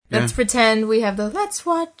Let's pretend we have the Let's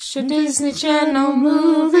Watch a Disney Channel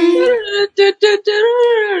movie.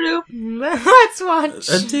 Let's watch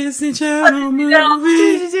a Disney Channel movie. Let's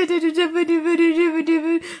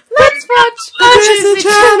watch a Disney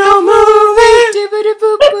Channel movie.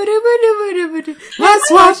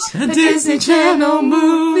 Let's watch a Disney Channel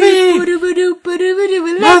movie.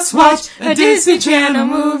 Let's watch a Disney Channel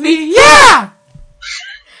movie. Yeah!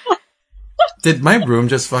 Did my room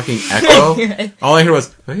just fucking echo? All I heard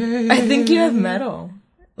was... I think you have metal.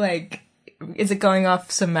 Like, is it going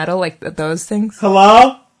off some metal, like those things?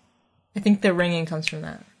 Hello? I think the ringing comes from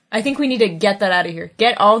that. I think we need to get that out of here.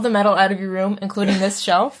 Get all the metal out of your room, including this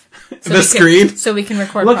shelf. The screen? So we can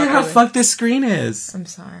record Look properly. at how fucked this screen is. I'm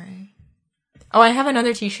sorry. Oh, I have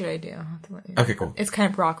another t-shirt idea. I'll have to let you know. Okay, cool. It's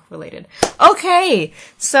kind of rock related. Okay,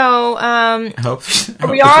 so, I hope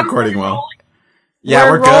we it's on? recording well.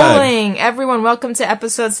 Yeah, we're rolling. good. Everyone, welcome to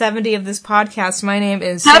episode 70 of this podcast. My name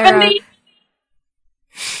is Sarah. 70?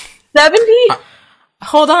 70?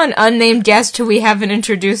 Hold on, unnamed guest who we haven't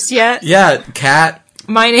introduced yet. Yeah, Kat.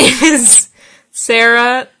 My name is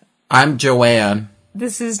Sarah. I'm Joanne.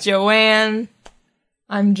 This is Joanne.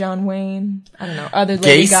 I'm John Wayne. I don't know, other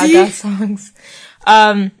Lady Gacy? Gaga songs.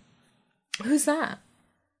 Who's that?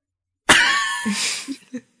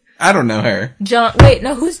 I don't know her.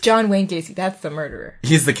 Who's John Wayne Gacy? That's the murderer.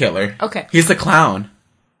 He's the killer. Okay. He's the clown.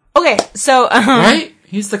 Okay, so, Right?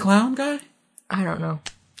 He's the clown guy? I don't know.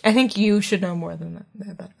 I think you should know more than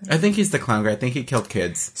that. I think he's the clown guy. I think he killed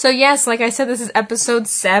kids. So yes, like I said, this is episode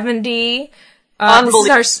 70.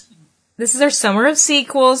 This is our summer of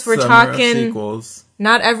sequels. We're talking sequels.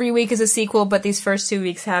 Not every week is a sequel, but these first 2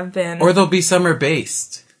 weeks have been. Or they'll be summer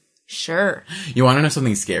based. Sure. You want to know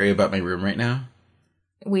something scary about my room right now?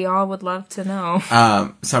 We all would love to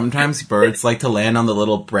know. Sometimes birds like to land on the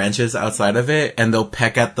little branches outside of it, and they'll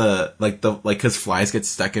peck at cause flies get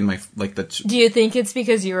stuck in my, Do you think it's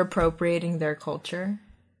because you're appropriating their culture?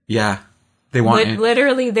 Yeah. They want it.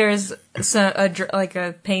 Literally, there's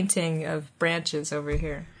a painting of branches over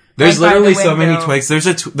here. There's right literally the so many window. twigs.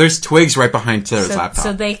 There's twigs right behind Taylor's laptop.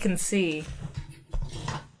 So they can see.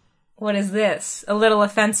 What is this? A little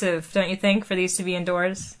offensive, don't you think, for these to be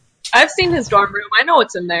indoors? I've seen his dorm room. I know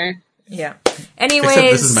what's in there. Yeah. Anyways,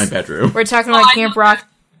 Except this is my bedroom. We're talking about Camp Rock.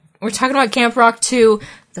 We're talking about Camp Rock 2,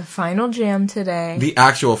 the final jam today. The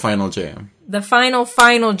actual final jam. The final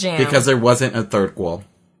jam. Because there wasn't a third wall.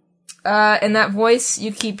 And that voice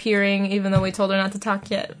you keep hearing, even though we told her not to talk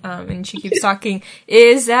yet, and she keeps talking,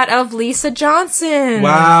 is that of Lisa Johnson.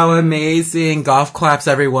 Wow, amazing. Golf claps,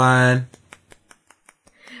 everyone.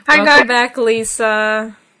 Hi, Welcome guys. back,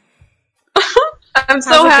 Lisa. I'm so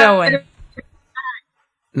How's it happy. going?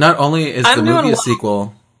 Not only is I'm the doing movie a well.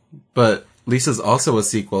 sequel, but Lisa's also a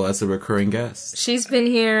sequel as a recurring guest. She's been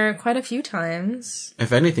here quite a few times.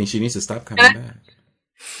 If anything, she needs to stop coming back.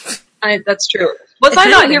 That's true. Was I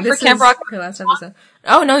not here for Camp Rock? Her last episode.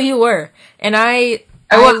 Oh, no, you were. And I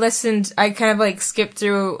listened, I kind of like skipped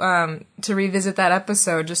through to revisit that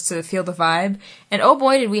episode just to feel the vibe. And oh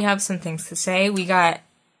boy, did we have some things to say. We got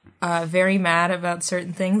very mad about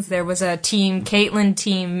certain things. There was a Team Caitlin,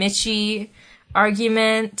 Team Mitchie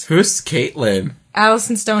argument. Who's Caitlin?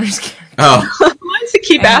 Allison Stoner's character. Oh. Why does he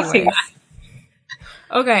keep asking Anyways. that?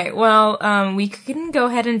 Okay, well, we can go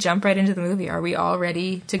ahead and jump right into the movie. Are we all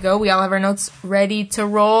ready to go? We all have our notes ready to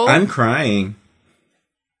roll? I'm crying.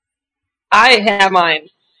 I have mine.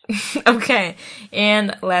 Okay,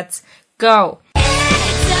 and let's go.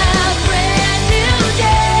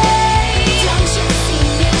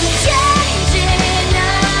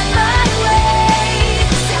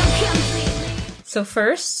 So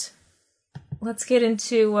first, let's get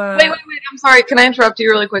into... Wait, I'm sorry. Can I interrupt you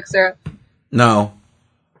really quick, Sarah? No.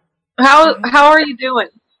 How are you doing?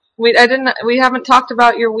 We haven't talked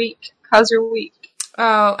about your week. How's your week?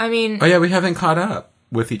 Oh, I mean... Oh yeah, we haven't caught up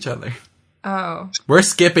with each other. Oh. We're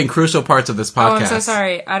skipping crucial parts of this podcast. Oh, I'm so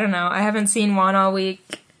sorry. I don't know. I haven't seen Juan all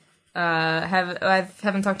week. I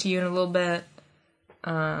haven't talked to you in a little bit.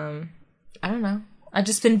 I don't know. I've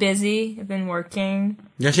just been busy. I've been working.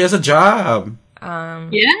 Yeah, she has a job.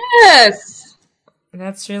 Yes!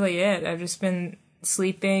 That's really it. I've just been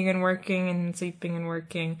sleeping and working and sleeping and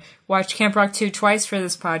working. Watched Camp Rock 2 twice for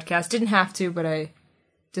this podcast. Didn't have to, but I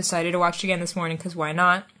decided to watch it again this morning because why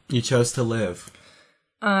not? You chose to live.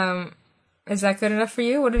 Is that good enough for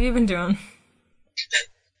you? What have you been doing?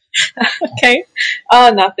 Okay.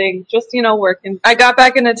 Nothing. Just, working. I got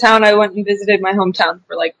back into town. I went and visited my hometown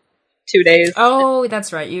for 2 days. Oh,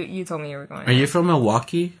 that's right. You told me you were going. Are you from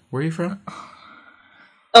Milwaukee? Where are you from?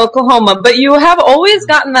 Oklahoma. But you have always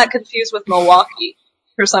gotten that confused with Milwaukee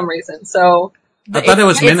for some reason. So I thought it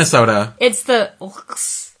was Minnesota. It's the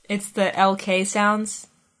It's the LK sounds.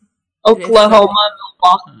 Oklahoma,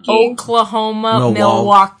 Milwaukee. Oklahoma,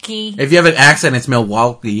 Milwaukee. If you have an accent, it's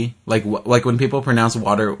Milwaukee. Like when people pronounce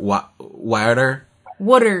water, water.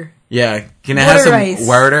 Water. Yeah. Can I have some ice.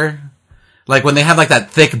 water? Like when they have like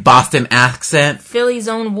that thick Boston accent. Philly's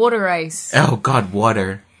own water ice. Oh God,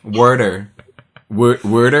 water. Water.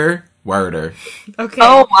 Water. Okay.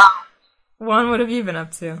 Oh, wow. Juan, what have you been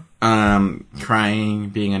up to? Crying,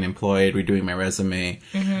 being unemployed, redoing my resume,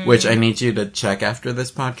 which I need you to check after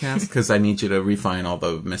this podcast because I need you to refine all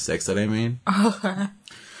the mistakes that I made. I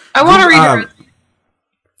want to read it.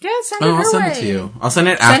 Yeah, send it her I'll send way. it to you. I'll send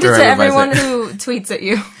it Send after it to I revise everyone it. who tweets at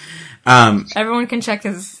you. Everyone can check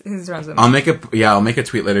his resume. I'll make a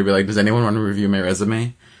tweet later. Be like, does anyone want to review my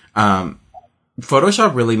resume?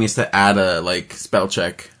 Photoshop really needs to add a spell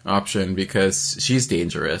check option because she's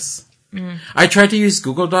dangerous. I tried to use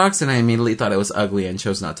Google Docs and I immediately thought it was ugly and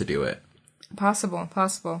chose not to do it. Possible.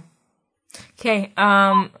 Okay.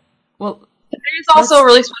 Well, Today's also a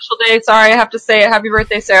really special day. Sorry, I have to say it. Happy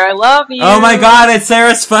birthday, Sarah. I love you. Oh my God! It's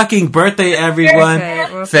Sarah's fucking birthday, everyone.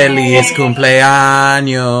 well, Feliz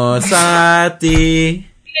cumpleaños a ti.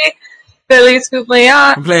 Feliz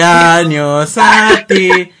cumpleaños. Cumpleaños a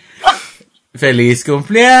ti. Feliz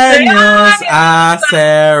cumpleaños a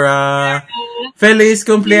Sarah. Feliz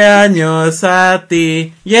cumpleaños a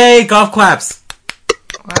ti. Yay, golf claps.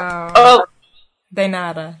 wow. Oh, De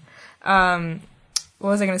nada. What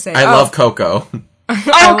was I going to say? I love Coco.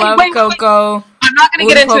 I love wait. Coco. I'm not going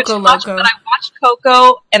to get into it Poco too much, Loco. but I watched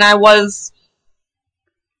Coco, and I was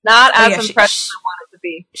not as yeah, impressed as I wanted to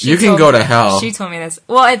be. You can told go me- to hell. She told me this.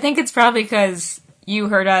 Well, I think it's probably because you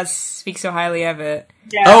heard us speak so highly of it.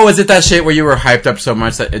 Yeah. Oh, is it that shit where you were hyped up so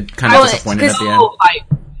much that it kind of Oh, disappointed at the end? So hype.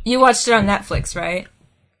 You watched it on Netflix, right?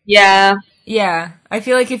 Yeah. Yeah. I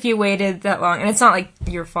feel like if you waited that long, and it's not like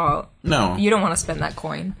your fault. No. You don't want to spend that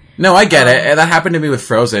coin. No, I get it. And that happened to me with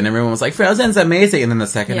Frozen. Everyone was like, Frozen's amazing. And then the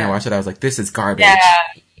second I Yeah. watched it, I was like, this is garbage. Yeah.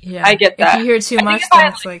 Yeah. I get that. If you hear too I think much, if I then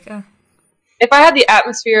had, it's like, If I had the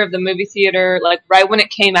atmosphere of the movie theater, right when it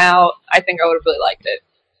came out, I think I would have really liked it.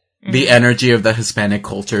 The energy of the Hispanic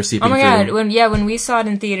culture seeping oh my through. God. When we saw it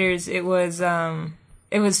in theaters, it was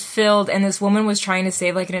filled, and this woman was trying to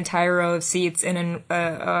save an entire row of seats, and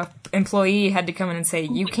an employee had to come in and say,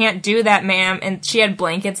 "You can't do that, ma'am." And she had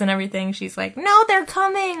blankets and everything. She's like, "No, they're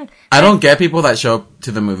coming." I don't get people that show up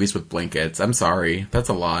to the movies with blankets. I'm sorry. That's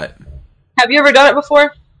a lot. Have you ever done it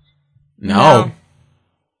before? No.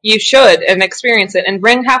 You should, and experience it, and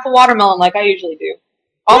bring half a watermelon like I usually do.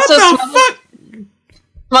 Also,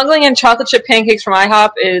 smuggling in chocolate chip pancakes from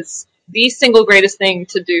IHOP is the single greatest thing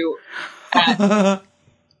to do at the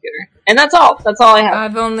theater. And that's all. That's all I have.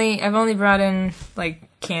 I've only brought in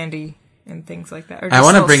candy and things like that. Or I just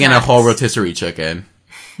want to little bring in a snacks. whole rotisserie chicken.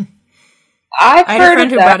 I've I had a heard friend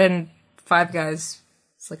of who that. brought in Five Guys.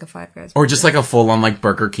 It's like a Five Guys. Or just a full-on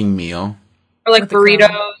Burger King meal. Or with the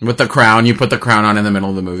burritos. With the crown. You put the crown on in the middle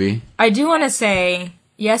of the movie. I do want to say,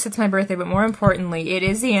 yes, it's my birthday, but more importantly, it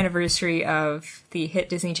is the anniversary of the hit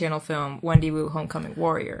Disney Channel film Wendy Wu: Homecoming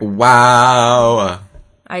Warrior. Wow.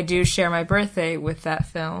 I do share my birthday with that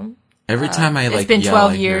film. Every time I it's been yell,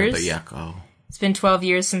 12 I hear years. the yuck. Oh. It's been 12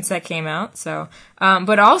 years since that came out, so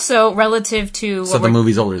but also relative to So the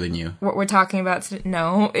movie's older than you. what we're talking about today.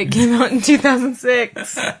 No, it came out in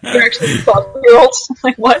 2006. You're actually 12-year-olds.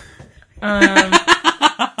 What?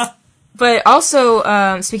 But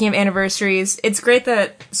also, speaking of anniversaries, it's great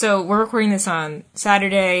that, so we're recording this on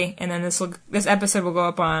Saturday, and then this episode will go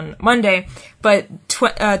up on Monday, but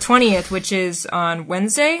 20th, which is on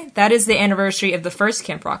Wednesday, that is the anniversary of the first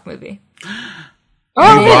Camp Rock movie. You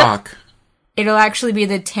rock. It'll actually be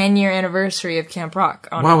the 10-year anniversary of Camp Rock.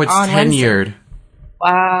 Wow, it's on 10-yeared.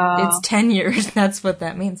 Wow. It's 10 years, that's what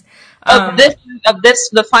that means.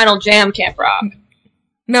 The final Jam Camp Rock.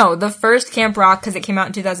 No, the first Camp Rock, because it came out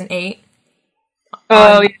in 2008.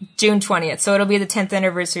 Oh, yeah. June 20th, so it'll be the 10th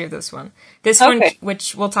anniversary of this one. This Okay. one,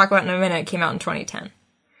 which we'll talk about in a minute, came out in 2010.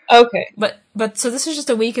 Okay. But so this is just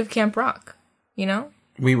a week of Camp Rock, you know?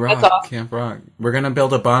 We rock. That's awesome. Camp Rock. We're going to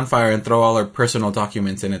build a bonfire and throw all our personal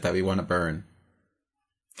documents in it that we want to burn.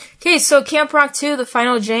 Okay, so Camp Rock 2, The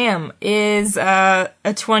Final Jam, is a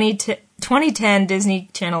 2010 Disney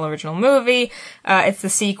Channel original movie. It's the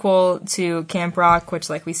sequel to Camp Rock, which,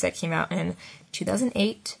 like we said, came out in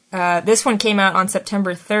 2008. This one came out on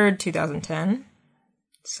September 3rd, 2010.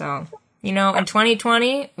 So, in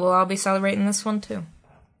 2020, we'll all be celebrating this one too.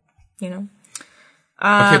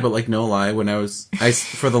 Okay, but no lie, when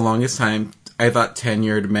for the longest time, I thought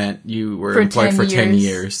tenured meant you were For employed 10 for 10 years.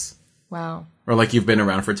 years. Wow. Or you've been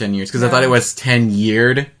around for 10 years. Because I thought it was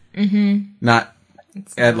 10-yeared. Mm-hmm. Not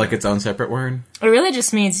add like its own separate word. It really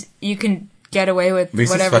just means you can get away with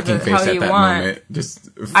Lisa's whatever fucking the face hell at you that want. moment just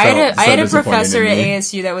I had a disappointed professor in at me.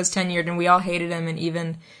 ASU that was tenured, and we all hated him, and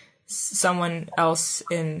even someone else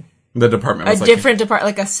in The department a was different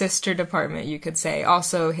department, like a sister department, you could say,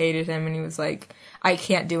 also hated him, and he was like, I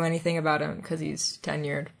can't do anything about him because he's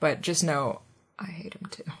tenured, but just know I hate him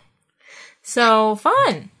too. So,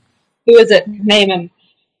 fun. Who is it? Name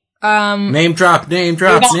him. Name drop. Go.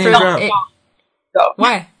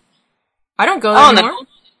 Why? I don't go there anymore. No.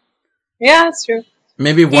 Yeah, that's true.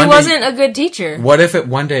 Maybe He one wasn't a good teacher. What if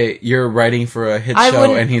one day you're writing for a hit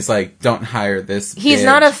show and he's like, don't hire this He's bitch.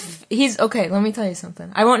 not he's, okay, let me tell you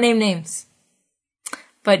something. I won't name names.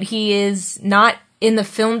 But he is not in the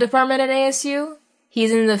film department at ASU.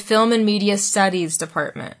 He's in the film and media studies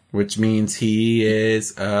department. Which means he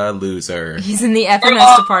is a loser. He's in the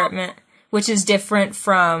FMS department, which is different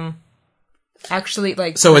from actually,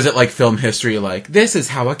 like... So is it like film history, like, this is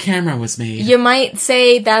how a camera was made? You might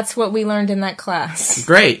say that's what we learned in that class.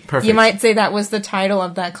 Great, perfect. You might say that was the title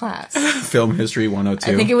of that class. Film history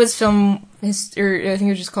 102. I think it was film history, I think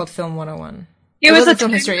it was just called Film 101. It was a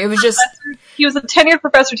film history. It was just... He was a tenured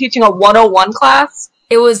professor teaching a 101 class.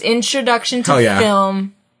 It was Introduction to yeah.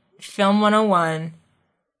 Film 101.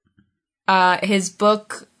 His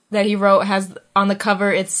book that he wrote has, on the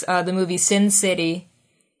cover, it's the movie Sin City.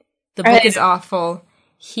 The book is awful.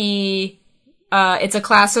 It's a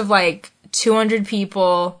class of like 200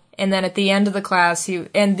 people, and then at the end of the class,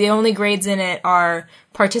 and the only grades in it are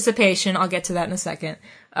participation, I'll get to that in a second,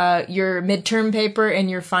 your midterm paper and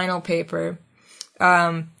your final paper.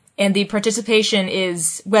 And the participation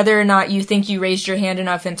is whether or not you think you raised your hand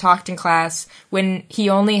enough and talked in class, when he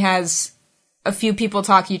only has a few people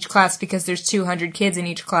talk each class because there's 200 kids in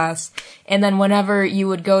each class. And then whenever you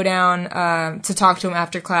would go down to talk to him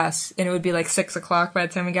after class, and it would be like 6 o'clock by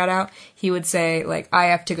the time we got out, he would say, like, I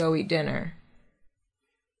have to go eat dinner.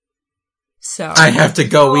 So I have to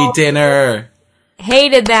go eat dinner.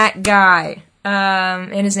 Hated that guy.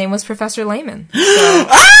 And his name was Professor Lehman. So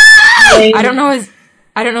I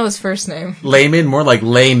don't know his first name. Layman, more like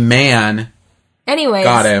layman. Anyways.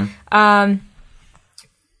 Got him.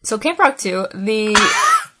 So Camp Rock 2, the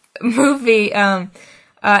movie,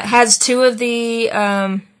 has two of the,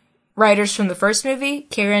 writers from the first movie.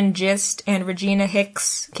 Karen Gist and Regina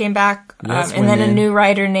Hicks came back. Yes, and then a new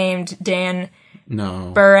writer named Dan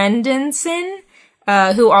Berendenson,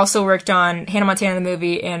 who also worked on Hannah Montana the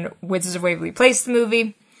movie and Wizards of Waverly Place the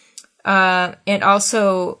movie. And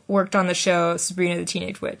also worked on the show Sabrina the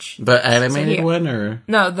Teenage Witch. The animated one, or?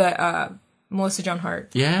 No, the, Melissa Joan Hart.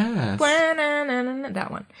 Yes.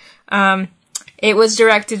 That one. It was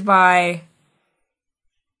directed by...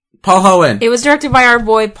 Paul Hohen. It was directed by our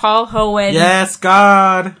boy Paul Hohen. Yes,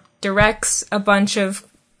 God. Directs a bunch of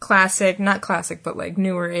not classic, but like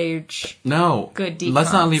newer age. No. Good decoms.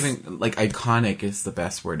 Let's not leave like iconic is the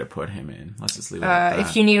best word to put him in. Let's just leave it at that.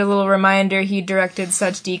 If you need a little reminder, he directed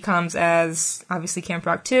such decoms as, obviously, Camp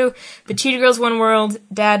Rock 2, The Cheetah Girls One World,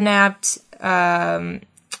 Dad Napped,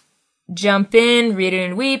 Jump In, Read It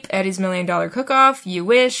and Weep, Eddie's $1 Million Cook-Off, You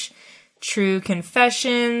Wish, True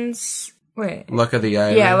Confessions, Luck of the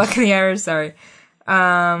Irish. Yeah, Luck of the Irish, sorry.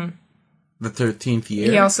 The 13th Year.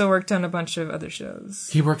 He also worked on a bunch of other shows.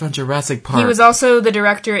 He worked on Jurassic Park. He was also the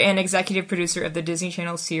director and executive producer of the Disney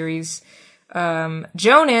Channel series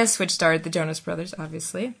Jonas, which starred the Jonas Brothers,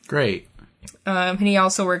 obviously. Great. And he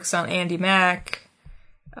also works on Andy Mack,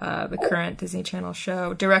 the current Disney Channel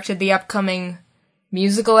show. Directed the upcoming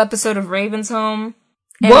musical episode of Raven's Home.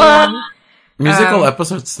 What? Musical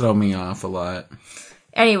episodes throw me off a lot.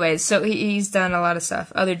 Anyways, so he's done a lot of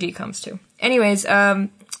stuff. Other decoms too. Anyways,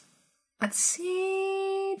 let's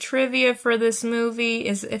see. Trivia for this movie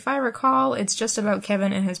is, if I recall, it's just about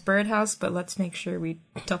Kevin and his birdhouse, but let's make sure we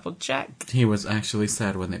double check. He was actually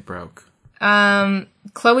sad when they broke.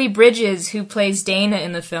 Chloe Bridges, who plays Dana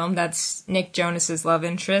in the film, that's Nick Jonas's love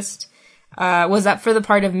interest, was up for the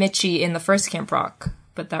part of Mitchie in the first Camp Rock,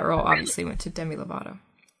 but that role obviously went to Demi Lovato.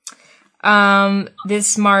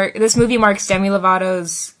 This movie marks Demi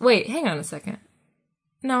Lovato's... Wait, hang on a second.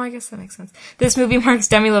 No, I guess that makes sense. This movie marks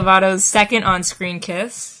Demi Lovato's second on-screen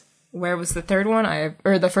kiss. Where was the third one?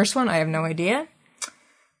 The first one? I have no idea.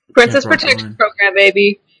 Princess Protection Program,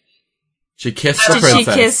 baby. She kissed the princess. Did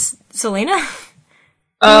she kiss Selena?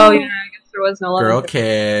 Oh, yeah, I guess there was no love. Girl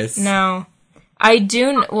kiss. No.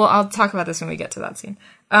 Well, I'll talk about this when we get to that scene.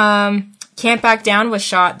 Can't Back Down was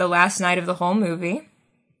shot the last night of the whole movie.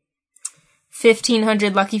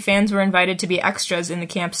 1,500 lucky fans were invited to be extras in the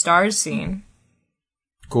Camp Stars scene.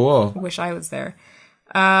 Cool. Wish I was there.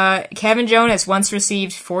 Kevin Jonas once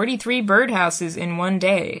received 43 birdhouses in one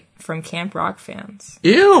day from Camp Rock fans.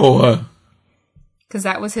 Ew. Because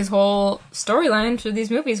that was his whole storyline for these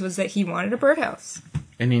movies, was that he wanted a birdhouse.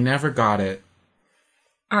 And he never got it.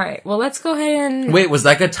 Alright, well, let's go ahead and... Wait, was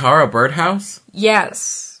that guitar a birdhouse?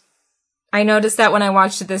 Yes. I noticed that when I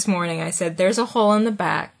watched it this morning. I said, there's a hole in the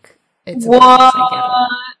back. It's a What? birdhouse, I get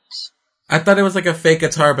it. I thought it was like a fake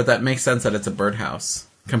guitar, but that makes sense that it's a birdhouse.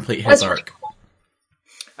 Complete his arc.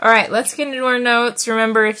 Alright, let's get into our notes.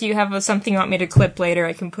 Remember, if you have something you want me to clip later,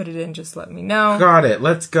 I can put it in. Just let me know. Got it.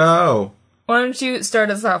 Let's go. Why don't you start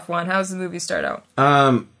us off, Juan? How does the movie start out?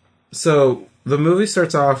 So the movie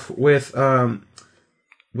starts off with,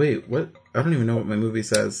 wait, what? I don't even know what my movie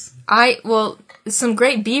says. Some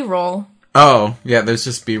great B-roll. Oh, yeah, there's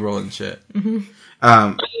just B-roll and shit. Mm-hmm.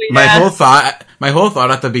 My whole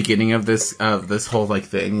thought at the beginning of this whole, like,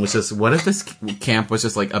 thing was just, what if this camp was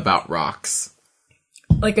just, like, about rocks?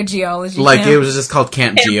 Like a geology Like, camp? it was just called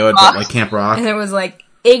Camp Geo, but, like, Camp Rock. And it was, like,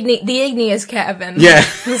 the igneous cabin. Yeah.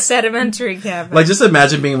 The sedimentary cabin. Like, just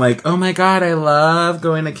imagine being like, oh my god, I love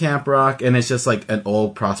going to Camp Rock, and it's just, like, an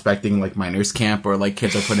old prospecting, like, miners camp, or, like,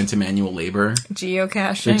 kids are put into manual labor.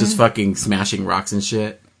 Geocaching. They're just fucking smashing rocks and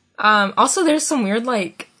shit. Also, there's some weird,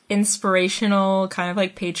 like, inspirational, kind of,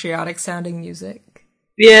 like, patriotic-sounding music.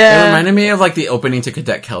 Yeah. It reminded me of, like, the opening to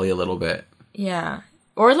Cadet Kelly a little bit. Yeah.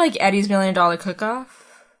 Or, like, Eddie's $1 Million Cook-Off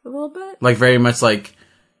a little bit. Like, very much like,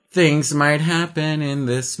 things might happen in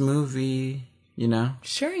this movie, you know?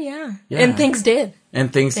 Sure, yeah. Yeah. And things did.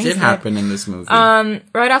 And things did happen in this movie.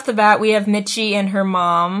 Right off the bat, we have Mitchie and her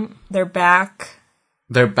mom. They're back.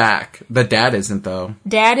 They're back. The dad isn't, though.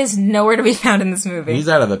 Dad is nowhere to be found in this movie. He's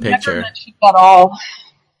out of the picture. Never mentioned at all.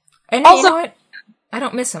 And Also- you know what? I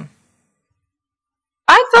don't miss him.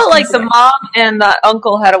 I felt like the mom and the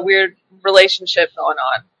uncle had a weird relationship going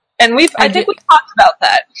on. And I think we talked about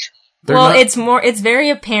that. They're Well, not- it's very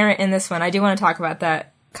apparent in this one. I do want to talk about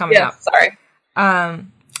that coming up. Sorry.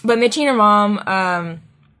 But Mitchie and her mom,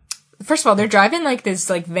 first of all, they're driving like this,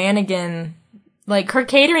 like, Vanagon, like, her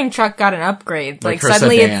catering truck got an upgrade. Like her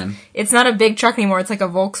suddenly sedan. it's not a big truck anymore, it's like a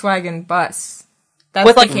Volkswagen bus. That's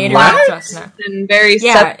With, the like, catering lights truck now. and very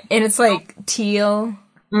Yeah, and it's like teal.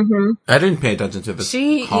 Mm-hmm. I didn't pay attention to this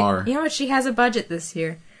car. You know what, she has a budget this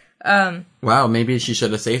year. Wow, maybe she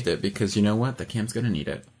should have saved it, because you know what? The camp's gonna need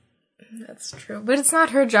it. That's true. But it's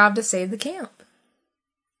not her job to save the camp.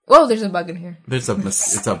 Whoa, there's a bug in here. It's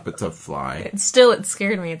a fly. It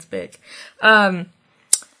scared me, it's big. I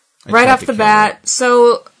Right tried off to the kill bat,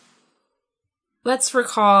 so let's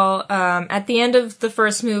recall, at the end of the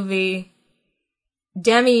first movie,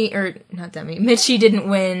 Mitchie didn't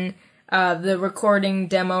win, the recording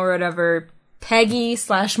demo or whatever.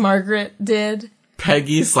 Peggy/Margaret did.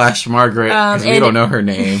 Peggy/Margaret, because we don't know her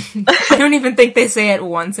name. I don't even think they say it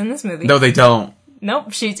once in this movie. No, they don't.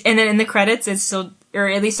 Nope, and then in the credits, it's still, or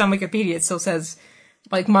at least on Wikipedia, it still says,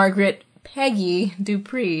 like, Margaret Peggy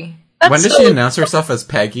Dupree. When did she announce herself as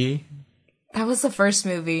Peggy? That was the first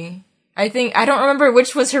movie. I don't remember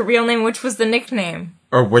which was her real name, which was the nickname.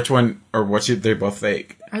 Or which one, or they're both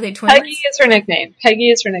fake. Are they twins? Peggy is her nickname.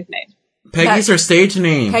 Peggy's her stage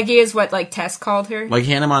name. Peggy is what, like, Tess called her? Like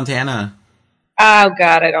Hannah Montana. Oh,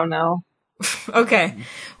 God, I don't know. Okay.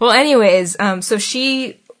 Well, anyways, so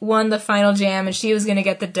she won the final jam, and she was gonna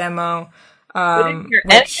get the demo. I didn't hear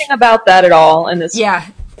anything about that at all in this. Yeah.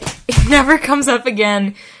 It never comes up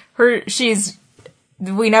again.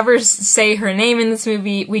 We never say her name in this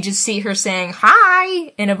movie. We just see her saying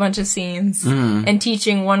hi in a bunch of scenes and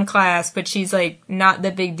teaching one class, but she's, like, not the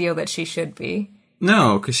big deal that she should be.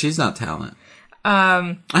 No, because she's not talent.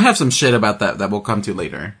 I have some shit about that we'll come to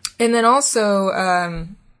later. And then also,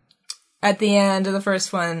 at the end of the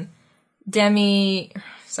first one, Demi...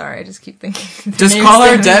 Sorry, I just keep thinking. Just call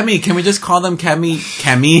her Demi. Can we just call them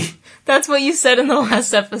Kemi? That's what you said in the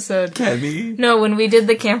last episode. Kemi? No, when we did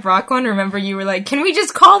the Camp Rock one, remember you were like, can we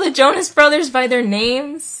just call the Jonas Brothers by their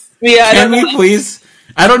names? Yeah, Can we please?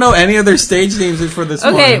 I don't know any other stage names for this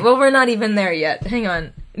one. Okay, well, we're not even there yet. Hang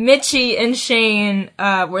on. Mitchie and Shane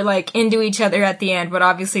were, like, into each other at the end, but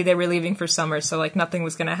obviously they were leaving for summer, so, like, nothing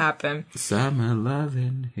was gonna happen. Summer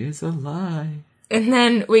loving is a lie. And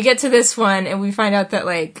then we get to this one, and we find out that,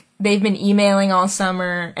 like, they've been emailing all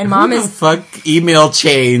summer, and Mom Who the is... fuck email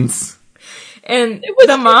chains? And It was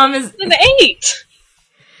the mom is... 2008.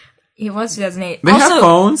 It was 2008. They also, have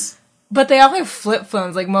phones? But they all have flip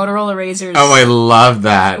phones, like Motorola Razors. Oh, I love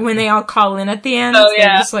that. When they all call in at the end, Oh, they're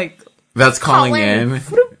yeah. just like... That's calling Call in.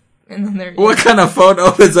 And then they're... What kind of phone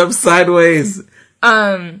opens up sideways?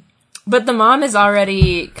 But But the mom is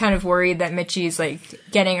already kind of worried that Mitchie's, like,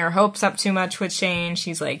 getting her hopes up too much with Shane.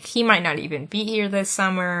 She's like, he might not even be here this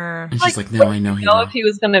summer. And she's like, no, I know he will. If he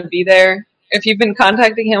was going to be there. If you've been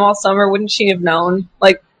contacting him all summer, wouldn't she have known?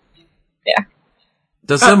 Like, yeah.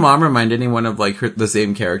 Does the mom remind anyone of, like, the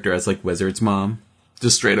same character as, like, Wizard's mom?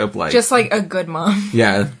 Just straight up, like... Just, like, a good mom.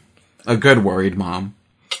 Yeah. A good worried mom.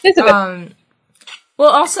 Well,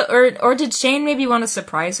 also, or did Shane maybe want to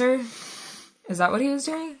surprise her? Is that what he was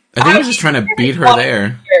doing? I think he was just trying to beat her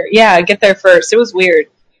there. Yeah, get there first. It was weird.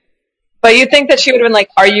 But you'd think that she would have been like,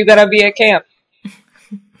 are you gonna be at camp?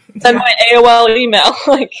 Send my AOL email.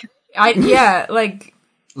 Like,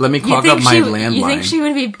 let me clog up my landline. You think she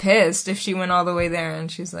would be pissed if she went all the way there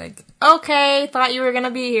and she's like, okay, thought you were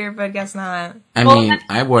gonna be here, but guess not. I mean,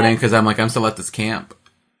 I wouldn't, because I'm still at this camp.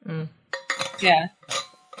 Yeah.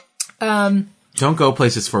 Don't go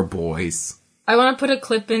places for boys. I want to put a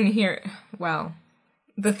clip in here. Wow.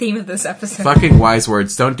 The theme of this episode. Fucking wise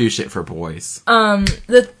words. Don't do shit for boys. I want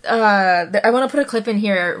to put a clip in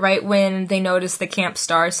here right when they notice the Camp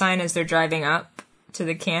Star sign as they're driving up to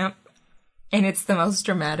the camp. And it's the most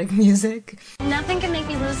dramatic music. Nothing can make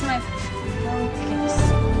me lose my focus.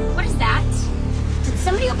 What is that? Did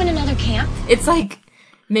somebody open another camp? It's like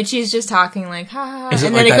Mitchie's just talking like, ha. Is it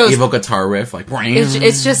and like then that evil guitar riff? Like,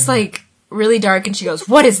 it's just like really dark and she goes,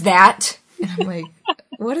 what is that? And I'm like,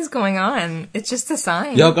 what is going on? It's just a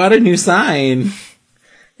sign. Y'all got a new sign.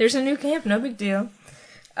 There's a new camp, no big deal.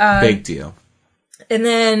 Big deal. And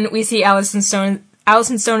then we see Allison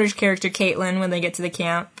Stoner's character, Caitlin, when they get to the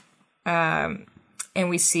camp. And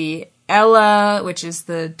we see Ella, which is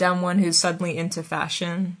the dumb one who's suddenly into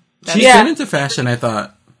fashion. She's been into fashion, I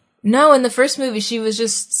thought. No, in the first movie, she was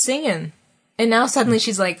just singing. And now suddenly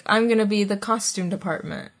she's like, I'm gonna be the costume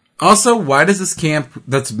department. Also, why does this camp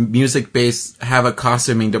that's music-based have a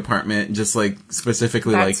costuming department, just, like,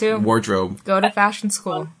 specifically, That like, too. wardrobe? Go to fashion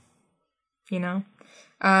school. You know?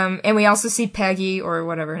 And we also see Peggy, or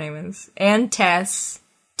whatever her name is, and Tess.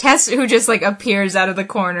 Tess, who just, like, appears out of the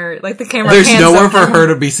corner, like, the camera There's pans nowhere up for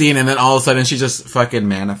her to be seen, and then all of a sudden she just fucking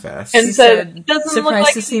manifests. And She said, said, doesn't look "Surprised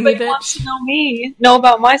like to see me, anybody bitch." wants to know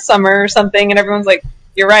about my summer or something. And everyone's like,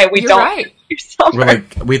 you're right, You're don't right. know your summer. We're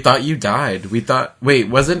like, we thought you died. Wait,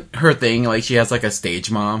 wasn't her thing, like, she has, like, a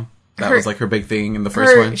stage mom? That was, like, her big thing in the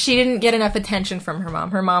first one? She didn't get enough attention from her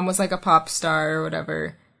mom. Her mom was, like, a pop star or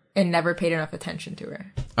whatever, and never paid enough attention to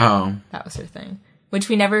her. Oh. That was her thing. Which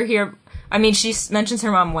we never hear... I mean, she mentions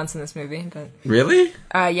her mom once in this movie, but... Really?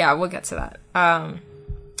 Yeah, we'll get to that.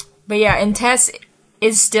 But yeah, and Tess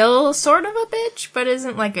is still sort of a bitch, but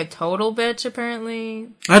isn't, like, a total bitch, apparently.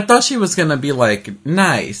 I thought she was gonna be, like,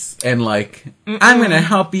 nice, and, like, I'm gonna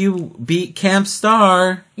help you beat Camp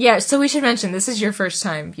Star. Yeah, so we should mention, this is your first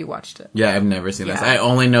time you watched it. Yeah, I've never seen this. Yeah. I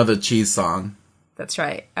only know the cheese song. That's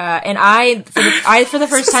right. And I for the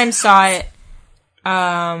first time saw it,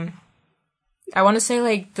 I want to say,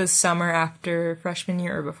 like, the summer after freshman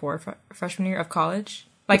year or before freshman year of college.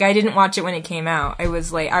 Like, I didn't watch it when it came out. I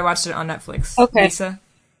was late. I watched it on Netflix. Okay. Lisa,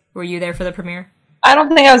 were you there for the premiere? I don't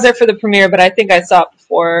think I was there for the premiere, but I think I saw it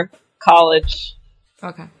before college.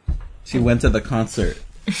 Okay. She went to the concert.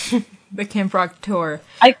 The Camp Rock tour.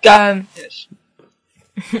 I got it.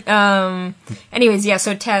 Anyways, yeah,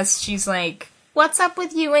 so Tess, she's like, what's up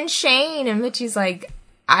with you and Shane? And Mitchie's like,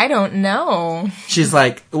 I don't know. She's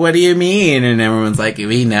like, what do you mean? And everyone's like,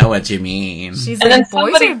 we know what you mean. She's And like, then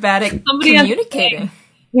boys are bad at communicating.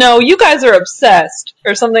 No, you guys are obsessed,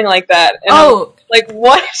 or something like that. And Oh. I'm like,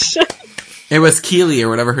 what? It was Keely or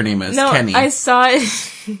whatever her name is. No, Kenny. I saw it.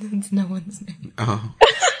 That's no one's name. Oh.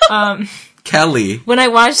 Kelly. When I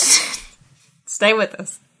watched... Stay with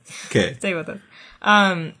us. Okay. Stay with us.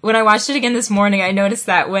 When I watched it again this morning, I noticed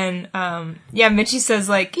that when, Mitchie says,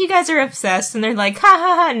 like, you guys are obsessed, and they're like, ha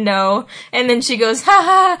ha ha, no. And then she goes, ha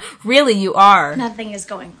ha ha, really, you are. Nothing is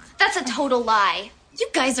going on. That's a total lie. You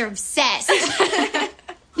guys are obsessed.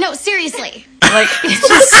 No, seriously. Like, it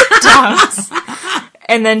just stops.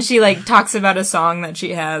 And then she, like, talks about a song that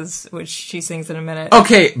she has, which she sings in a minute.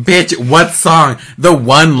 Okay, bitch, what song? The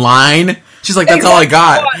one line? She's like, that's all I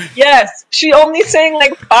got. Yes, she only sang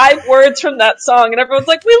like 5 words from that song, and everyone's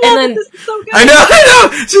like, "We love then- it. This is so good." I know!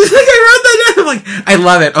 She's like, I wrote that down. I'm like, I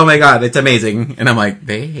love it. Oh my god, it's amazing. And I'm like,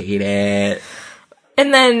 they hate it.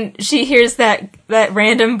 And then she hears that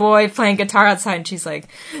random boy playing guitar outside, and she's like,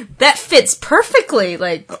 that fits perfectly.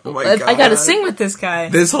 Like, Oh my I gotta God. sing with this guy.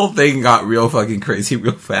 This whole thing got real fucking crazy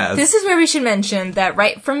real fast. This is where we should mention that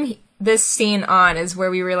right from this scene on is where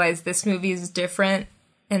we realize this movie is different,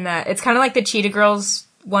 in that it's kind of like the Cheetah Girls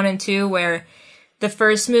 1 and 2, where the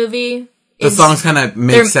first movie The songs kind of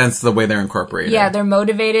make sense the way they're incorporated. Yeah, they're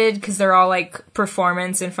motivated because they're all like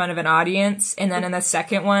performance in front of an audience. And then in the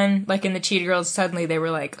second one, like in the Cheetah Girls, suddenly they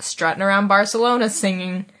were like strutting around Barcelona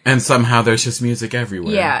singing. And somehow there's just music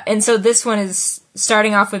everywhere. Yeah, and so this one is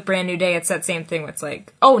starting off with Brand New Day. It's that same thing where it's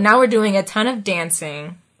like, oh, now we're doing a ton of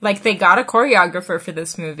dancing. Like, they got a choreographer for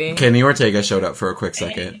this movie. Kenny Ortega showed up for a quick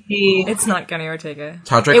second. It's not Kenny Ortega.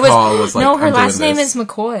 Todrick Hall was like, no, her I'm last doing name this. is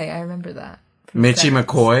McCoy. I remember that. Mitchie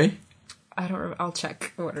McCoy? I don't. I'll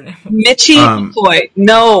check what her name is. Mitchie McCoy.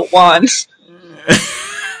 No one.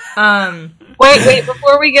 Wait.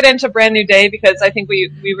 Before we get into Brand New Day, because I think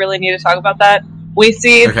we really need to talk about that. We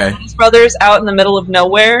see the Jonas Brothers out in the middle of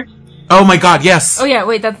nowhere. Oh my God! Yes. Oh yeah.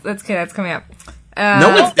 Wait. That's okay. That's coming up.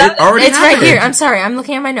 No, it already It's happened. right here. I'm sorry. I'm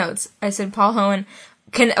looking at my notes. I said Paul Hohen.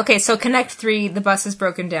 Okay, so Connect 3, the bus is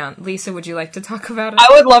broken down. Lisa, would you like to talk about it? I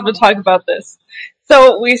would love to talk about this.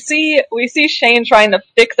 So we see Shane trying to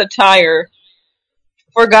fix a tire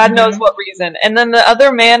for God knows what reason. And then the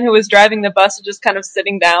other man who was driving the bus is just kind of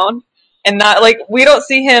sitting down and not like, we don't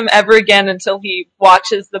see him ever again until he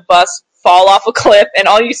watches the bus fall off a cliff and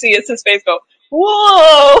all you see is his face go,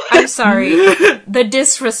 whoa! I'm sorry. The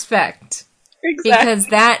disrespect. Exactly. Because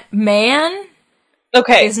that man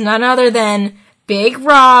Okay. is none other than Big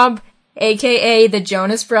Rob, aka the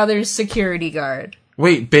Jonas Brothers security guard.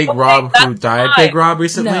 Wait, Big Rob who died? fine. Big Rob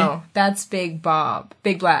recently? No, that's Big Bob.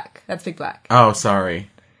 Big Black. That's Big Black. Oh, sorry.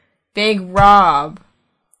 Big Rob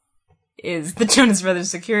is the Jonas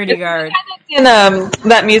Brothers security guard. In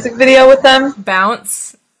that music video with them?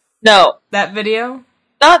 Bounce. No. That video?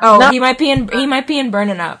 Not he might be in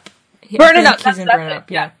Burnin' Up. Burnin' Up, He's in that's Burnin' it,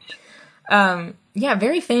 Up, yeah. Yeah,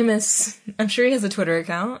 very famous. I'm sure he has a Twitter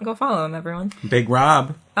account. Go follow him, everyone. Big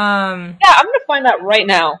Rob. Yeah, I'm gonna find that right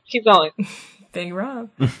now. Keep going. Big Rob.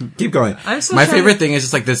 Keep going. My favorite thing is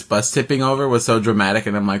just like this bus tipping over was so dramatic,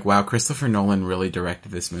 and I'm like, wow, Christopher Nolan really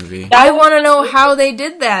directed this movie. I want to know how they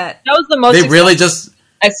did that. That was the most. They really just.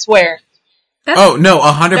 I swear. Oh no,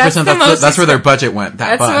 100%. That's That's where their budget went.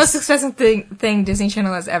 That That's bus. the most expensive thing Disney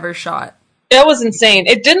Channel has ever shot. That was insane.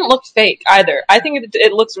 It didn't look fake either. I think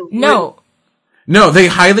it looks No. No, they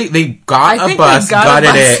got I a think bus, they got a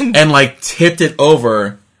gutted bus. it, and like tipped it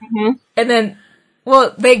over. And then,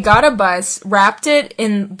 well, they got a bus, wrapped it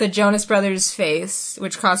in the Jonas Brothers' face,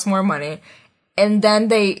 which cost more money, and then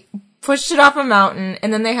they pushed it off a mountain,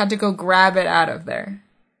 and then they had to go grab it out of there.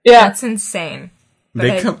 Yeah. That's insane.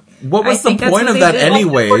 But What was I the think that's point what of they that did.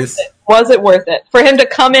 anyways? Was it worth it for him to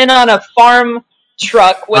come in on a farm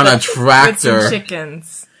truck with On a with some tractor.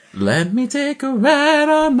 chickens. Let me take a ride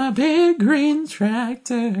on my big green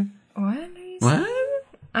tractor. What? Are you saying? What?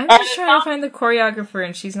 I'm just trying to find the choreographer,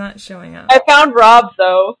 and she's not showing up. I found Rob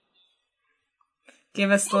though.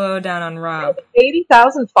 Give us the lowdown on Rob.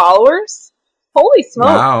 80,000 followers. Holy smokes!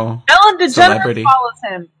 Wow. Ellen DeGeneres Celebrity. follows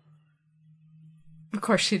him. Of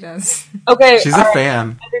course she does. Okay, She's all a right,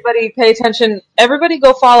 fan. everybody pay attention. Everybody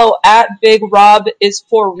go follow at Big Rob is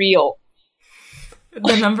for real.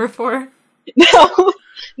 The number 4?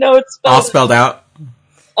 No, it's All spelled spelled out.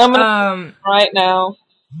 I'm gonna right now.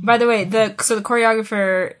 By the way, the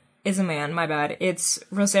choreographer is a man, my bad. It's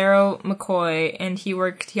Rosero McCoy, and he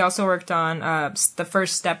also worked on the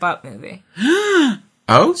first Step Up movie.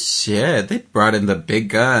 Oh shit! They brought in the big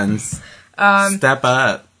guns. Step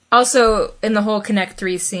up. Also, in the whole Connect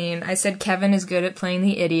 3 scene, I said Kevin is good at playing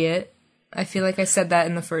the idiot. I feel like I said that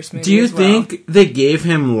in the first movie. Do you as well. think they gave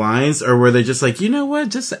him lines, or were they just like, you know what,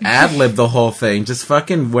 just ad-lib the whole thing, just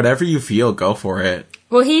fucking whatever you feel, go for it?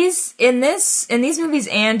 Well, he's in these movies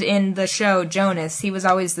and in the show Jonas, he was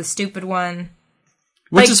always the stupid one.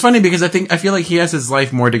 Which Like- is funny because I feel like he has his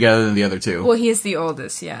life more together than the other two. Well, he is the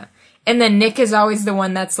oldest, yeah. And then Nick is always the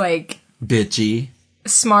one that's like Bitchy.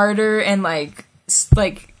 smarter and like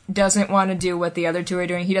doesn't want to do what the other two are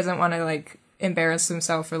doing. He doesn't want to like embarrass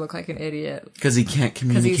himself or look like an idiot. Because he can't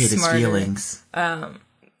communicate his smarter. feelings.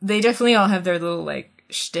 They definitely all have their little like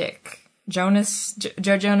shtick. Jonas,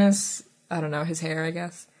 Joe Jonas, I don't know, his hair, I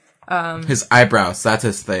guess. His eyebrows, that's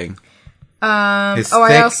his thing. His thick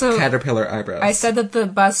I also caterpillar eyebrows. I said that the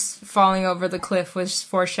bus falling over the cliff was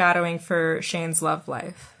foreshadowing for Shane's love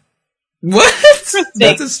life. What?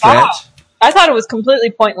 That's a Wow. stretch. I thought it was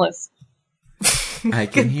completely pointless. I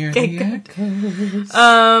can hear Okay, the good. echoes.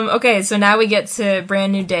 Okay, so now we get to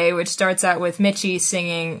Brand New Day, which starts out with Mitchie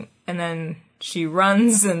singing, and then she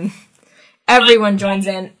runs, and everyone joins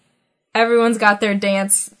in. Everyone's got their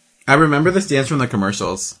dance. I remember this dance from the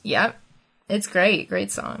commercials. Yep. It's great.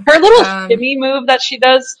 Great song. Her little shimmy move that she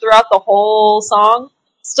does throughout the whole song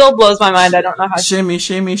still blows my mind. I don't know how she... Shimmy,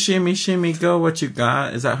 shimmy, shimmy, shimmy, go what you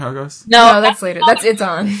got. Is that how it goes? No, that's later. It's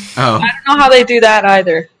on. Oh. I don't know how they do that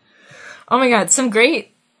either. Oh my god, some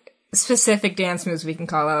great specific dance moves we can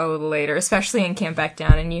call out a little later, especially in Can't Back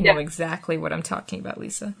Down, and you know exactly what I'm talking about,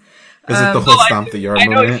 Lisa. Is it the whole Stomp the Yard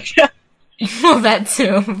moment? Well, that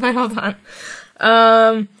too, but hold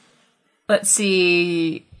on. Let's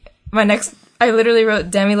see. I literally wrote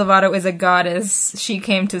Demi Lovato is a goddess. She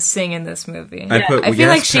came to sing in this movie. I feel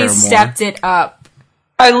like she stepped it up.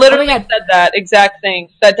 I literally said that exact thing,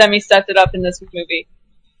 that Demi stepped it up in this movie.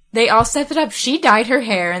 They all stepped it up. She dyed her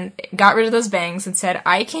hair and got rid of those bangs and said,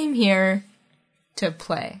 I came here to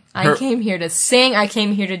play. I came here to sing. I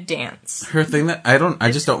came here to dance. Her thing that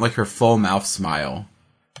I just don't like her full mouth smile.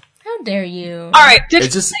 How dare you? Alright,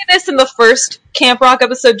 did you say this in the first Camp Rock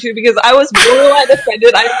episode too? Because I was borderline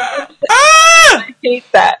offended. I hate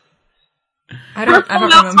that. Her full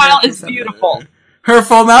mouth smile is beautiful. Her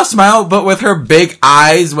full mouth smile, but with her big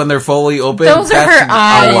eyes when they're fully open. Those are her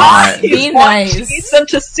eyes. Be nice. She needs them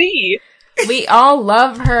to see. We all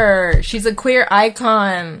love her. She's a queer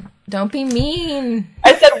icon. Don't be mean.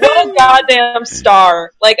 I said, what a goddamn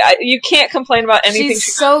star. Like, you can't complain about anything.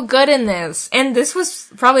 She's so good in this. And this was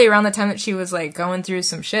probably around the time that she was, like, going through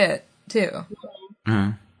some shit, too.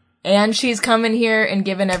 Mm-hmm. And she's coming here and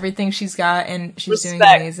giving everything she's got, and she's doing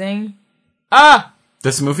amazing.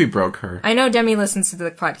 This movie broke her. I know Demi listens to the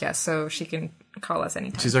podcast, so she can call us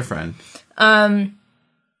anytime. She's our friend.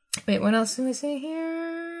 Wait, what else did we say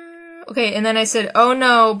here? Okay, and then I said, oh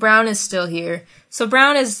no, Brown is still here. So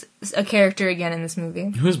Brown is a character again in this movie.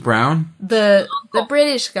 Who's Brown? The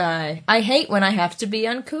British guy. I hate when I have to be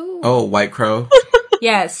uncool. Oh, White Crow.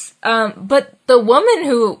 Yes. But the woman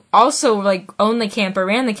who also, like, owned the camp or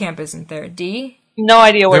ran the camp isn't there. Dee? No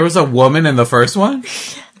idea where. There was a woman in the first one?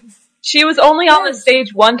 She was only on the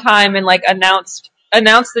stage one time and, like, announced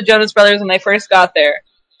the Jonas Brothers when they first got there.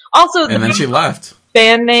 Also, and then she left.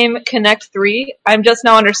 Band name Connect 3, I'm just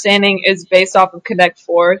now understanding, is based off of Connect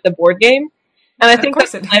 4, the board game. And I think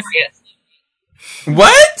that's hilarious.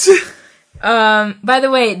 What? By the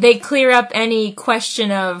way, they clear up any question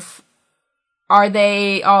of, are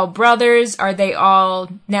they all brothers? Are they all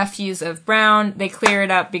nephews of Brown? They clear it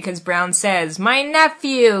up because Brown says, my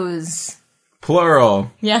nephews!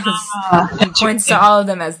 Plural. Yes. He points to all of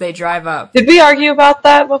them as they drive up. Did we argue about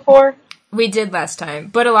that before? We did last time.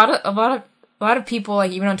 But a lot of people,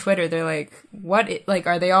 like, even on Twitter, they're like, what, like,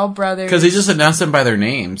 are they all brothers? Because he just announced them by their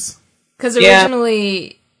names. Because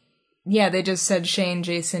originally, they just said Shane,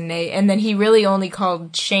 Jason, Nate, and then he really only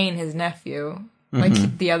called Shane his nephew.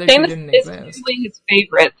 Like, the other two didn't exist. Shane is his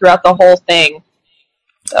favorite throughout the whole thing.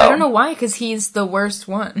 So. I don't know why, because he's the worst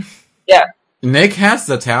one. Yeah. Nick has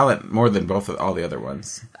the talent more than all the other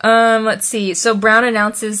ones. Let's see. So Brown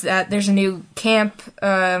announces that there's a new camp,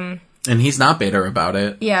 and he's not bitter about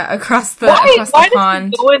it. Yeah, across the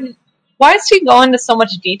pond. Why does he go into so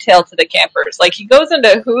much detail to the campers? Like, he goes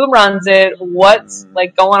into who runs it, what's,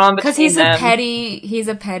 like, going on between them. Because he's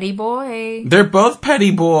a petty boy. They're both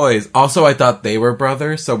petty boys. Also, I thought they were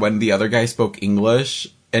brothers, so when the other guy spoke English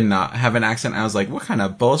and not have an accent, I was like, what kind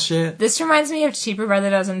of bullshit? This reminds me of Cheaper by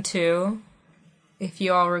the Dozen 2, if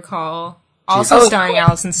you all recall. Also starring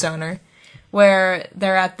Allison Stoner, where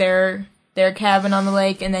they're at their cabin on the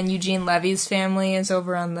lake, and then Eugene Levy's family is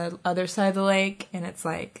over on the other side of the lake, and it's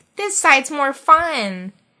like, this side's more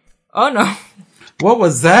fun. Oh no. What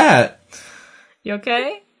was that? You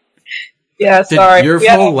okay? Yeah, sorry. Did your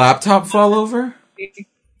full laptop fall over?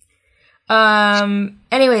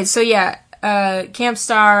 Anyway, so yeah, Camp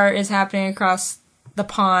Star is happening across the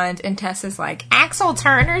pond, and Tess is like, Axel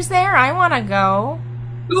Turner's there? I want to go.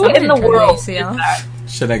 Who in the world is that?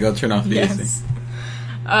 Should I go turn off the AC?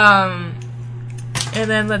 And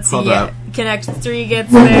then let's see. Hold up. Connect 3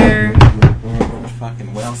 gets there.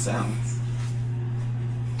 Fucking whale sounds.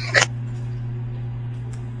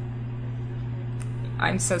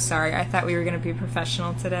 I'm so sorry. I thought we were going to be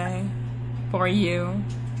professional today. For you.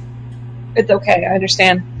 It's okay. I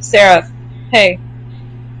understand. Sarah, hey.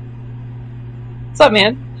 What's up,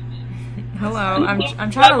 man? Hello.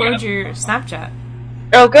 I'm trying to load your Snapchat.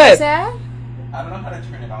 Oh, good. What's that? I don't know how to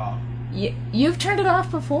turn it off. You've turned it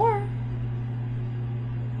off before.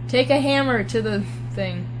 Take a hammer to the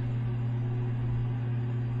thing.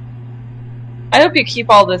 I hope you keep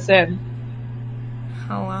all this in.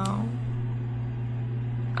 Hello.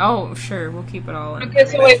 Oh, sure. We'll keep it all in. Okay,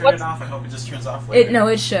 so wait, what's... it off, I hope it just turns off later. No,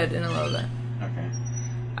 it should in a little bit. Okay.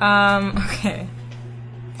 Okay.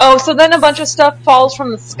 Oh, so then a bunch of stuff falls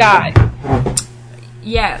from the sky.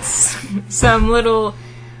 Yes. Some little...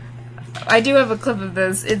 I do have a clip of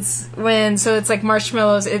this. It's like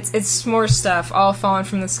marshmallows. It's s'more stuff all falling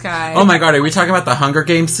from the sky. Oh my god, are we talking about the Hunger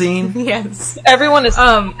Games scene? Yes. Everyone is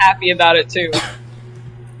happy about it too.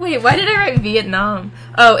 Wait, Wait, why did I write Vietnam?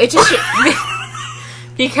 Oh, it just...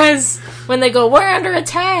 because when they go, we're under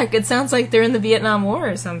attack, it sounds like they're in the Vietnam War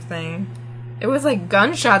or something. It was like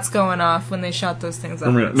gunshots going off when they shot those things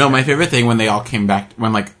up. No, my favorite thing when they all came back,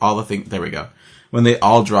 when like all the things, there we go. When they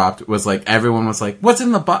all dropped was like, everyone was like, what's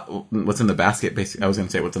in the what's in the basket, basically. I was going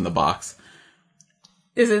to say what's in the box.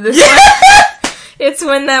 Is it this one? It's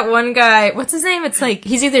when that one guy, what's his name? It's like,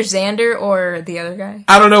 he's either Xander or the other guy.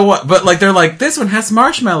 I don't know what, but like they're like, this one has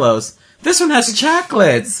marshmallows. This one has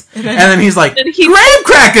chocolates. And then he's like, graham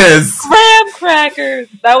crackers! Graham crackers!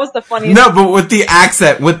 That was the funniest. No, but with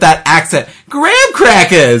that accent, graham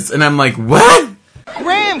crackers! And I'm like, what?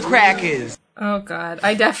 Graham crackers! Oh god,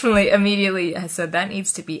 I definitely immediately said that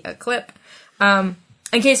needs to be a clip. In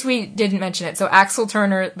case we didn't mention it, so Axel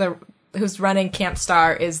Turner, who's running Camp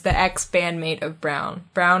Star, is the ex-bandmate of Brown.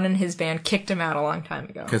 Brown and his band kicked him out a long time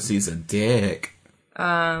ago. Because he's a dick.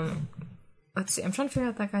 Let's see, I'm trying to figure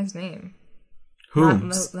out that guy's name.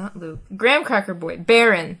 Who? Not Luke. Graham Cracker Boy.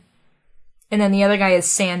 Baron. And then the other guy is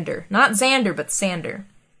Sander. Not Xander, but Sander.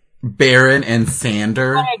 Baron and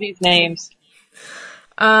Sander? What are these names?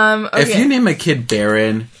 Okay. If you name a kid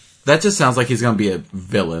Baron, that just sounds like he's going to be a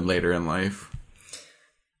villain later in life.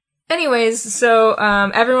 Anyways, so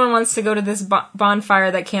everyone wants to go to this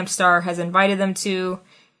bonfire that Camp Star has invited them to.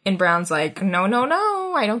 And Brown's like, no,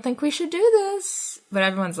 I don't think we should do this. But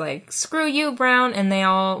everyone's like, screw you, Brown, and they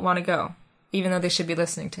all want to go. Even though they should be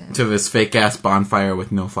listening to him. To this fake-ass bonfire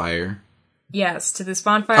with no fire. Yes, to this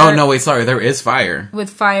bonfire. Oh, no, wait, sorry, there is fire. With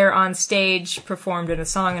fire on stage, performed in a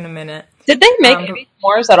song in a minute. Did they make any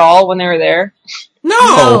s'mores at all when they were there?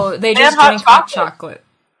 No, they just drank hot chocolate.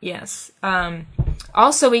 Yes.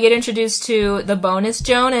 Also, we get introduced to the bonus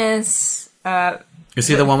Jonas. You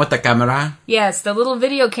see the one with the camera? Yes, the little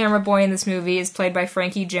video camera boy in this movie is played by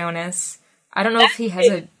Frankie Jonas. I don't know if he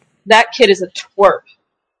has That kid is a twerp.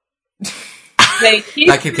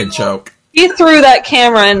 That kid can choke. He threw that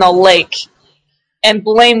camera in the lake and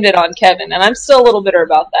blamed it on Kevin, and I'm still a little bitter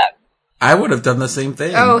about that. I would have done the same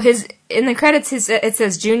thing. Oh, in the credits, it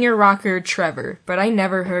says Junior Rocker Trevor, but I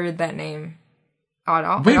never heard that name at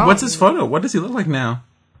all. Wait, what's his photo? What does he look like now?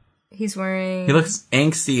 He's wearing... He looks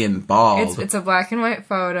angsty and bald. It's a black and white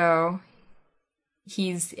photo.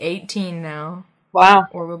 He's 18 now. Wow.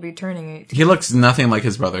 Or will be turning 18. He looks nothing like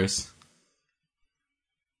his brothers.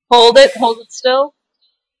 Hold it still.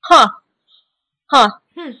 Huh.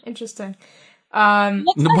 Interesting. Why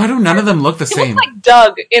do none of them look the same? He looks like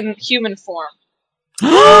Doug in human form.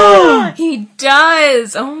 He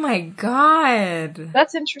does! Oh my god.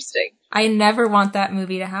 That's interesting. I never want that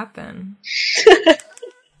movie to happen.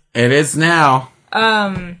 It is now.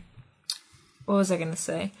 What was I gonna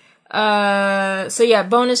say? So yeah,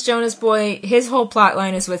 bonus Jonas boy, his whole plot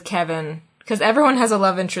line is with Kevin. Because everyone has a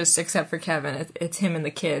love interest except for Kevin. It's him and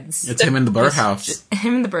the kids. It's him in the birdhouse. Just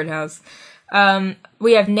him in the birdhouse.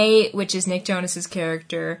 We have Nate, which is Nick Jonas's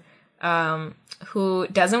character, who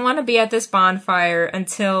doesn't want to be at this bonfire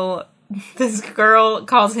until this girl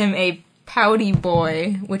calls him a pouty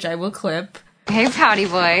boy, which I will clip. Hey, pouty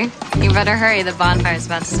boy. You better hurry, the bonfire's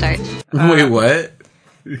about to start. Wait, what?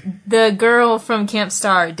 The girl from Camp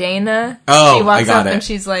Star, Dana. Oh, she walks I got up it. and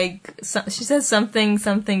she's like, she says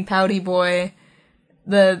something, pouty boy.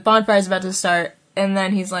 The bonfire's about to start. And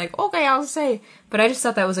then he's like, okay, I'll say. But I just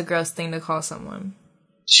thought that was a gross thing to call someone.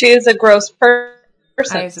 She is a gross person.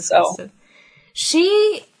 I was disgusted.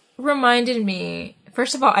 She reminded me,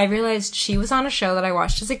 first of all, I realized she was on a show that I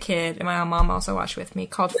watched as a kid, and my mom also watched with me,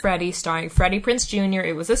 called Freddie, starring Freddie Prinze Jr.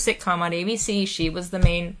 It was a sitcom on ABC. She was the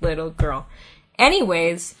main little girl.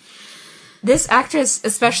 Anyways, this actress,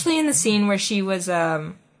 especially in the scene where she was,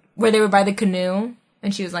 where they were by the canoe,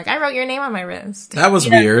 and she was like, I wrote your name on my wrist. That was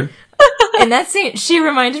weird. In that scene, she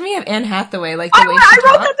reminded me of Anne Hathaway, like the way she I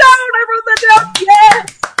wrote that down!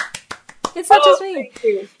 Yes! It's not just me. Thank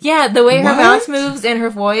you. Yeah, the way her mouth moves and her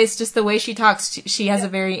voice, just the way she talks, she has a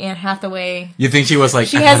very Anne Hathaway. You think she was like...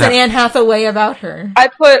 She has an Anne Hathaway about her. I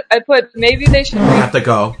put maybe they should I have to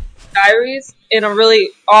go. Diaries in a really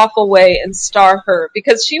awful way and star her,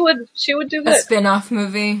 because she would do A good. spin-off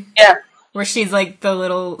movie. Yeah. Where she's like the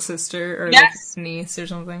little sister or Yes. like niece or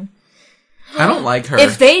something. I don't like her.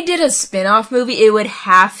 If they did a spin-off movie, it would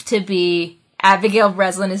have to be Abigail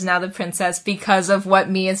Breslin is now the princess because of what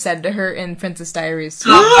Mia said to her in Princess Diaries.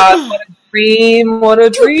 Oh God, what a dream! What a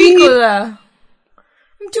dream! Piccola.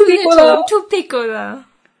 I'm too little, I'm too piccola.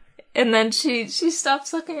 And then she stops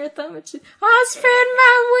sucking her thumb and I'll spread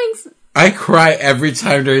my wings. I cry every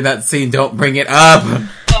time during that scene. Don't bring it up.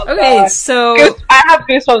 Oh, Okay, God. so... I have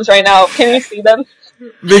goosebumps right now. Can you see them?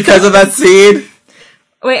 Because of that scene.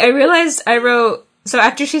 Wait, I realized I wrote So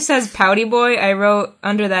after she says pouty boy, I wrote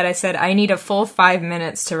under that, I said, I need a full 5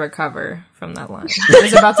 minutes to recover from that line. I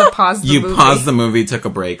was about to pause the movie. You paused the movie, took a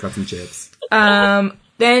break, got some chips.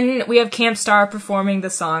 Then we have Camp Star performing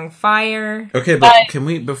the song Fire. Okay, but can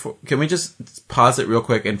we just pause it real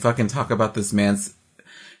quick and fucking talk about this man's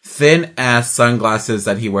thin ass sunglasses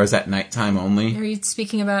that he wears at nighttime only? Are you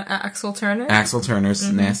speaking about Axel Turner? Axel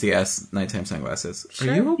Turner's nasty ass nighttime sunglasses.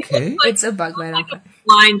 Sure. Are you okay? It's a bug light. Like a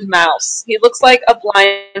blind mouse. He looks like a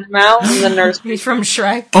blind mouse in the nursery. He's from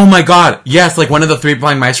Shrek. Oh my god, yes, like one of the 3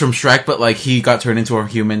 blind mice from Shrek, but like he got turned into a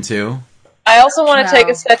human too. I also want to take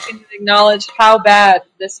a second to acknowledge how bad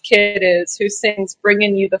this kid is who sings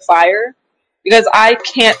 "Bringing You the Fire," because I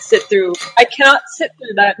cannot sit through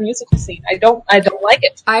that musical scene. I don't like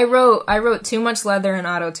it. I wrote too much leather and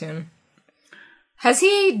autotune. Has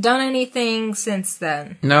he done anything since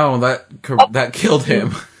then? No, that killed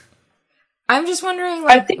him. I'm just wondering,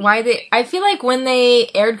 like, I feel like when they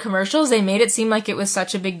aired commercials, they made it seem like it was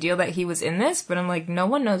such a big deal that he was in this, but I'm like, no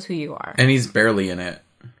one knows who you are. And he's barely in it.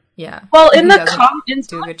 Yeah. Well, in the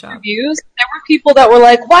comments reviews, there were people that were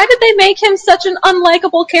like, why did they make him such an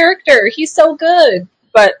unlikable character? He's so good.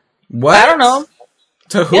 But, what? I don't know.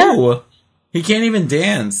 To who? Yeah. He can't even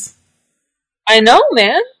dance. I know,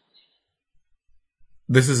 man.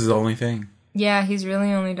 This is his only thing. Yeah, he's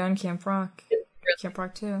really only done Camp Rock. Camp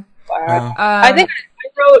Rock 2. Wow. I think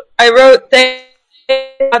I wrote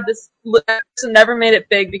this never made it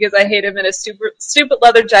big because I hate him in a stupid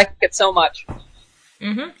leather jacket so much.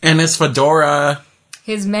 Mm-hmm. And his fedora.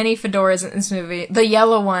 His many fedoras in this movie. The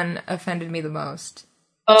yellow one offended me the most.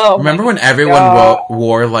 Oh, remember when everyone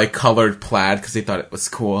wore like colored plaid because they thought it was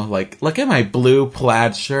cool? Like, look at my blue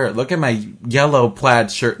plaid shirt. Look at my yellow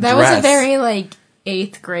plaid shirt. That was a very like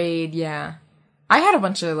 8th grade. Yeah, I had a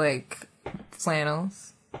bunch of like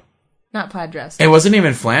flannels, not plaid dresses. It wasn't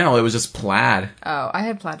even flannel. It was just plaid. Oh, I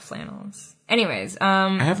had plaid flannels. Anyways,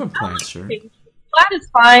 I have a plaid shirt. Plaid is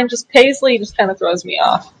fine. Just paisley just kind of throws me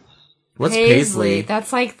off. What's paisley?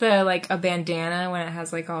 That's like a bandana when it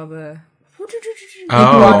has like all the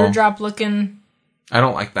water drop looking. I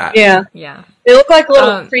don't like that. Yeah. They look like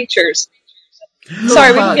little creatures.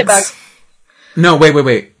 Sorry, we can get back. No, wait.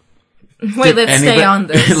 Wait, let's stay on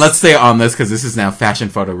this. Let's stay on this because this is now fashion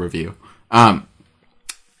photo review.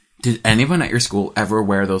 Did anyone at your school ever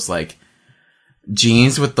wear those like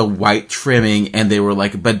jeans with the white trimming and they were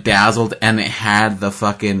like bedazzled and it had the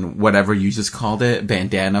fucking whatever you just called it,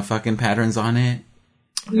 bandana fucking patterns on it?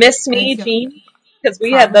 Miss Me jeans? Because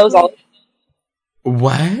we had those all.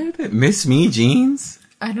 What? Miss Me jeans?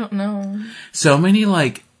 I don't know. So many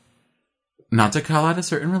like, not to call out a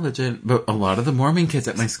certain religion, but a lot of the Mormon kids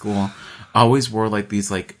at my school always wore like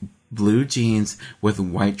these like blue jeans with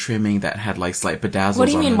white trimming that had like slight bedazzles. What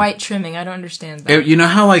do you mean them. White trimming? I don't understand that. You know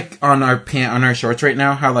how like on our shorts right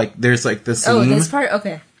now, how like there's like the seam? Oh, this part?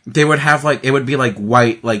 Okay. They would have like, it would be like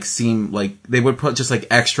white, like seam, like they would put just like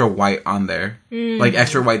extra white on there. Like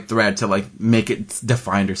extra white thread to like make it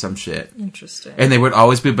defined or some shit. Interesting. And they would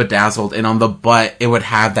always be bedazzled, and on the butt, it would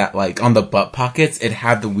have that like, on the butt pockets, it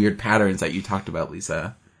had the weird patterns that you talked about,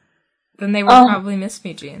 Lisa. Then they were probably Miss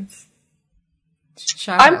Me jeans.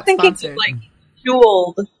 I'm thinking sponsored. Like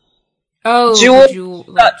jeweled. Oh, jeweled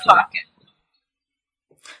butt pocket.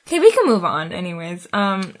 Okay, we can move on anyways.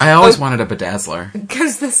 I always wanted a bedazzler.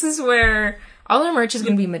 Because this is where all our merch is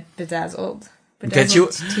going to be bedazzled. Get you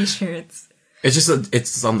t-shirts. It's just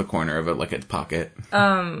it's on the corner of it, like a pocket.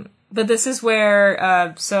 But this is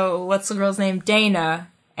where, so what's the girl's name? Dana,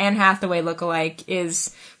 Anne Hathaway lookalike,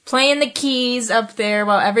 is playing the keys up there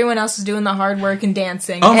while everyone else is doing the hard work and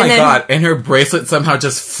dancing. Oh my god, and her bracelet somehow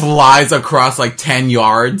just flies across like 10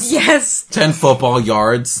 yards. Yes. 10 football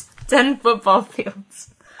yards. 10 football fields.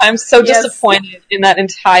 I'm so disappointed in that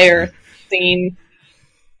entire scene.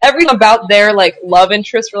 Everything about their like love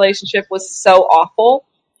interest relationship was so awful.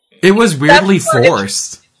 It was weirdly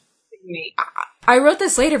forced. I wrote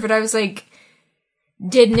this later, but I was like,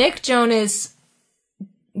 did Nick Jonas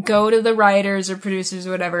go to the writers or producers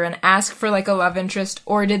or whatever and ask for like a love interest,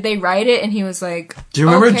 or did they write it and he was like, do you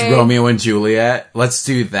remember Romeo and Juliet? Let's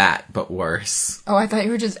do that, but worse. Oh, I thought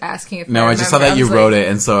you were just asking if No, I just saw that you wrote it,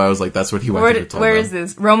 and so I was like, that's what he wanted to tell Where is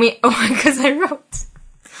this? Romeo? Oh, because I wrote.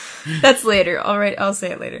 That's later. All right, I'll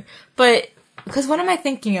say it later. But, because what am I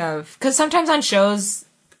thinking of? Because sometimes on shows,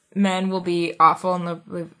 men will be awful, and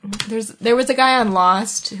there was a guy on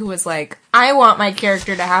Lost who was like, I want my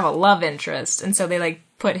character to have a love interest, and so they like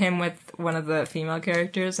put him with one of the female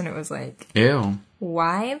characters, and it was like, ew.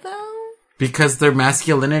 Why though? Because their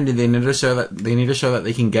masculinity, they need to show that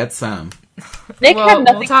they can get some. Nick had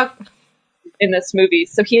nothing. in this movie.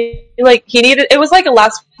 So he needed, it was like a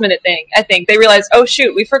last minute thing, I think. They realized, oh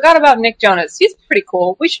shoot, we forgot about Nick Jonas. He's pretty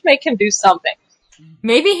cool. We should make him do something.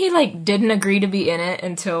 Maybe he, like, didn't agree to be in it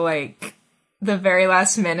until, like, the very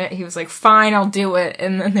last minute. He was like, fine, I'll do it.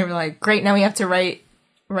 And then they were like, great, now we have to write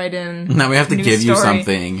in. Now we have to give you story.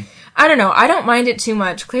 something. I don't know. I don't mind it too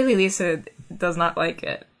much. Clearly Lisa does not like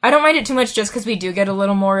it. I don't mind it too much just because we do get a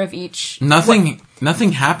little more of each. Nothing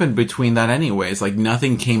happened between that anyways. Like,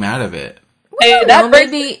 nothing came out of it. Hey, that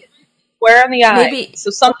maybe square on the eye. Maybe, so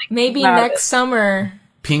something. Maybe next summer.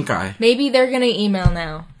 Pink eye. Maybe they're gonna email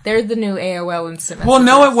now. They're the new AOL Instant Well,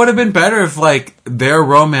 no, it would have been better if, like, their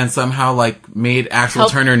romance somehow, like, made Axel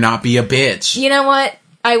Turner not be a bitch. You know what?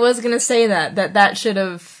 I was gonna say that should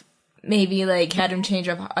have maybe, like, had him change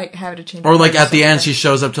up, like, have it change. Or, like, at the end, she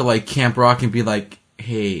shows up to, like, Camp Rock and be like,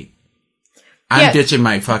 hey, I'm ditching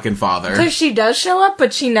my fucking father. Because she does show up,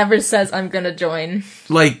 but she never says, I'm gonna join.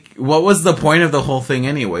 Like, what was the point of the whole thing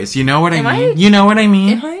anyways? You know what I mean? You know what I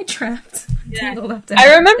mean? Am I trapped? Yeah.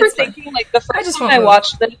 I remember thinking, like, the first time I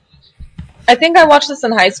watched this, I think I watched this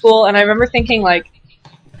in high school, and I remember thinking, like,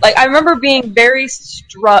 I remember being very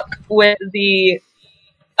struck with the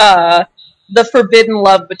forbidden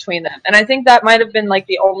love between them. And I think that might have been, like,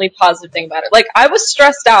 the only positive thing about it. Like, I was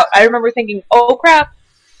stressed out. I remember thinking, oh crap,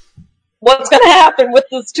 what's gonna happen with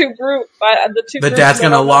this two group? The dad's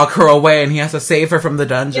gonna lock her away and he has to save her from the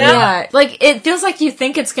dungeon. Yeah, like, it feels like you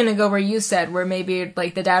think it's gonna go where you said, where maybe,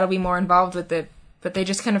 like, the dad will be more involved with it, but they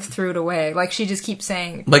just kind of threw it away. Like, she just keeps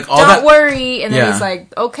saying, like, don't worry, and then he's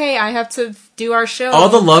like, okay, I have to do our show. All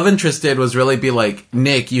the love interest did was really be like,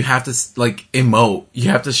 Nick, you have to, like, emote.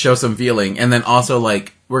 You have to show some feeling. And then also,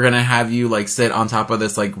 like, we're gonna have you, like, sit on top of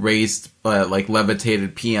this, like, raised, like,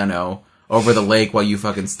 levitated piano over the lake while you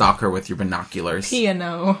fucking stalk her with your binoculars.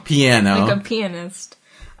 Piano. Like a pianist.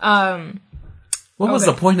 What was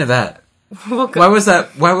the point of that? We'll Why was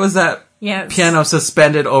that piano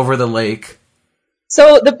suspended over the lake?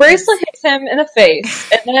 So the bracelet hits him in the face,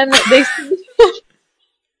 and then they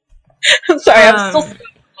I'm sorry, I'm still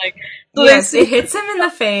like... So yes, it hits him in the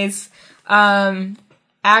face.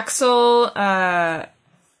 Axel,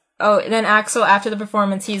 then Axel, after the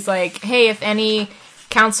performance, he's like, hey, if any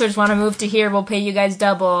counselors want to move to here, we'll pay you guys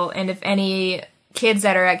double, and if any kids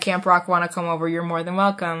that are at Camp Rock want to come over, you're more than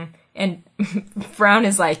welcome. And Brown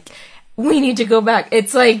is like, we need to go back.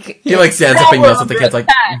 It's like... He, like, stands up and yells at the kids, like...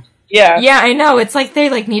 Yeah, I know. It's like they,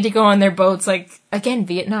 like, need to go on their boats. Like, again,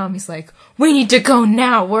 Vietnam. He's like, we need to go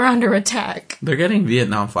now. We're under attack. They're getting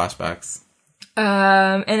Vietnam flashbacks.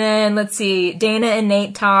 And then, let's see. Dana and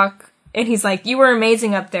Nate talk. And he's like, you were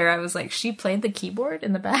amazing up there. I was like, she played the keyboard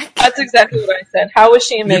in the back? That's exactly what I said. How was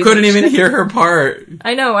she amazing? You couldn't even hear her part.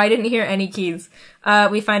 I know. I didn't hear any keys.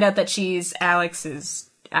 We find out that she's Axel's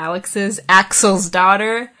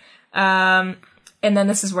daughter. And then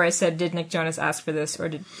this is where I said, did Nick Jonas ask for this, or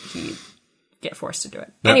did he get forced to do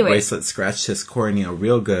it? That bracelet scratched his cornea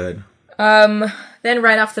real good. Then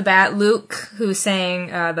right off the bat, Luke, who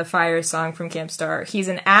sang the Fire song from Camp Star, he's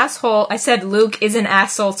an asshole. I said Luke is an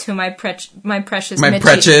asshole to my precious Mitchie.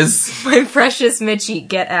 My precious Mitchie,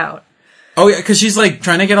 get out. Oh yeah, because she's like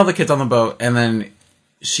trying to get all the kids on the boat, and then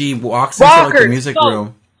she walks into like the music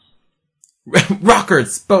room.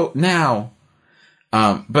 Rockers, boat now.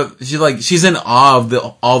 But she's in awe of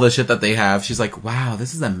all the shit that they have. She's like, wow,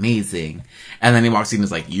 this is amazing. And then he walks in and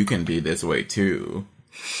is like, you can be this way too.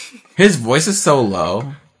 His voice is so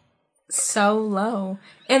low. So low.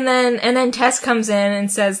 And then Tess comes in and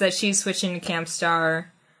says that she's switching to Camp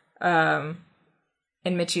Star. And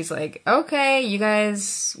Mitchie's like, okay, you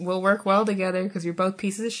guys will work well together because you're both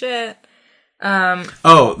pieces of shit.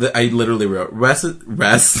 I literally wrote,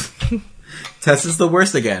 Tess is the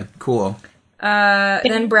worst again. Cool.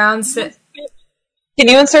 Then Brown said... Can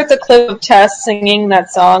you insert the clip of Tess singing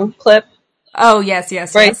that song clip? Oh, yes.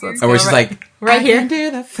 Right. Where she's like, right here. I can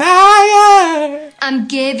do the fire. I'm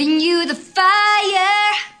giving you the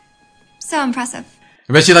fire. So impressive.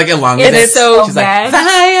 But she, like, elongates it. It's so she's bad. Like,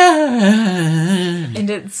 fire. And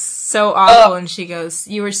it's so awful, and she goes,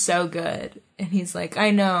 you were so good. And he's like,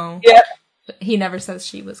 I know. Yeah. But he never says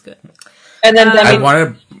she was good. And then Demi... I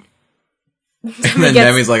wanted... And then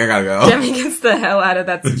Demi's like, I gotta go. Demi gets the hell out of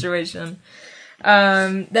that situation.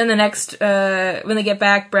 Then the next, when they get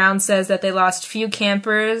back, Brown says that they lost few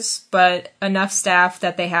campers, but enough staff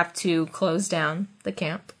that they have to close down the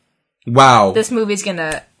camp. Wow. This movie's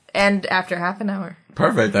gonna end after half an hour.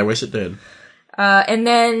 Perfect. I wish it did. And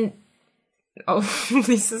then,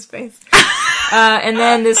 Lisa's face. And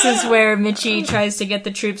then this is where Mitchie tries to get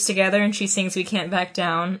the troops together and she sings We Can't Back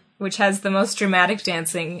Down. which has the most dramatic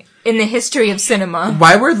dancing in the history of cinema.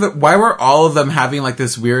 Why were all of them having like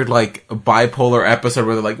this weird like bipolar episode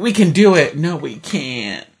where they're like, we can do it, no we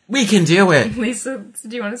can't, we can do it. Lisa,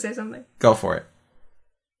 do you want to say something? Go for it.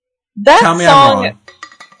 That Tell me song.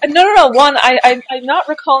 I'm wrong. No. One, I'm not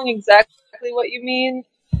recalling exactly what you mean,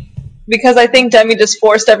 because I think Demi just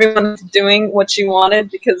forced everyone into doing what she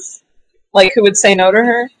wanted, because, like, who would say no to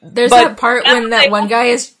her? There's that part when that one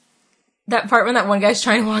guy's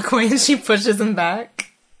trying to walk away and she pushes him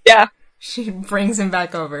back. Yeah. She brings him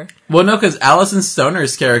back over. Well, no, because Alison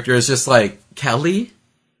Stoner's character is just like, Kelly?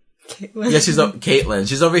 Caitlin. Yeah, she's Caitlin.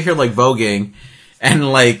 She's over here like voguing,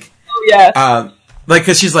 and like, Oh, yeah. like,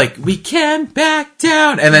 cause she's like, we can't back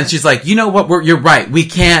down. And then she's like, you know what, you're right, we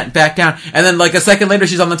can't back down. And then like a second later,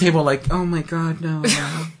 she's on the table like, oh my god, no.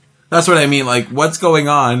 That's what I mean, like, what's going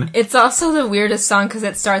on? It's also the weirdest song because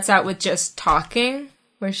it starts out with just talking,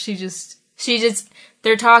 where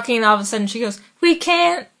they're talking and all of a sudden she goes, we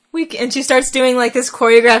can't, and she starts doing like this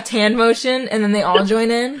choreographed hand motion, and then they all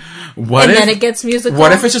join in. Then it gets musical.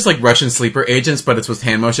 What if it's just like Russian sleeper agents, but it's with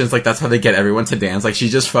hand motions? Like, that's how they get everyone to dance. Like, she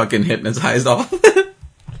just fucking hypnotized all of it.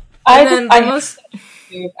 I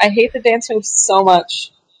hate the dance move so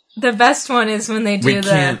much. The best one is when they do when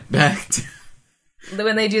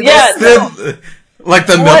they do this. Like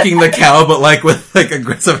the milking the cow, but like with like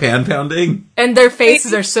aggressive hand pounding. And their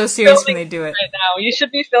faces are so serious when they do it. Right now, you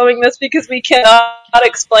should be filming this because we cannot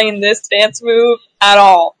explain this dance move at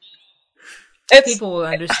all. People will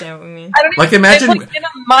understand what we mean. I don't like even, imagine it's like in a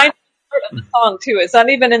minor part of the song too. It's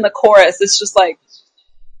not even in the chorus. It's just like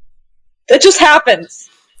it just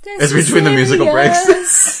happens. It's between the musical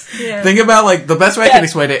breaks. Yeah. Think about like the best way I can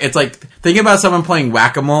explain it. It's like think about someone playing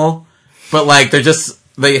whack-a-mole, but like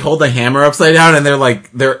they hold the hammer upside down and they're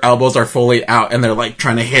like their elbows are fully out and they're like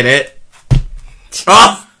trying to hit it.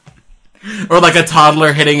 Oh! Or like a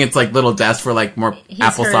toddler hitting its like little desk for like more He's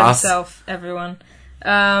applesauce. Hurt himself, everyone.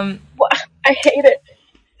 I hate it.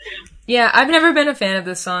 Yeah, I've never been a fan of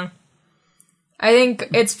this song. I think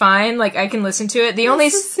it's fine. Like, I can listen to it. The only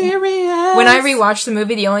when I rewatch the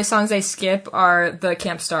movie, the only songs I skip are the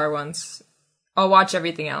Camp Star ones. I'll watch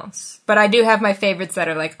everything else, but I do have my favorites that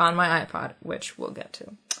are like on my iPod, which we'll get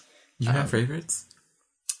to. You have favorites?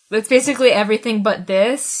 It's basically everything but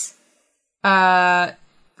this. What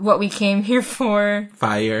We Came Here For.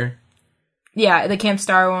 Fire. Yeah, the Camp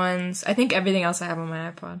Star ones. I think everything else I have on my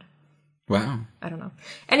iPod. Wow. I don't know.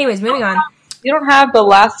 Anyways, moving on. You don't have the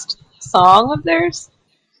last song of theirs?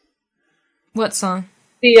 What song?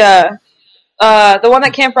 The one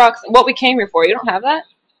that Camp Rock's What We Came Here For. You don't have that?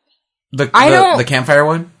 The campfire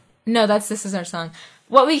one? No, This Is Our Song.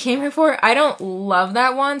 What We Came Here For, I don't love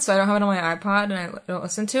that one, so I don't have it on my iPod, and I don't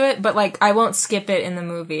listen to it, but, like, I won't skip it in the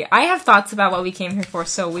movie. I have thoughts about What We Came Here For,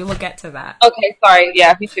 so we will get to that. Okay, sorry.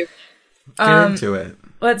 Yeah, me too. Get into it.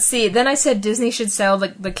 Let's see. Then I said Disney should sell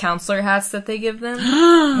the counselor hats that they give them.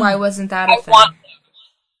 Why wasn't that a thing?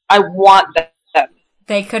 I want them.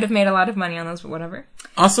 They could have made a lot of money on those, but whatever.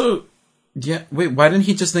 Also, yeah, wait, why didn't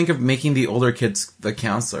he just think of making the older kids the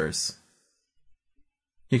counselors?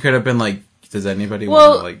 He could have been like, does anybody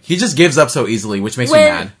want to, like... He just gives up so easily, which makes me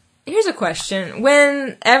mad. Here's a question.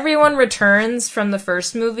 When everyone returns from the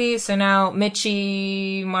first movie, so now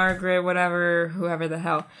Mitchie, Margaret, whatever, whoever the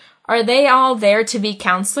hell, are they all there to be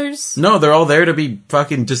counselors? No, they're all there to be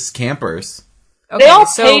fucking just campers. Okay, they all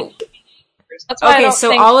so... That's why I don't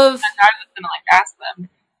think all of... that guy was gonna, like, ask them.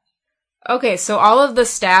 Okay, so all of the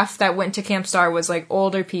staff that went to Camp Star was, like,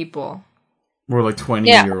 older people. We're like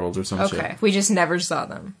 20-year-olds or some shit. Okay, we just never saw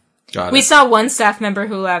them. Got it. We saw one staff member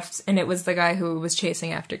who left, and it was the guy who was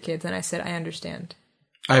chasing after kids, and I said, I understand.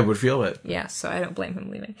 I would feel it. Yeah, so I don't blame him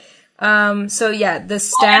leaving. So yeah, the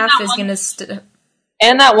staff is gonna...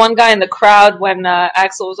 And that one guy in the crowd when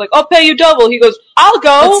Axel was like, I'll pay you double. He goes, I'll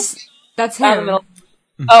go. That's him.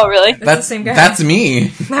 Oh, really? That's the same guy. That's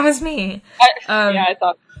me. That was me. Yeah, I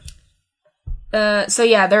thought. So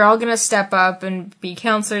yeah, they're all gonna step up and be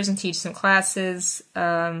counselors and teach some classes.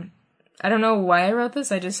 I don't know why I wrote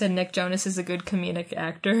this. I just said Nick Jonas is a good comedic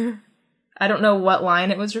actor. I don't know what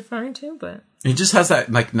line it was referring to, but... He just has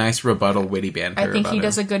that, like, nice rebuttal, witty banter. I think he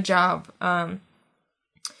does a good job. And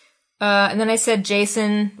then I said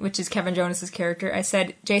Jason, which is Kevin Jonas's character. I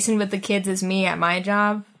said, Jason with the kids is me at my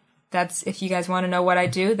job. That's, if you guys want to know what I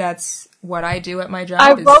do, that's what I do at my job.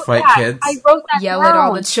 I wrote fight that. kids. I wrote that Yell down. at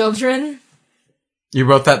all the children. You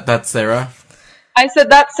wrote that? That's Sarah? I said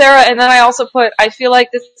that's Sarah, and then I also put, I feel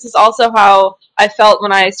like this is also how I felt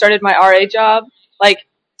when I started my RA job. Like,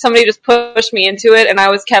 somebody just pushed me into it, and I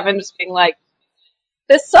was Kevin just being like,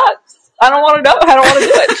 this sucks. I don't want to know. I don't want to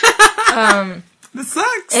do it. This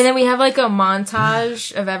sucks. And then we have like a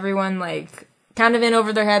montage of everyone like kind of in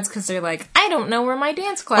over their heads because they're like, I don't know where my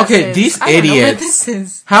dance class is. Okay, these I don't know where idiots. this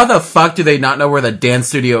is. How the fuck do they not know where the dance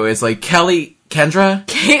studio is? Like Kendra?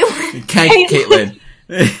 Caitlin. Caitlin.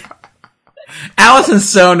 Allison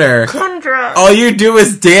Soner. Kendra. All you do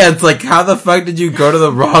is dance. Like, how the fuck did you go to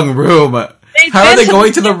the wrong room? How are they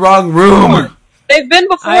going to the wrong room? They've been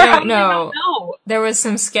before. I How don't do you not know. know? There was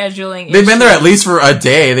some scheduling They've been there issues. at least for a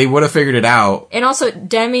day. They would have figured it out. And also,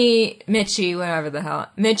 Demi Mitchie, whatever the hell.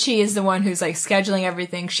 Mitchie is the one who's, like, scheduling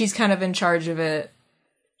everything. She's kind of in charge of it.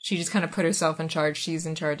 She just kind of put herself in charge. She's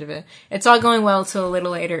in charge of it. It's all going well till a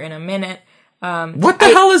little later in a minute. What the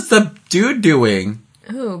hell is the dude doing?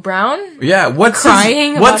 Ooh, Brown? Yeah, what's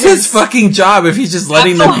Crying his, what's about his his- fucking job if he's just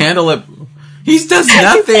letting them handle it? He does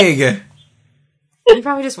nothing. He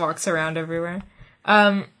probably just walks around everywhere.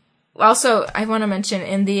 Also, I want to mention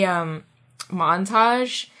in the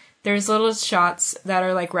montage, there's little shots that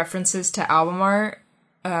are like references to album art.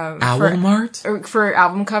 Album art? Or for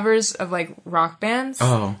album covers of like rock bands.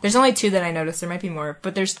 Oh. There's only 2 that I noticed. There might be more,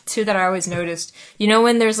 but there's 2 that I always noticed. You know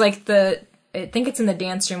when there's like I think it's in the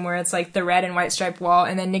dance room where it's like the red and white striped wall,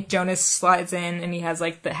 and then Nick Jonas slides in and he has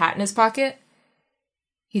like the hat in his pocket.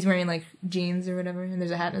 He's wearing like jeans or whatever, and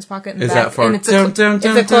there's a hat in his pocket. In the Is back, that for- and it's a dun, dun, it's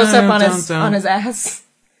a close up dun, on dun. his ass.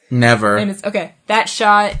 Never. And it's okay. That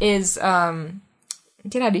shot is get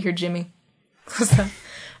out of here, Jimmy. Close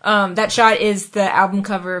up. That shot is the album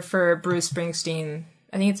cover for Bruce Springsteen.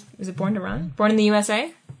 I think is it Born to Run? Born in the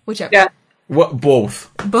USA? Whichever. Yeah. What?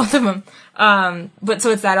 Both. Both of them. But so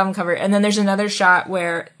it's that album cover. And then there's another shot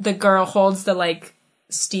where the girl holds the like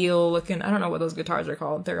steel looking, I don't know what those guitars are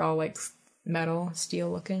called. They're all like metal,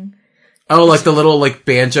 steel looking. Oh, like the little like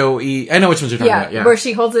banjo-y. I know which ones you're talking about. Yeah. Where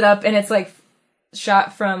she holds it up and it's like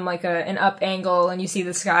shot from like an up angle and you see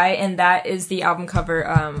the sky, and that is the album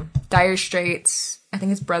cover, Dire Straits. I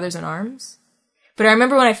think it's Brothers in Arms. But I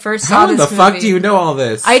remember when I first saw How this the movie, fuck do you know all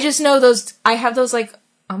this? I just know those. I have those like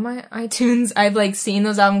on my iTunes. I've like seen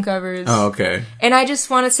those album covers. Oh, okay. And I just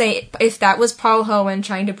want to say, if that was Paul Hohen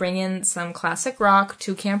trying to bring in some classic rock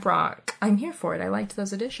to camp rock, I'm here for it. I liked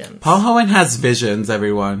those additions. Paul Hohen has visions,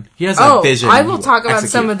 everyone. He has a vision. I will he talk about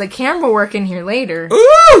execute. some of the camera work in here later.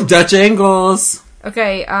 Ooh, Dutch angles.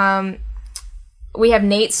 Okay, we have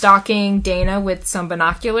Nate stalking Dana with some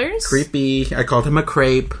binoculars. Creepy. I called him a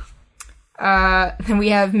crepe. Then we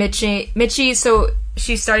have Mitchie, so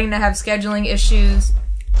she's starting to have scheduling issues.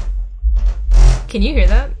 Can you hear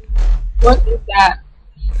that? What is that?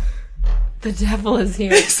 The devil is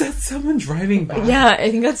here. Is that someone driving by? Yeah, I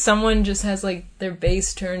think that someone just has like their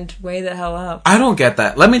bass turned way the hell up. I don't get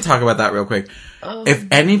that. Let me talk about that real quick. If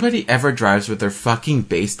anybody ever drives with their fucking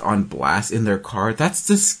bass on blast in their car, that's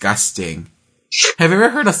disgusting. Have you ever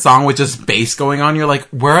heard a song with just bass going on? You're like,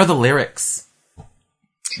 where are the lyrics?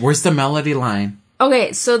 Where's the melody line?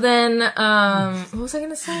 Okay, so then, what was I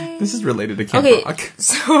gonna say? This is related to Camp Okay, Rock.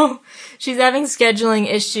 so she's having scheduling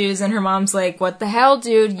issues, and her mom's like, "What the hell,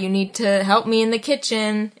 dude? You need to help me in the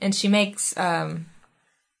kitchen." And she makes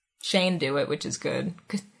Shane do it, which is good.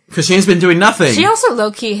 Because Shane's been doing nothing. She also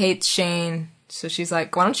low key hates Shane, so she's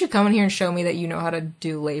like, "Why don't you come in here and show me that you know how to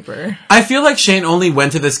do labor?" I feel like Shane only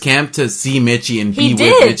went to this camp to see Mitchie and He be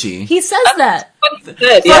did. with Mitchie. He says that.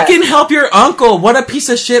 Good, yeah. Fucking help your uncle. What a piece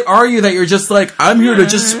of shit are you that you're just like, I'm here to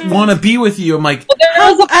just want to be with you. I'm like,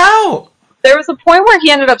 There was a point where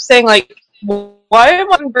he ended up saying, like, why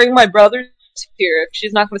am I going to bring my brother here if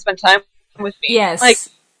she's not going to spend time with me? Yes, Like,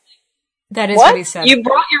 that is what? what he said. You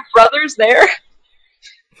brought your brothers there?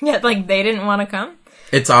 Yeah, like they didn't want to come,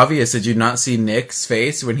 It's obvious. Did you not see Nick's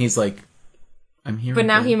face when he's like, I'm here? but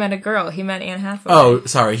now again. he met a girl. He met Anne Hathaway. Oh,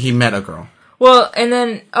 sorry. He met a girl. Well, and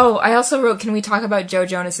then, I also wrote, can we talk about Joe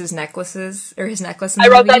Jonas's necklaces, or his necklace in the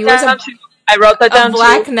I wrote movie? He that wears down, too. I wrote that a down,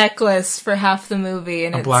 black too. necklace for half the movie.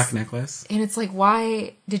 And A it's, black necklace. And it's like,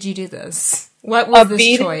 why did you do this? What was this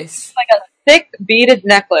beaded- choice? Like a thick beaded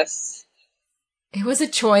necklace. It was a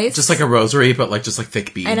choice. Just like a rosary, but like just like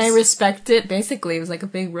thick beads. And I respect it. Basically, it was like a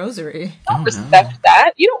big rosary. You don't respect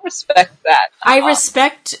that. You don't respect that. I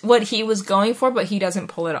respect what he was going for, but he doesn't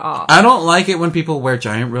pull it off. I don't like it when people wear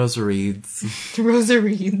giant rosaries.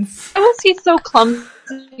 Rosaries. Why was he so clumsy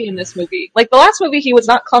in this movie? Like, the last movie he was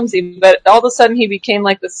not clumsy, but all of a sudden he became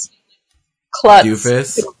like this klutz.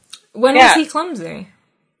 Doofus. When Yeah. was he clumsy?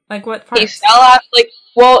 Like what part? He fell out,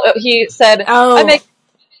 he said, Oh. I make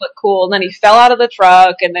look cool, and then he fell out of the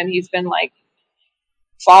truck, and then he's been, like,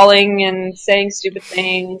 falling and saying stupid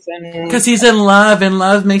things, and... Because he's in love, and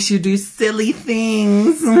love makes you do silly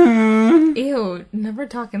things. Ew, never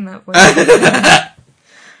talking that way.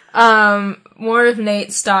 More of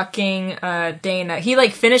Nate stalking Dana. He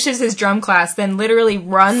like finishes his drum class, then literally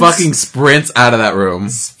runs, fucking sprints out of that room.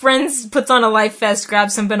 Sprints, puts on a life vest,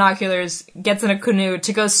 grabs some binoculars, gets in a canoe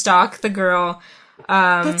to go stalk the girl.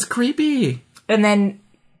 That's creepy. And then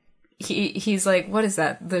he's like, what is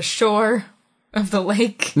that? The shore of the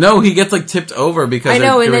lake? No, he gets like tipped over because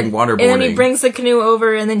they're doing waterboarding. And then he brings the canoe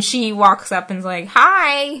over, and then she walks up and's like,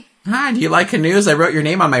 hi. Hi, do you like canoes? I wrote your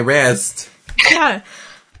name on my wrist. Yeah.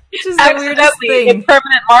 Which is the weirdest Accidentally, thing. a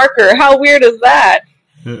permanent marker. How weird is that?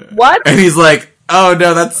 What? And he's like, oh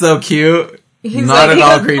no, that's so cute. He's Not like, at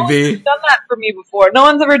all No creepy. one's ever done that for me before. No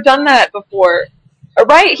one's ever done that before.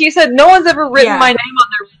 Right? He said no one's ever written my name on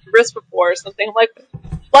their wrist before or something.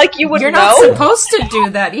 Like you would You're know. not supposed to do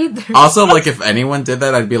that either. Also, like, if anyone did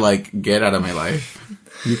that, I'd be like, get out of my life.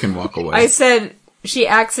 You can walk away. I said she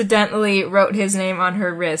accidentally wrote his name on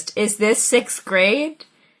her wrist. Is this 6th grade?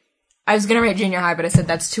 I was gonna write junior high, but I said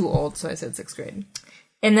that's too old, so I said 6th grade.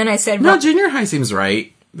 And then I said, no, junior high seems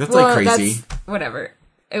right. That's like crazy. That's, whatever.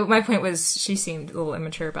 My point was she seemed a little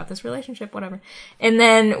immature about this relationship, whatever. And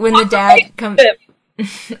then when the dad comes...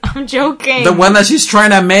 I'm joking. The one that she's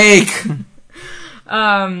trying to make.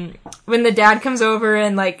 When the dad comes over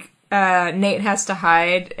and, like, Nate has to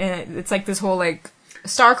hide, and it's like this whole, like,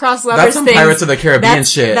 star-crossed lovers That's some thing. Pirates of the Caribbean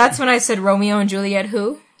shit. That's when I said Romeo and Juliet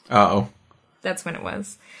who? Uh-oh. That's when it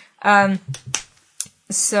was.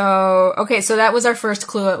 So that was our first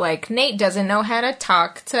clue at, like, Nate doesn't know how to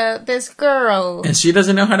talk to this girl. And she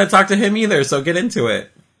doesn't know how to talk to him either, so get into it.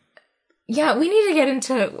 Yeah, we need to get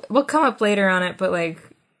into... We'll come up later on it, but, like,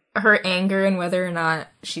 her anger and whether or not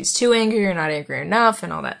she's too angry or not angry enough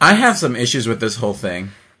and all that. I have some issues with this whole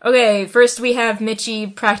thing. Okay, first we have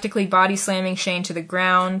Mitchie practically body slamming Shane to the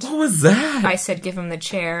ground. What was that? I said give him the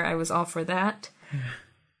chair. I was all for that.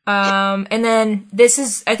 And then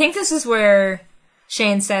I think this is where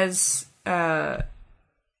Shane says, You're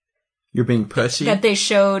being pushy? that they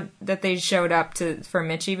showed up for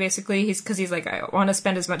Mitchie, basically. He's like, I want to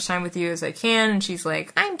spend as much time with you as I can, and she's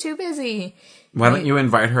like, I'm too busy. Why don't you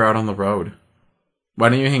invite her out on the road? Why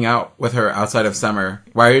don't you hang out with her outside of summer?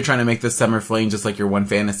 Why are you trying to make this summer fling just like your one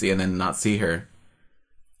fantasy and then not see her?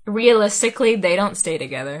 Realistically, they don't stay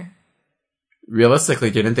together.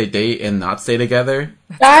 Realistically, didn't they date and not stay together?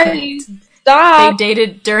 Guys, They stop.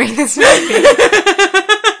 dated during this movie.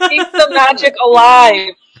 Keep the magic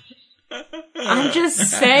alive. I'm just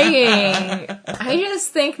saying. I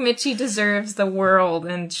just think Mitchie deserves the world,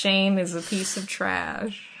 and Shane is a piece of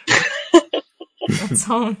trash. That's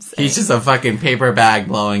all I'm saying. He's just a fucking paper bag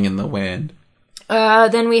blowing in the wind.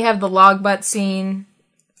 Then we have the log butt scene.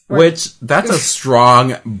 Which, that's a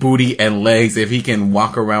strong booty and legs if he can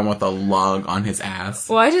walk around with a log on his ass.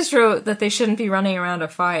 Well, I just wrote that they shouldn't be running around a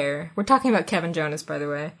fire. We're talking about Kevin Jonas, by the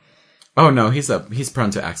way. Oh no, he's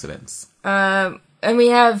prone to accidents. And we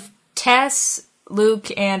have Tess,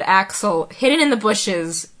 Luke, and Axel hidden in the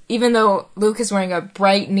bushes, even though Luke is wearing a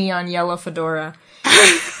bright neon yellow fedora.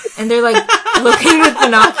 And they're like looking with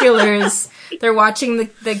binoculars. They're watching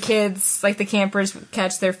the kids, like the campers,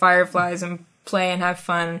 catch their fireflies and play and have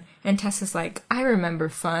fun. And Tess is like, I remember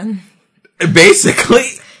fun. Basically.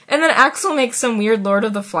 And then Axel makes some weird Lord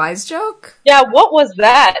of the Flies joke. Yeah, what was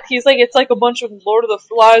that? He's like, it's like a bunch of Lord of the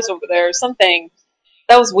Flies over there or something.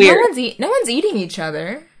 That was weird. No one's eating each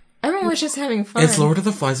other. Everyone was just having fun. Is Lord of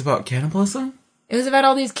the Flies about cannibalism? It was about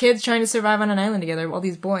all these kids trying to survive on an island together, all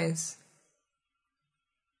these boys.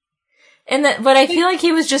 But I feel like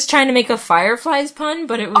he was just trying to make a Fireflies pun,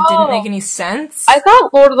 but it didn't make any sense. I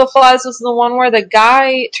thought Lord of the Flies was the one where the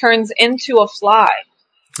guy turns into a fly.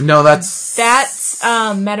 No, that's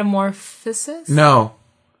Metamorphosis? No.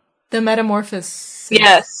 The Metamorphosis.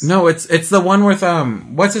 Yes. No, it's the one with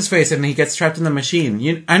what's his face and he gets trapped in the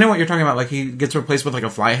machine. I know what you're talking about. Like he gets replaced with like a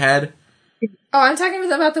fly head. Oh, I'm talking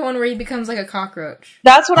about the one where he becomes like a cockroach.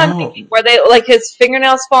 That's what I'm thinking. Where they like his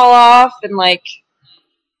fingernails fall off and like.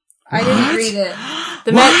 I didn't read it.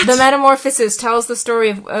 The Metamorphosis tells the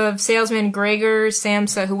story of salesman Gregor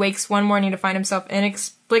Samsa, who wakes one morning to find himself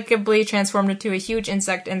inexplicably transformed into a huge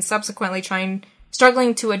insect and subsequently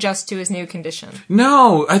struggling to adjust to his new condition.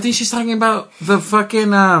 No, I think she's talking about the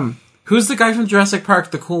fucking who's the guy from Jurassic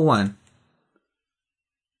Park, the cool one?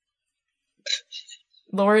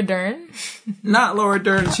 Laura Dern? Not Laura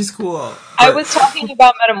Dern, she's cool. I was talking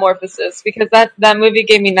about Metamorphosis because that movie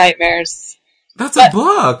gave me nightmares. That's a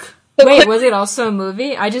book. Wait, was it also a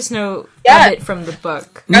movie? I just know of it from the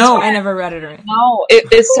book. No, I never read it or anything. No,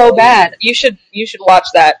 it is so bad. You should watch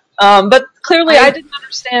that. But clearly I didn't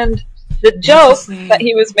understand the joke that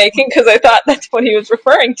he was making because I thought that's what he was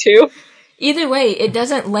referring to. Either way, it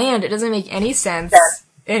doesn't land. It doesn't make any sense.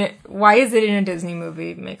 Why is it in a Disney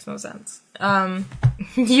movie? Makes no sense.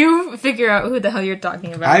 You figure out who the hell you're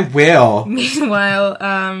talking about. I will. Meanwhile,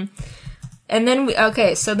 and then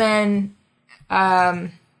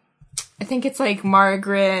I think it's like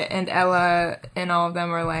Margaret and Ella and all of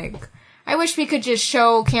them are like, I wish we could just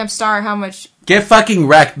show Camp Star how much... Get fucking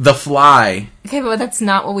wrecked, The Fly. Okay, but that's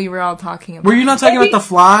not what we were all talking about. Were you not talking about The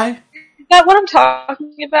Fly? Is that what I'm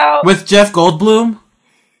talking about? With Jeff Goldblum?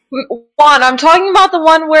 Juan, I'm talking about the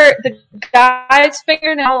one where the guy's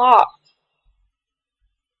fingernail off.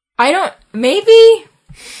 Maybe?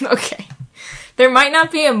 Okay. There might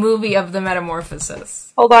not be a movie of the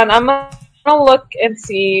Metamorphosis. Hold on, I'm gonna look and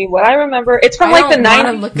see what I remember. It's from like the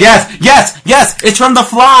 90s. Yes! It's from The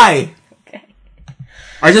Fly! Okay.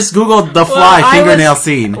 I just googled The Fly fingernail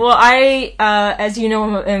scene. Well, I, as you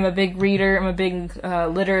know, I'm a big reader, I'm a big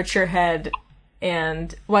literature head,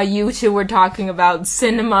 and while you two were talking about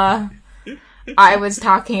cinema, I was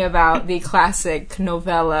talking about the classic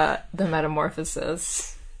novella, The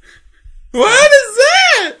Metamorphosis. What is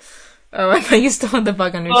that? Oh, I thought you still had the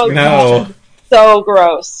bug on your screen. No. So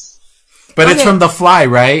gross. But it's from The Fly,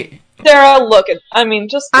 right? Sarah, look at... I mean,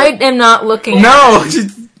 just... I am not looking. No!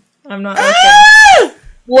 I'm not looking.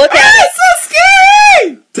 Look at it! It's so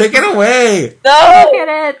scary! Take it away! No! Look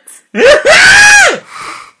at it!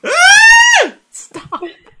 Stop.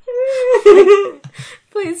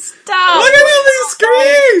 Please stop. Look at all these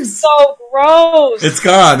screams! So gross! It's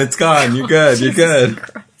gone. You're good.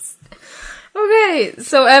 Okay,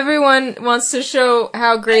 so everyone wants to show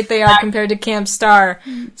how great they are compared to Camp Star.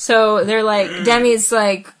 So they're like, Demi's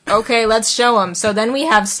like, okay, let's show them. So then we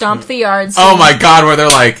have Stomp the Yard. Oh my god, where they're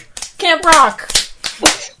like... Camp Rock!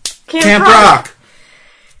 Camp Rock!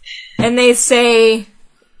 And they say,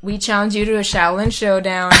 we challenge you to a Shaolin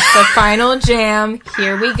Showdown. The final jam,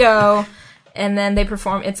 here we go. And then they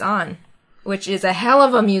perform It's On, which is a hell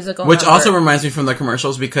of a musical Which number. also reminds me from the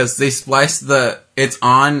commercials because they spliced the It's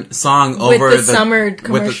On song over with the summer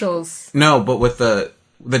commercials. But with the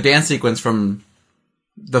dance sequence from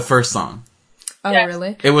the first song. Oh, yes.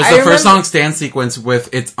 Really? It was the first song's dance sequence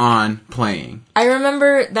with It's On playing. I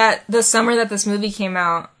remember that the summer that this movie came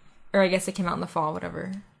out, or I guess it came out in the fall,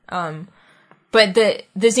 whatever. But the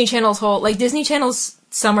Disney Channel's Disney Channel's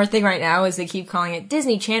summer thing right now is they keep calling it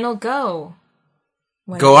Disney Channel Go.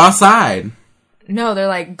 Go outside. No, they're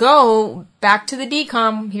like, go back to the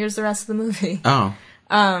DCOM. Here's the rest of the movie. Oh.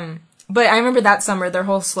 But I remember that summer, their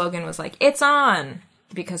whole slogan was like, It's On,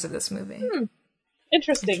 because of this movie.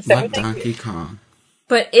 Interesting. Like Donkey Kong.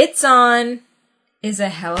 But It's On is a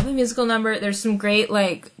hell of a musical number. There's some great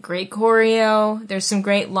choreo. There's some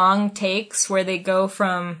great long takes where they go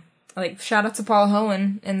from, shout out to Paul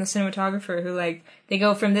Hohen and the cinematographer who, they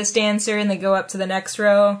go from this dancer and they go up to the next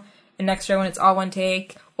row. And next row when it's all one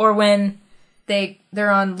take. Or when they're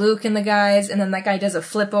on Luke and the guys, and then that guy does a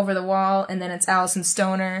flip over the wall, and then it's Allison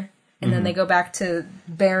Stoner. And then they go back to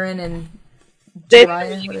Baron and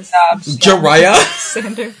Jariah. Jariah?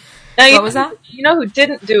 Sander. Now, what was that? You know who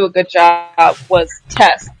didn't do a good job was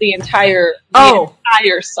Tess, the entire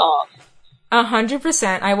song.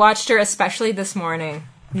 100%. I watched her especially this morning.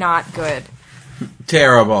 Not good.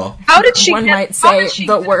 Terrible. How did she? One might say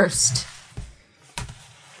the worst.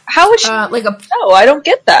 How was she? No, I don't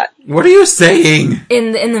get that. What are you saying?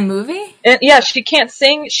 In the movie? Yeah, she can't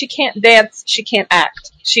sing, she can't dance, she can't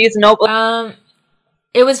act. She is no.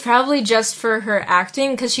 It was probably just for her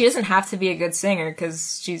acting because she doesn't have to be a good singer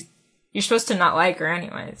because you're supposed to not like her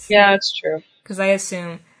anyways. Yeah, it's true. Because I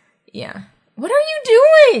assume, yeah. What are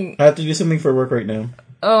you doing? I have to do something for work right now.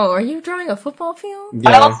 Oh, are you drawing a football field?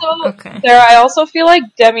 Yeah. Sarah, I also feel like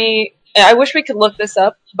Demi. I wish we could look this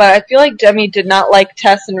up, but I feel like Demi did not like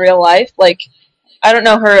Tess in real life. I don't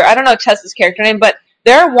know Tess's character name, but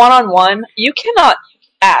they're one-on-one. You cannot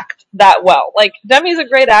act that well. Demi's a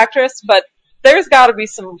great actress, but there's gotta be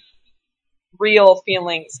some real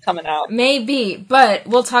feelings coming out. Maybe, but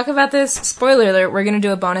we'll talk about this. Spoiler alert, we're gonna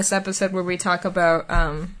do a bonus episode where we talk about,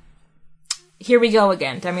 Here We Go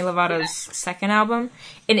Again, Demi Lovato's second album.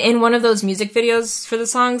 And in one of those music videos for the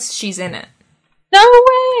songs, she's in it. No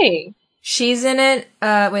way! She's in it.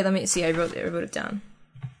 Wait, let me see. I wrote it down.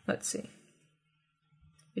 Let's see.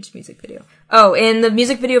 Which music video? Oh, in the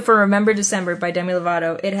music video for Remember December by Demi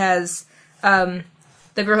Lovato, it has the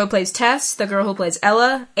girl who plays Tess, the girl who plays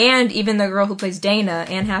Ella, and even the girl who plays Dana,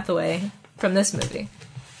 Anne Hathaway, from this movie.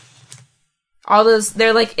 All those,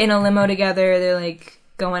 they're in a limo together, they're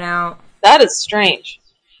going out. That is strange.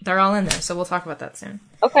 They're all in there, so we'll talk about that soon.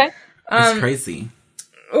 Okay. It's crazy.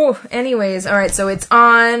 Oh, anyways, alright, so It's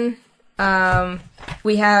On.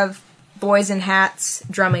 We have boys in hats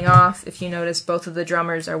drumming off. If you notice, both of the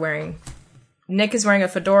drummers are wearing Nick is wearing a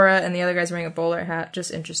fedora and the other guy's wearing a bowler hat.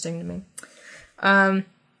 Just interesting to me.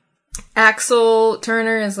 Axel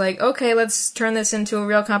Turner is like, okay, let's turn this into a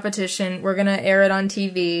real competition. We're gonna air it on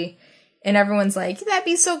TV. And everyone's like, that'd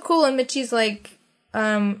be so cool. And Mitchie's like,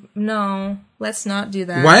 no, let's not do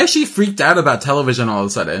that. Why is she freaked out about television all of a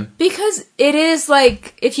sudden? Because it is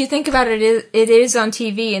like, if you think about it, it is on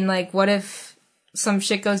TV. And like, what if some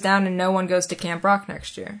shit goes down and no one goes to Camp Rock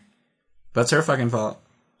next year? That's her fucking fault.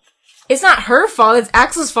 It's not her fault, it's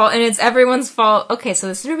Axel's fault, and it's everyone's fault. Okay, so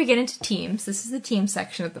this is where we get into teams. This is the team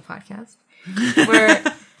section of the podcast.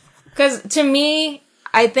 Because to me,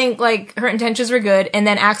 I think, like, her intentions were good, and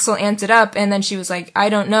then Axel amped it up, and then she was like, I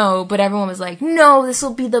don't know, but everyone was like, no, this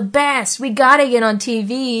will be the best. We gotta get on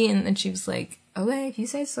TV. And then she was like, okay, if you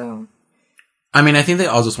say so. I mean, I think they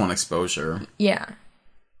all just want exposure. Yeah.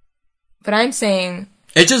 But I'm saying...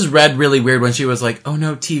 It just read really weird when she was like, oh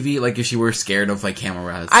no, TV, like if she were scared of like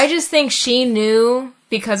cameras. I just think she knew,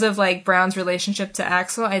 because of like Brown's relationship to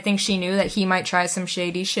Axel, I think she knew that he might try some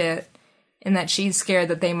shady shit, and that she's scared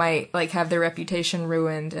that they might like have their reputation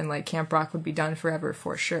ruined and like Camp Rock would be done forever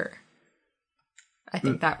for sure. I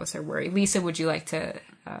think that was her worry. Lisa, would you like to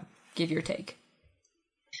give your take?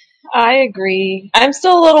 I agree. I'm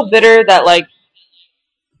still a little bitter that like,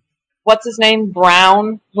 what's his name?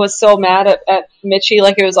 Brown was so mad at Mitchie,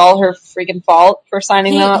 like it was all her freaking fault for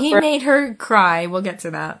signing up. He made her cry. We'll get to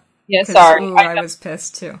that. Yeah, sorry. Ooh, I was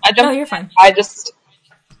pissed too. No, you're fine. But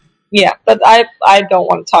I don't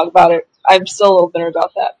want to talk about it. I'm still a little bitter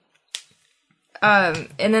about that.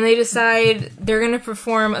 And then they decide they're going to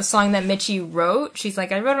perform a song that Mitchie wrote. She's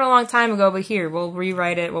like, I wrote it a long time ago, but here, we'll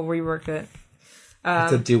rewrite it, we'll rework it.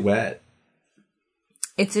 It's a duet.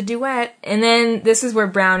 It's a duet. And then this is where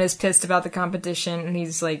Brown is pissed about the competition, and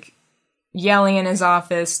he's like yelling in his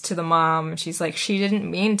office to the mom. She's like, she didn't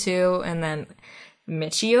mean to. And then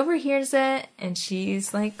Mitchie overhears it, and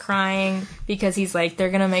she's like crying because he's like,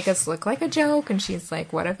 they're gonna make us look like a joke. And she's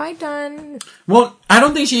like, what have I done? Well, I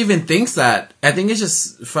don't think she even thinks that. I think it's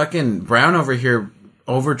just fucking Brown over here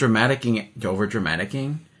over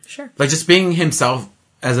dramaticing. Sure. Like just being himself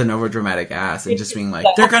as an overdramatic ass and just being like,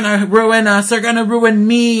 they're gonna ruin us, they're gonna ruin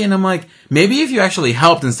me. And I'm like, maybe if you actually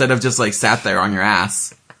helped instead of just like sat there on your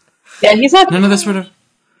ass. Yeah, he's not. None of this would have.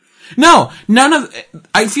 No, none of.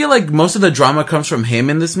 I feel like most of the drama comes from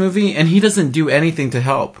him in this movie, and he doesn't do anything to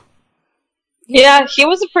help. Yeah, he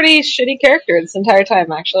was a pretty shitty character this entire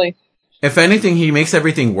time, actually. If anything, he makes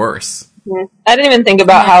everything worse. Mm-hmm. I didn't even think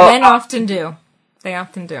about how. Men often do. They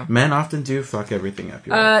often do. Men often do fuck everything up.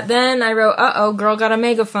 Right. Then I wrote, girl got a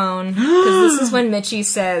megaphone. Because this is when Mitchie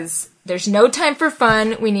says, there's no time for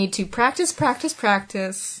fun. We need to practice, practice,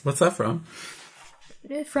 practice. What's that from?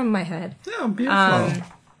 From my head. Oh, beautiful.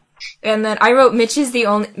 And then I wrote, Mitchie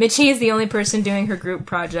is the only person doing her group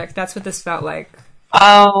project. That's what this felt like.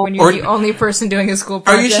 Oh. When you're the only person doing a school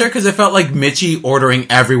project. Are you sure? Because it felt like Mitchie ordering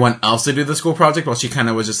everyone else to do the school project while she kind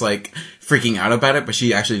of was just like freaking out about it, but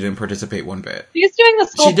she actually didn't participate one bit. She's doing the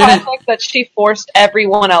school project that she forced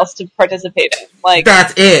everyone else to participate in. Like,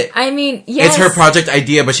 that's it. I mean, yes. It's her project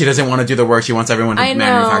idea, but she doesn't want to do the work. She wants everyone to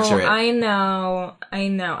manufacture it. I know.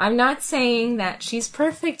 I'm not saying that she's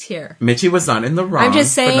perfect here. Mitchie was not in the wrong. I'm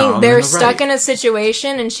just saying they're stuck in a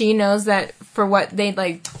situation, and she knows that for what they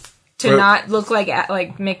like. To not look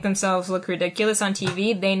like make themselves look ridiculous on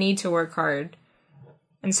TV, they need to work hard.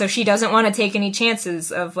 And so she doesn't want to take any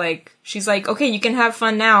chances of like, she's like, okay, you can have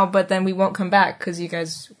fun now, but then we won't come back because you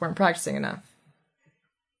guys weren't practicing enough.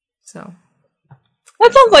 So.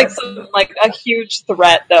 That sounds like a huge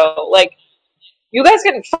threat though. Like, you guys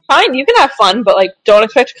can have fun, but like, don't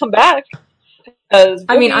expect to come back.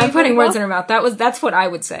 I mean, I'm putting words in her mouth. That's what I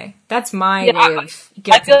would say. That's my way of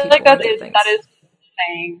getting I feel like that is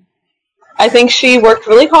saying. I think she worked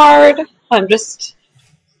really hard. I'm just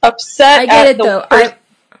upset. I get it though.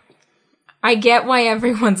 I get why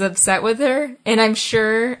everyone's upset with her, and I'm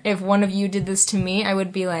sure if one of you did this to me, I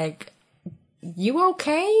would be like, "You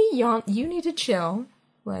okay? You need to chill."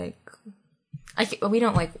 Like, we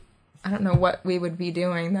don't like. I don't know what we would be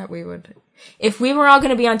doing that we would. If we were all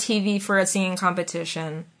going to be on TV for a singing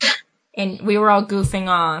competition, and we were all goofing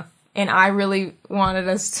off, and I really wanted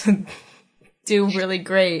us to do really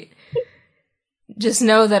great. Just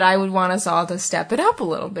know that I would want us all to step it up a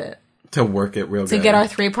little bit. To work it real good. To get our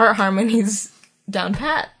 3-part harmonies down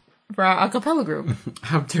pat for our a cappella group.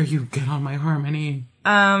 How dare you get on my harmony?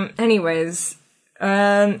 Anyways.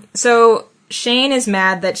 So Shane is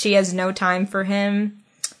mad that she has no time for him.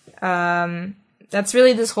 That's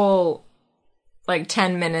really this whole,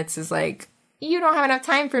 10 minutes is like, you don't have enough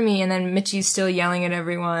time for me. And then Mitchie's still yelling at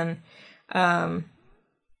everyone.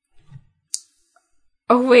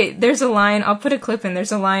 Oh, wait, there's a line. I'll put a clip in.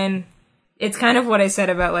 There's a line. It's kind of what I said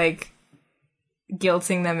about, like,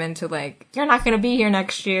 guilting them into, like, you're not going to be here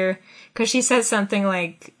next year. Because she says something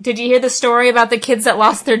like, did you hear the story about the kids that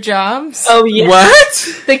lost their jobs? Oh, yeah.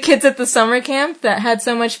 What? The kids at the summer camp that had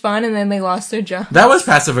so much fun and then they lost their job. That was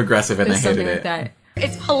passive-aggressive and I hated Something it. like that.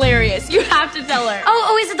 It's hilarious. You have to tell her.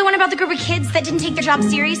 Oh, is it the one about the group of kids that didn't take their job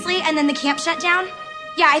seriously and then the camp shut down?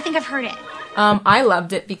 Yeah, I think I've heard it. I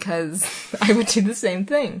loved it because I would do the same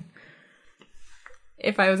thing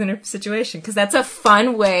if I was in her situation. Because that's a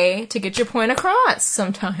fun way to get your point across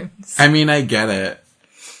sometimes. I mean, I get it.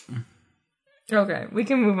 Okay, we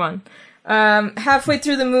can move on. Halfway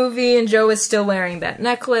through the movie, and Joe is still wearing that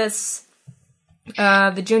necklace.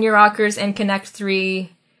 The Junior Rockers and Connect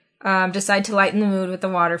 3 decide to lighten the mood with the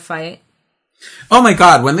water fight. Oh my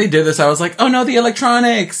god, when they did this, I was like, oh no, the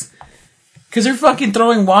electronics! Because they're fucking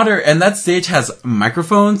throwing water, and that stage has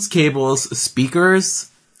microphones, cables,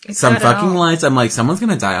 speakers, some fucking lights. I'm like, someone's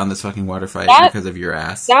gonna die on this fucking water fight because of your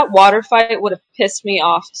ass. That water fight would have pissed me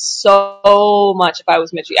off so much if I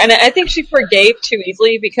was Mitchie. And I think she forgave too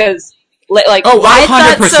easily because, like... Oh, 100%.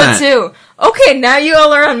 I thought so too. Okay, now you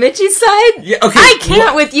all are on Mitchie's side? Yeah, okay. I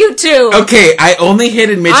can't with you two. Okay, I only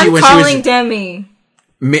hated Mitchie I'm when calling she was... Demi.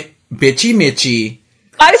 Bitchy Mitchie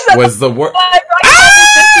I said was the worst...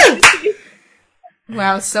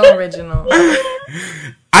 Wow, so original.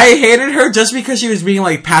 I hated her just because she was being,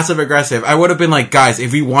 like, passive-aggressive. I would have been like, guys,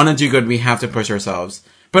 if we want to do good, we have to push ourselves.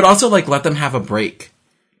 But also, like, let them have a break.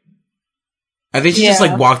 I think she just,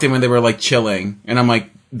 like, walked in when they were, like, chilling. And I'm like,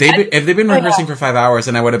 if they've been rehearsing for 5 hours,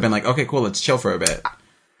 then I would have been like, okay, cool, let's chill for a bit.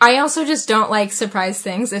 I also just don't like surprise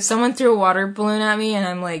things. If someone threw a water balloon at me and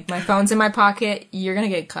I'm like, my phone's in my pocket, you're gonna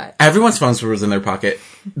get cut. Everyone's phone was in their pocket.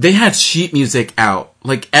 They had sheet music out.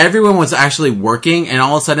 Like, everyone was actually working, and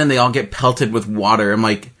all of a sudden they all get pelted with water. I'm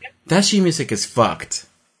like, that sheet music is fucked.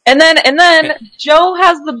 And then Joe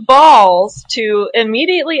has the balls to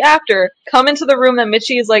immediately after come into the room that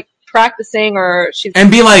Mitchie is, like, practicing or she's... And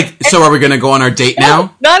be like, so are we gonna go on our date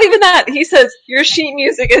now? Not even that. He says, your sheet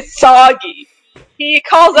music is soggy. He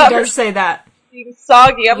calls out her say that. being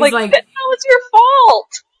soggy. I'm like, no, it's your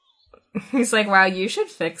fault. He's like, wow, you should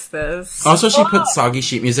fix this. Also, she put soggy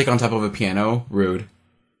sheet music on top of a piano. Rude.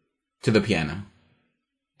 To the piano.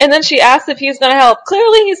 And then she asks if he's going to help.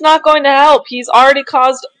 Clearly he's not going to help. He's already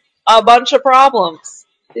caused a bunch of problems.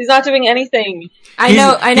 He's not doing anything. I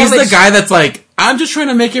know. He's the guy that's like, I'm just trying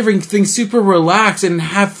to make everything super relaxed and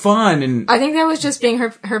have fun. And I think that was just being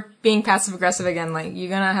her being passive aggressive again. Like, you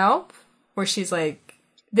gonna help? Where she's like,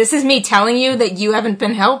 this is me telling you that you haven't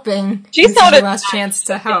been helping. This is your last chance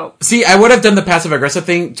to help. See, I would have done the passive aggressive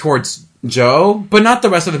thing towards Joe, but not the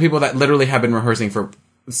rest of the people that literally have been rehearsing for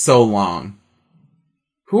so long.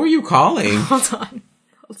 Who are you calling? Hold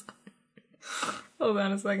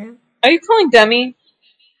on a second. Are you calling Demi?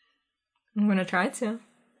 I'm gonna try to.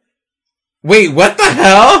 Wait, what the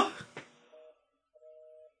hell?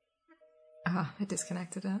 I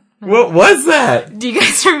disconnected it. What was that? Do you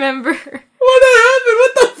guys remember? What happened?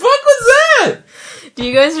 What the fuck was that? Do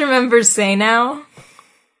you guys remember Say Now?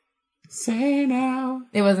 Say Now.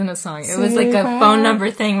 It wasn't a song. It was like a phone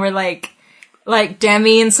number thing where like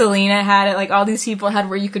Demi and Selena had it. Like all these people had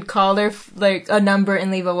where you could call their like a number and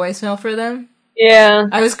leave a voicemail for them. Yeah.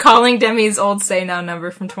 I was calling Demi's old Say Now number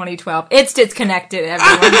from 2012. It's disconnected,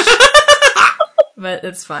 everyone. But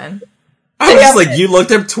it's fine. I was like, you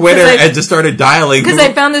looked up Twitter and just started dialing. Because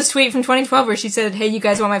I found this tweet from 2012 where she said, hey, you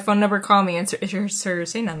guys want my phone number? Call me. It's her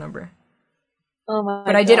Say Now number. Oh my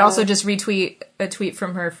But I did also just retweet a tweet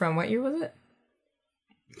from her from, what year was it?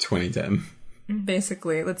 2010.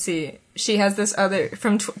 Basically, let's see. She has this other,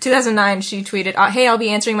 from 2009, she tweeted, hey, I'll be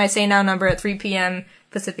answering my Say Now number at 3 p.m.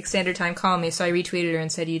 Pacific Standard Time. Call me. So I retweeted her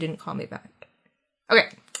and said, you didn't call me back. Okay.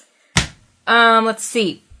 Let's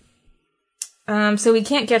see. So we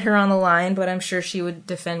can't get her on the line, but I'm sure she would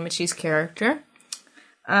defend Mitchie's character.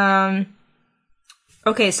 Okay,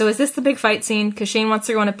 so is this the big fight scene? Because Shane wants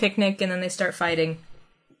to go on a picnic, and then they start fighting.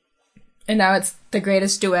 And now it's the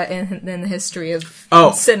greatest duet in the history of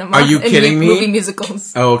cinema. Are you kidding me? Movie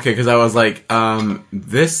musicals. Oh, okay, because I was like,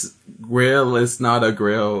 this grill is not a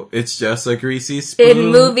grill. It's just a greasy spoon. In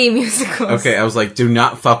movie musicals. Okay, I was like, do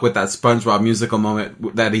not fuck with that SpongeBob musical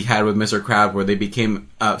moment that he had with Mr. Krabs where they became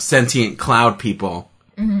sentient cloud people.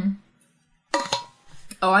 Mm-hmm.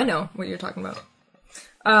 Oh, I know what you're talking about.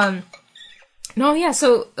 No, yeah,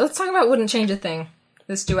 so let's talk about Wouldn't Change a Thing,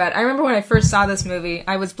 this duet. I remember when I first saw this movie,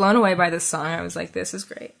 I was blown away by this song. I was like, this is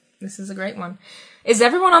great. This is a great one. Is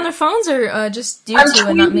everyone on their phones or just you two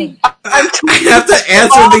and not me? I have to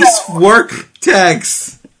answer these work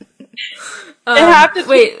texts. They have to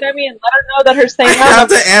wait. Demi and let her know that her saying I have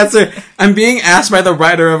to answer. I'm being asked by the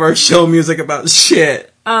writer of our show music about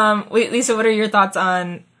shit. Wait, Lisa, what are your thoughts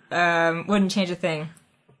on Wouldn't Change a Thing?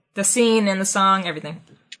 The scene and the song, everything.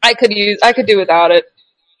 I could do without it.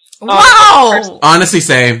 Wow! Honestly,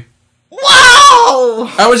 same.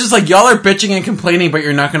 Wow! I was just like, y'all are bitching and complaining, but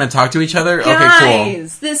you're not going to talk to each other? Okay, cool.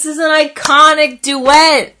 This is an iconic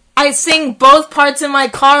duet. I sing both parts in my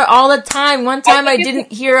car all the time. One time I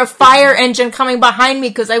didn't hear a fire engine coming behind me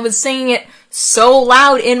because I was singing it so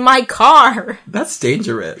loud in my car. That's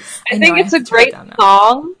dangerous. I think it's a great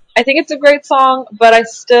song. I think it's a great song, but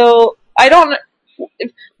I don't.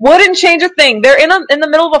 Wouldn't change a thing. They're in the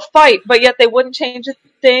middle of a fight, but yet they wouldn't change a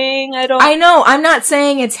thing. I know. I'm not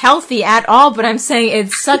saying it's healthy at all, but I'm saying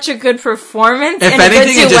it's such a good performance. If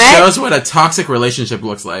anything, it just shows what a toxic relationship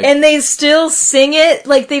looks like. And they still sing it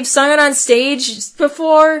like they've sung it on stage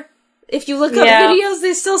before. If you look up videos,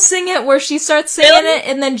 they still sing it where she starts singing it,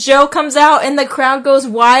 and then Joe comes out, and the crowd goes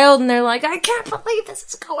wild, and they're like, "I can't believe this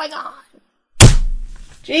is going on."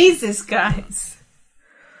 Jesus, guys.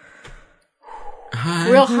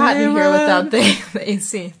 Real hot in here without the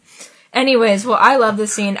AC. Anyways, well, I love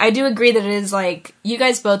this scene. I do agree that it is like, you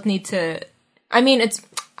guys both need to, I mean,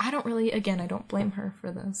 I don't blame her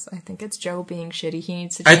for this. I think it's Joe being shitty. He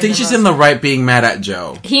needs to I think she's in the right being mad at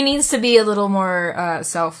Joe. He needs to be a little more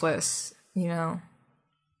selfless, you know?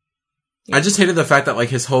 Yeah. I just hated the fact that, like,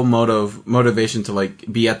 his whole motivation to,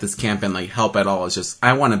 like, be at this camp and, like, help at all is just,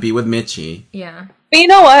 I want to be with Mitchie. Yeah. But you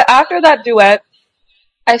know what? After that duet,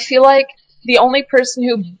 I feel like the only person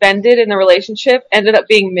who bended in the relationship ended up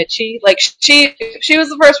being Mitchie. Like, she was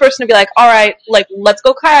the first person to be like, all right, like, let's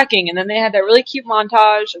go kayaking. And then they had that really cute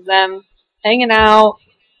montage of them hanging out,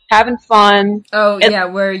 having fun. Oh, yeah,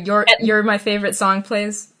 where You're My Favorite Song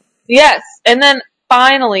plays. Yes. And then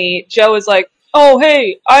finally, Joe is like, oh,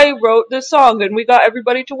 hey, I wrote this song and we got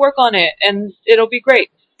everybody to work on it and it'll be great.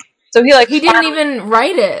 So he didn't even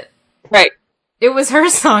write it. Right. It was her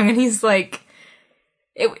song, and he's like,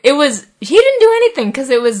 he didn't do anything, because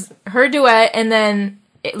it was her duet, and then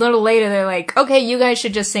a little later they're like, okay, you guys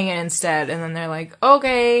should just sing it instead, and then they're like,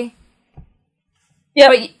 okay. Yeah.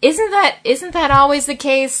 But isn't that always the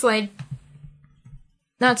case? Like,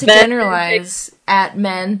 not to generalize at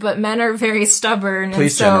men, but men are very stubborn.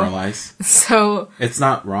 Please generalize. So it's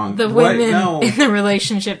not wrong. The women in the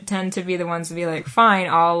relationship tend to be the ones to be like, fine,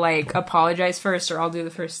 I'll like apologize first, or I'll do the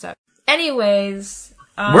first step. Anyways,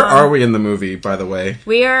 where are we in the movie, by the way?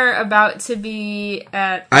 We are about to be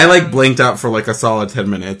at... I, like, blinked out for, like, a solid 10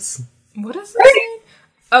 minutes. What is this?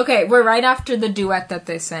 Okay, we're right after the duet that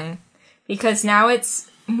they sang. Because now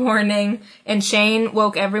it's morning, and Shane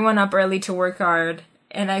woke everyone up early to work hard.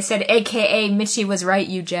 And I said, AKA, Mitchie was right,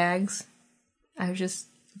 you jags. I was just...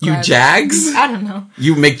 You jags? I don't know.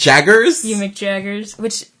 You McJaggers? You McJaggers.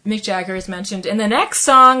 Which Mick Jagger is mentioned in the next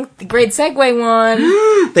song, the great segue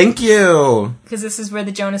one. Thank you. Because this is where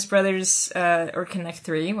the Jonas Brothers, or Connect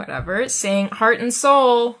 3, whatever, sing Heart and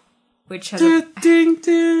Soul, which has not that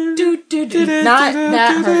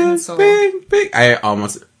Heart and Soul. I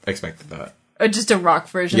almost expected that. Or just a rock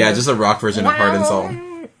version. Yeah, just a rock version of Heart and Soul.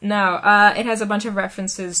 No, it has a bunch of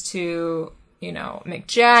references to... you know, Mick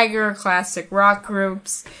Jagger, classic rock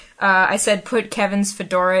groups. I said put Kevin's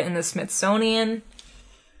fedora in the Smithsonian.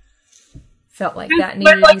 Felt like that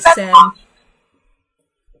needed to be said.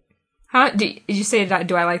 Huh? Did you say,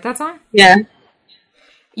 do I like that song? Yeah.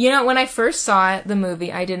 You know, when I first saw the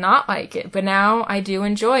movie, I did not like it, but now I do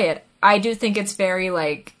enjoy it. I do think it's very,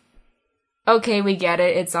 like, okay, we get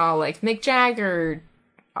it. It's all, like, Mick Jagger,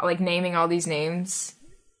 like, naming all these names.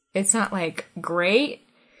 It's not, like, great,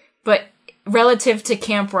 but... relative to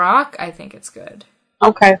Camp Rock, I think it's good.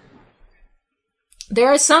 Okay. There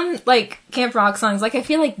are some, like, Camp Rock songs, like, I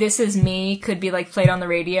feel like This Is Me could be, like, played on the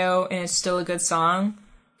radio, and it's still a good song.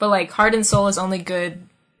 But, like, Heart and Soul is only good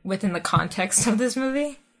within the context of this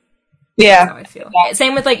movie. Yeah. That's how I feel. Yeah.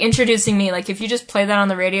 Same with, like, Introducing Me. Like, if you just play that on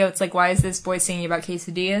the radio, it's like, why is this boy singing about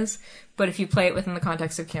quesadillas? But if you play it within the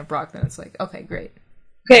context of Camp Rock, then it's like, okay, great.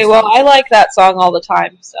 Okay, well, I like that song all the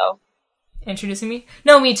time, so... Introducing Me?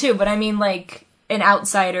 No, me too, but I mean, like, an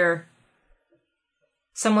outsider,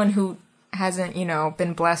 someone who hasn't, you know,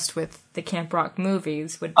 been blessed with the Camp Rock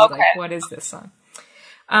movies would be like, what is this song?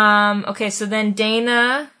 Okay, so then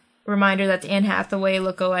Dana, reminder that the Anne Hathaway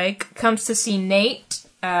lookalike, comes to see Nate,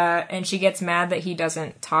 and she gets mad that he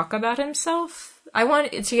doesn't talk about himself. I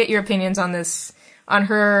want to get your opinions on this, on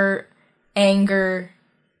her anger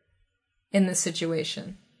in this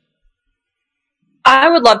situation. I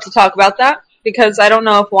would love to talk about that, because I don't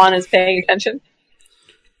know if Juan is paying attention.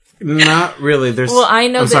 Not really. There's. Well, I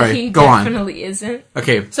know I'm that sorry. he Go on. definitely isn't.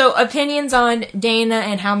 Okay. So, opinions on Dana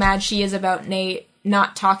and how mad she is about Nate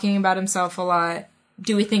not talking about himself a lot.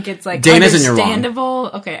 Do we think it's, like, Dana's in your wrong.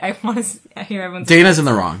 understandable? Okay, I want to hear everyone's... Dana's in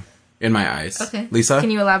the wrong, in my eyes. Okay. Lisa?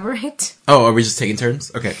 Can you elaborate? Oh, are we just taking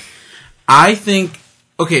turns? Okay. I think...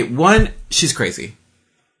 Okay, one, she's crazy.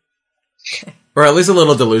 Or at least a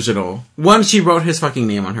little delusional. One, she wrote his fucking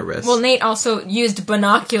name on her wrist. Well, Nate also used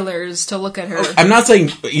binoculars to look at her. I'm not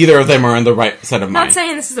saying either of them are on the right set of mind. I'm not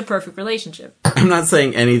saying this is a perfect relationship. I'm not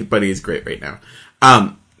saying anybody is great right now.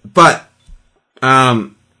 But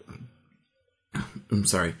I'm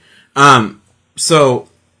sorry. So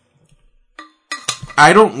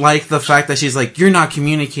I don't like the fact that she's like, you're not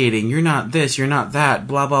communicating, you're not this, you're not that,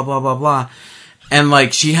 blah, blah, blah, blah, blah. And,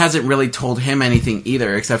 like, she hasn't really told him anything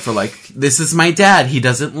either, except for, like, this is my dad, he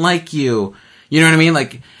doesn't like you. You know what I mean?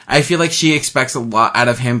 Like, I feel like she expects a lot out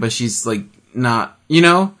of him, but she's, like, not, you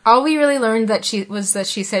know? All we really learned that she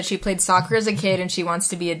said she played soccer as a kid and she wants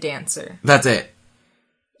to be a dancer. That's it.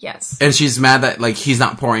 Yes. And she's mad that, like, he's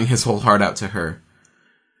not pouring his whole heart out to her.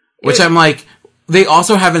 Which I'm like, they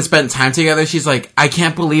also haven't spent time together. She's like, I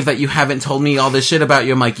can't believe that you haven't told me all this shit about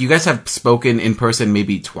you. I'm like, you guys have spoken in person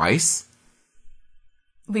maybe twice?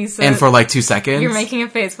 Lisa, and for like 2 seconds. You're making a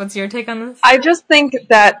face. What's your take on this? I just think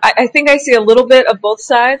that I think I see a little bit of both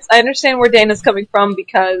sides. I understand where Dana's coming from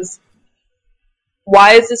because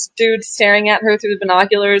why is this dude staring at her through the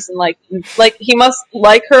binoculars and like he must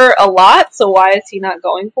like her a lot, so why is he not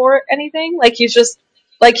going for anything? Like he's just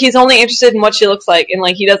like he's only interested in what she looks like and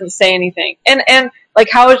like he doesn't say anything. And like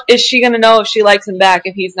how is she gonna know if she likes him back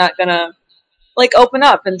if he's not gonna like open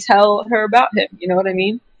up and tell her about him? You know what I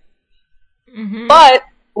mean? Mm-hmm. But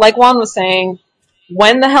like Juan was saying,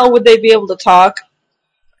 when the hell would they be able to talk?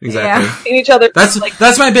 Exactly. Yeah. Each other. That's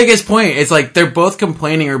my biggest point. It's like they're both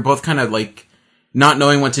complaining or both kind of like not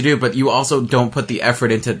knowing what to do, but you also don't put the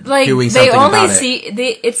effort into like, doing something about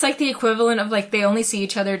it's like the equivalent of like they only see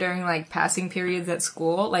each other during like passing periods at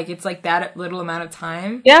school. Like it's like that little amount of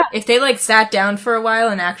time. Yeah. If they like sat down for a while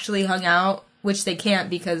and actually hung out, which they can't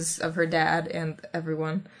because of her dad and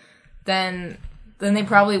everyone, then they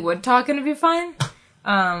probably would talk and it'd be fine.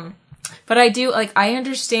 But I do, like, I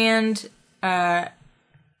understand,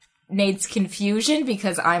 Nate's confusion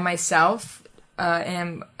because I myself,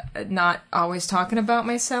 am not always talking about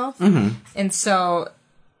myself. Mm-hmm. And so,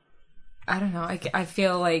 I don't know, I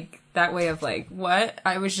feel like that way of like, what?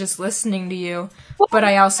 I was just listening to you. But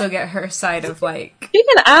I also get her side of like... You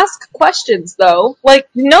can ask questions, though. Like,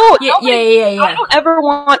 no. Yeah. I don't ever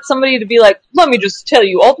want somebody to be like, let me just tell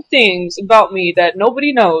you all the things about me that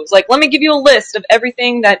nobody knows. Like, let me give you a list of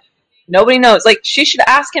everything that nobody knows. Like, she should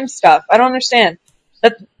ask him stuff. I don't understand.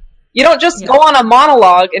 That you don't just go on a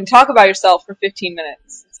monologue and talk about yourself for 15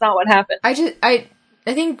 minutes. It's not what happened. I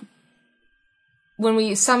think when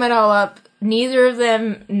we sum it all up, neither of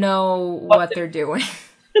them know what they're doing.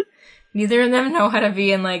 Neither of them know how to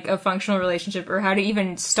be in, like, a functional relationship or how to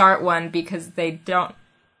even start one because they don't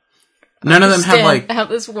None of them have, like... how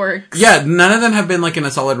this works. Yeah, none of them have been, like, in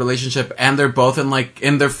a solid relationship, and they're both in, like,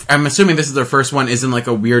 I'm assuming this is their first one, is in, like,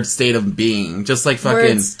 a weird state of being. Just, like, fucking... Where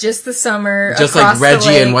it's just the summer, just, like,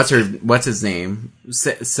 Reggie and what's his name?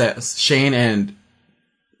 Shane and...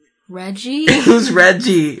 Reggie? Who's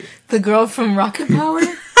Reggie? The girl from Rocket Power?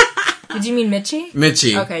 Did you mean Mitchie?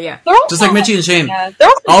 Mitchie. Okay, yeah. Just like Mitchie and Shane. Yeah,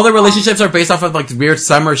 all the relationships are based off of like weird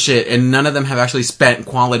summer shit, and none of them have actually spent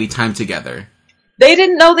quality time together. They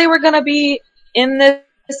didn't know they were going to be in this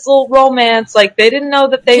little romance. Like, they didn't know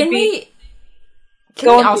that they'd be...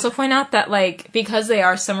 Can we also point out that, like, because they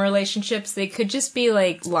are summer relationships, they could just be,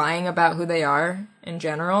 like, lying about who they are in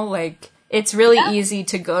general. Like, it's really easy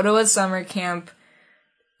to go to a summer camp.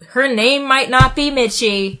 Her name might not be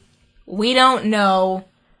Mitchie. We don't know.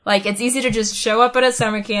 Like, it's easy to just show up at a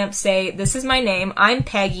summer camp, say, this is my name, I'm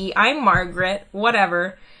Peggy, I'm Margaret,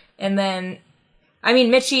 whatever. And then, I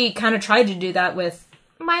mean, Mitchie kind of tried to do that with,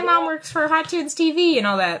 my mom works for Hot Tunes TV and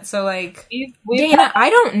all that. So, like, Dana, I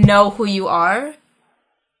don't know who you are.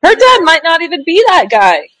 Her dad might not even be that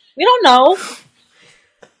guy. We don't know.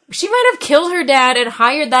 She might have killed her dad and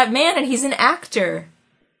hired that man, and he's an actor.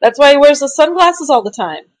 That's why he wears the sunglasses all the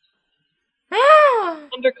time.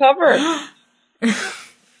 Undercover.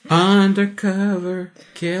 Undercover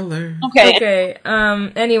killer. Okay.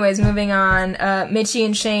 Anyways, moving on. Mitchie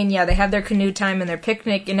and Shane, they have their canoe time and their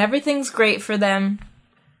picnic, and everything's great for them.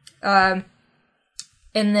 And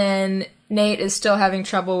then Nate is still having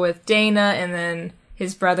trouble with Dana, and then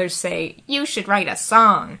his brothers say, you should write a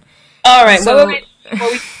song. All right, wait.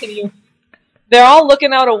 Before we continue. They're all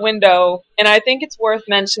looking out a window, and I think it's worth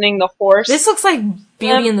mentioning the horse. This looks like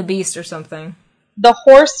Beauty and the Beast or something. the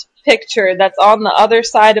horse picture that's on the other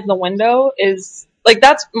side of the window is like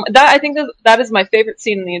that. I think that is my favorite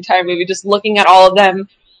scene in the entire movie. Just looking at all of them,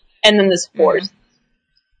 and then this horse.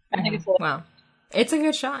 I think it's wow, it's a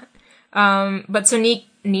good shot. But so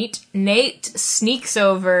Nate sneaks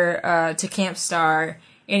over to Camp Star,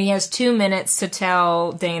 and he has 2 minutes to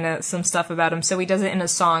tell Dana some stuff about him. So he does it in a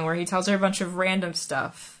song where he tells her a bunch of random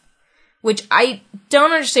stuff, which I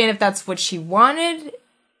don't understand if that's what she wanted.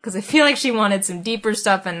 Because I feel like she wanted some deeper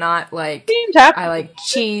stuff and not like, I like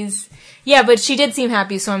cheese. Yeah, but she did seem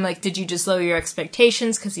happy, so I'm like, did you just lower your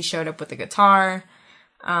expectations? Because he showed up with the guitar.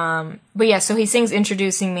 But yeah, so he sings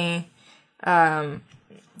Introducing Me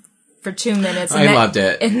for 2 minutes. I loved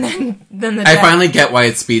it. And then I finally get why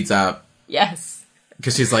it speeds up. Yes.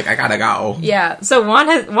 Because she's like, I gotta go. Yeah, so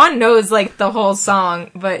Juan knows like the whole song,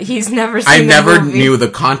 but he's never seen I never the movie. knew the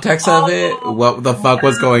context of it, what the fuck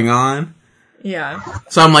was going on. Yeah.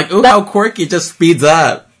 So I'm like, ooh, how quirky, it just speeds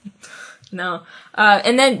up. No.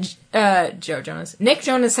 And then Nick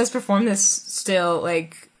Jonas has performed this still,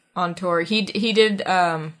 like, on tour. He did,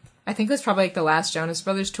 I think it was probably like the last Jonas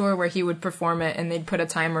Brothers tour where he would perform it and they'd put a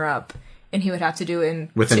timer up and he would have to do it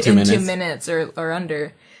within 2 minutes. 2 minutes or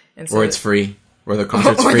under. And so or it's free. Or the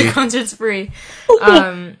concert's or free. the concert's free.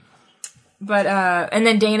 But and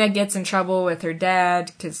then Dana gets in trouble with her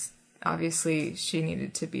dad because obviously she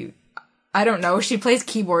needed to be, I don't know, she plays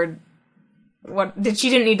keyboard. She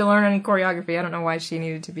didn't need to learn any choreography. I don't know why she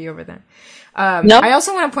needed to be over there. Nope. I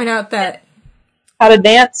also want to point out that how to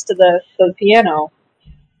dance to the piano.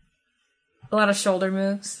 a lot of shoulder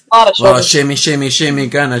moves. A lot of Well, shimmy, shimmy, shimmy,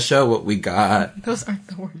 gonna show what we got. Those aren't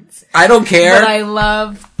the words. I don't care. But I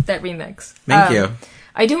love that remix. Thank you.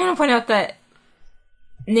 I do want to point out that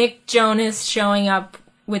Nick Jonas showing up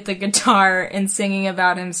with the guitar and singing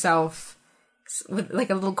about himself with like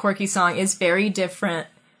a little quirky song is very different.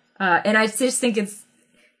 And I just think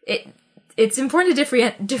it's important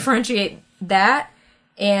to differentiate that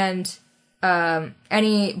and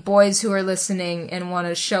any boys who are listening and want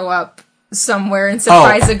to show up somewhere and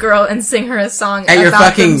surprise a girl and sing her a song at about your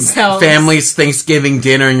fucking themselves. family's Thanksgiving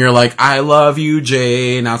dinner, and you're like, "I love you,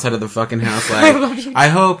 Jane," outside of the fucking house, like, "I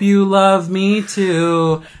hope you love me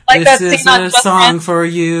too. Like this that is scene on a Just song Dance. for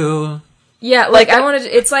you." Yeah, like I wanted.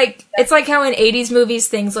 It's like how in 80s movies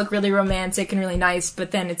things look really romantic and really nice,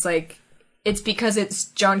 but then it's like it's because it's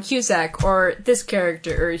John Cusack or this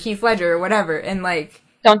character or Heath Ledger or whatever, and like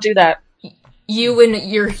don't do that. You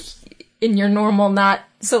in your normal not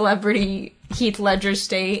celebrity Heath Ledger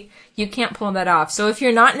state, you can't pull that off. So if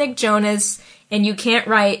you're not Nick Jonas and you can't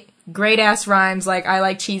write great ass rhymes like "I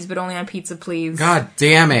like cheese but only on pizza, please," God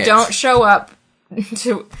damn it! don't show up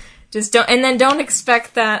to. Just don't, and then don't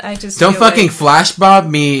expect that. I just don't feel fucking like, flash bob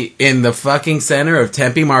me in the fucking center of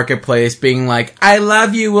Tempe Marketplace, being like, "I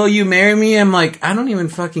love you. Will you marry me?" I'm like, I don't even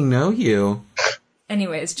fucking know you.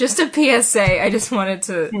 Anyways, just a PSA. I just wanted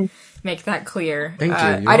to make that clear. Thank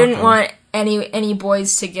you. I didn't want any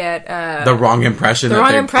boys to get the wrong impression.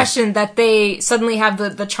 that they suddenly have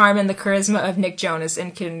the charm and the charisma of Nick Jonas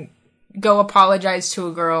and can go apologize to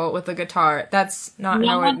a girl with a guitar. That's not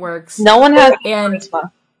how it works. No one has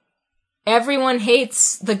charisma. Everyone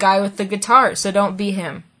hates the guy with the guitar, so don't be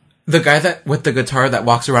him. The guy with the guitar that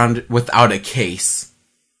walks around without a case.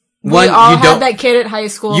 We all had that kid at high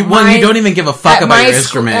school. You don't even give a fuck about your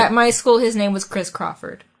instrument. At my school, his name was Chris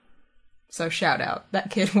Crawford. So shout out.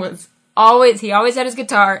 That kid was always had his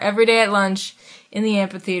guitar every day at lunch in the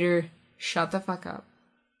amphitheater. Shut the fuck up.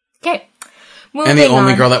 Okay. And the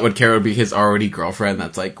only girl that would care would be his already girlfriend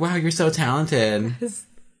that's like, "Wow, you're so talented."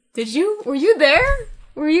 Were you there?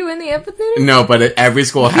 Were you in the amphitheater? No, but every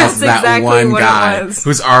school has that exactly one guy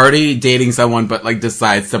who's already dating someone but like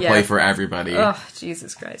decides to play for everybody. Oh,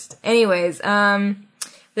 Jesus Christ. Anyways, then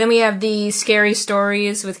we have the scary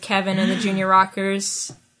stories with Kevin and the Junior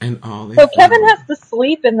Rockers. And all so Kevin has to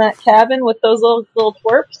sleep in that cabin with those little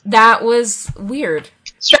twerps? That was weird.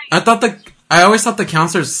 Strange. I always thought the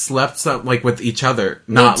counselors slept like with each other,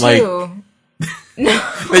 not like no.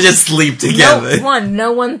 They just sleep together.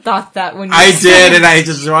 No one thought that when you I did, and I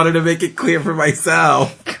just wanted to make it clear for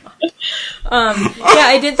myself. Yeah,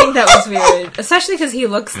 I did think that was weird, especially because he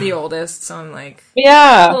looks the oldest. So I'm like,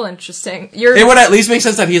 yeah, a little interesting. It would at least make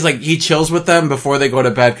sense that he chills with them before they go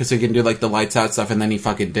to bed because he can do like the lights out stuff, and then he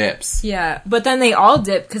fucking dips. Yeah, but then they all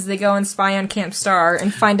dip because they go and spy on Camp Star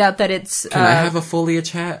and find out that it's. Can I have a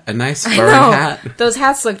foliage hat? A nice fur hat? Those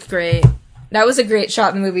hats looked great. That was a great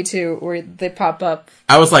shot in the movie too, where they pop up.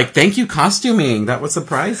 I was like, "Thank you, costuming. That was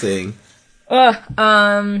surprising."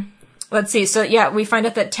 Let's see. So yeah, we find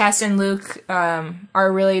out that Tess and Luke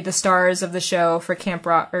are really the stars of the show for Camp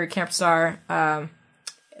Star.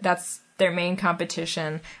 That's their main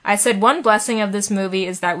competition. I said one blessing of this movie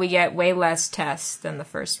is that we get way less Tess than the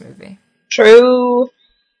first movie. True.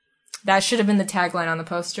 That should have been the tagline on the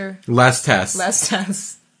poster. Less Tess. Less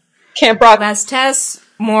Tess. Camp Rock. Less Tess,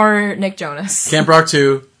 more Nick Jonas. Camp Rock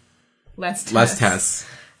 2. Less Tess. Less Tess.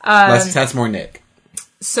 Less Tess, more Nick.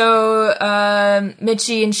 So,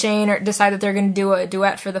 Mitchie and Shane decide that they're going to do a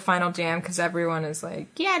duet for the final jam because everyone is like,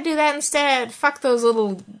 yeah, do that instead. Fuck those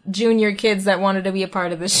little junior kids that wanted to be a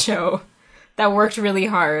part of the show. That worked really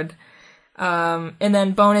hard. And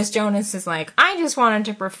then Bonus Jonas is like, I just wanted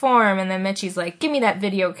to perform. And then Mitchie's like, give me that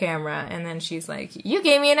video camera. And then she's like, you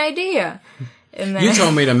gave me an idea. And then You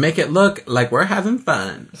told me to make it look like we're having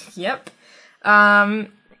fun. Yep.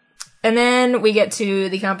 And then we get to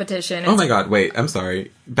the competition. Oh my god, wait, I'm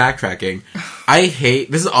sorry. Backtracking.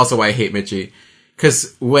 This is also why I hate Mitchie.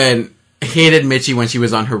 Because I hated Mitchie when she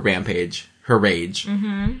was on her rampage. Her rage.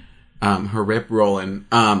 Mm-hmm. Her rip rolling.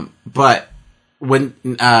 But when,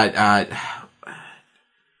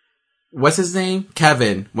 what's his name?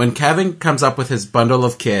 Kevin. When Kevin comes up with his bundle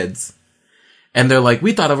of kids, and they're like,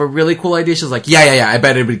 we thought of a really cool idea. She's like, yeah, I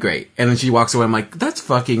bet it'd be great. And then she walks away. I'm like, that's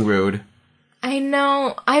fucking rude. I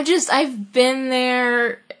know. I've been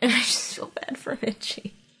there, and I just feel bad for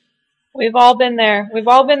Mitchie. We've all been there. We've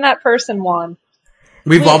all been that person, Juan.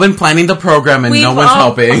 We've all been planning the program and no one's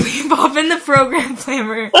helping. We've all been the program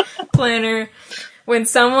planner. When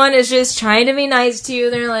someone is just trying to be nice to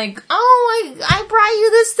you, they're like, oh, I brought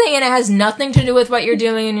you this thing, and it has nothing to do with what you're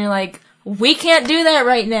doing, and you're like, we can't do that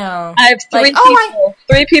right now. I have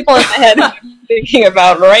three people in my head I'm thinking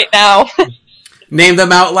about right now. Name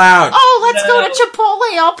them out loud. Oh, let's go to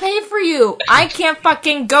Chipotle. I'll pay for you. I can't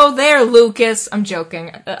fucking go there, Lucas. I'm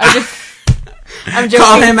joking. I'm joking.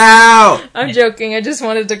 Call him out. I'm joking. I just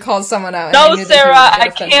wanted to call someone out. No, Sarah, I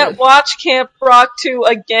can't watch Camp Rock 2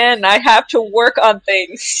 again. I have to work on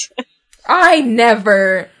things. I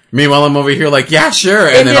never. Meanwhile, I'm over here like, yeah, sure.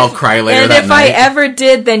 And then I'll cry later that night. And if I ever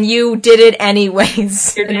did, then you did it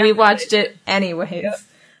anyways. And we watched it anyways.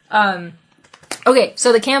 Yep. Okay,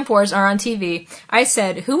 so the Camp Wars are on TV. I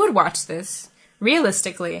said, who would watch this?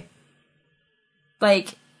 Realistically.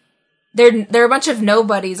 Like, they're a bunch of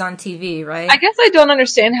nobodies on TV, right? I guess I don't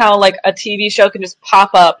understand how, like, a TV show can just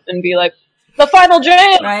pop up and be like, the final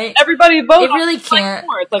jam! Right? Everybody vote! It really can't.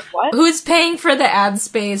 It's like, what? Who's paying for the ad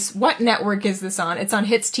space? What network is this on? It's on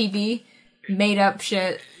Hits TV? Made up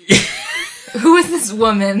shit. Who is this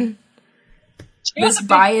woman? This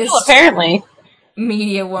biased... apparently.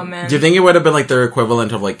 Media woman. Do you think it would have been like their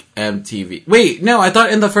equivalent of like MTV? Wait, no, I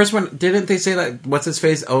thought in the first one, didn't they say that what's his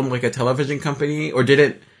face owned like a television company? Or did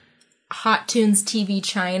it? Hot Tunes TV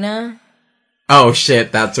China. Oh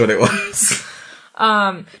shit, that's what it was.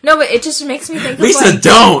 No, but it just makes me think of Lisa,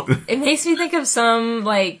 don't! It makes me think of some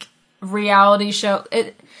like reality show. Do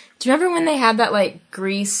you remember when they had that like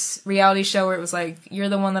Grease reality show where it was like, you're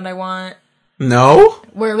the one that I want? No?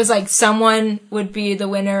 Where it was like someone would be the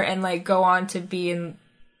winner and like go on to be in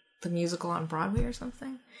the musical on Broadway or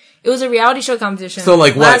something. It was a reality show competition. So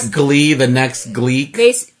like what? Glee, the next Gleek?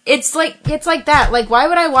 It's like that. Like, why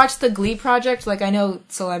would I watch the Glee project? Like, I know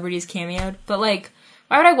celebrities cameoed, but like,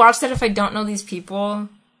 why would I watch that if I don't know these people?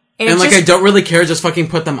 And like, I don't really care, just fucking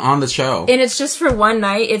put them on the show. And it's just for one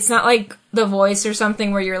night. It's not like The Voice or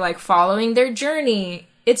something where you're like following their journey.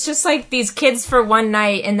 It's just like these kids for one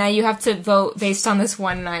night, and now you have to vote based on this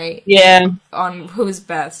one night. Yeah. On who's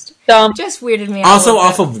best. Dumb. Just weirded me out. Also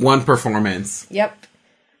off of one performance. Yep.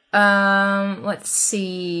 Let's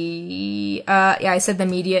see. Yeah, I said the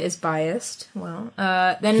media is biased. Well,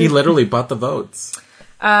 then... He literally bought the votes.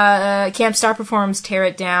 Camp Star performs Tear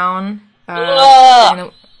It Down.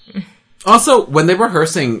 Also, when they were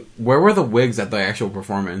rehearsing, where were the wigs at the actual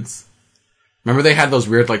performance? Remember they had those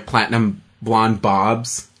weird, like, platinum blonde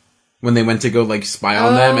bobs? When they went to go, like, spy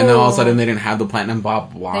on them, and then all of a sudden they didn't have the platinum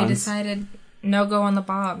bob blondes? They decided no go on the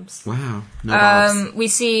bobs. Wow. No bobs. We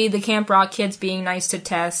see the Camp Rock kids being nice to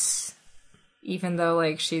Tess, even though,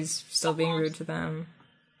 like, she's still being rude to them.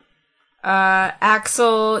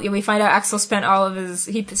 Axel, we find out Axel spent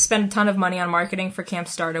he spent a ton of money on marketing for Camp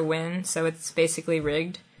Star to win, so it's basically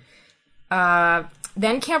rigged.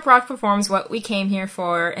 Then Camp Rock performs What We Came Here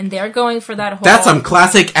For, and they're going for that whole... That's some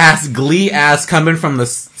classic ass Glee ass coming from the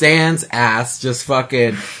stands ass, just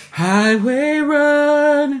fucking highway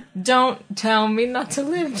run. Don't tell me not to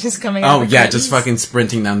live, just coming out. Oh yeah, just fucking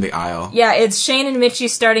sprinting down the aisle. Yeah, it's Shane and Mitchie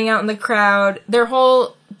starting out in the crowd. Their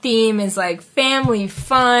whole theme is like family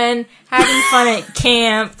fun, having fun at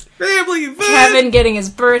camp. Family fun! Kevin getting his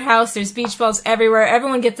birdhouse, there's beach balls everywhere,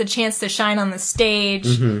 everyone gets a chance to shine on the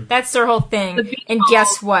stage. That's their whole thing. And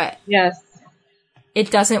guess what? Yes.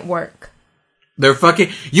 It doesn't work. They're fucking...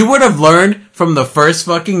 You would have learned from the first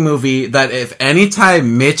fucking movie that if any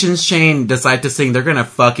time Mitch and Shane decide to sing, they're gonna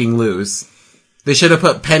fucking lose. They should have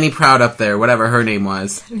put Penny Proud up there, whatever her name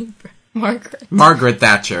was. Margaret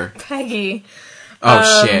Thatcher. Peggy.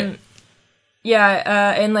 Oh, shit.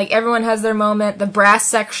 Yeah, and, like, everyone has their moment. The brass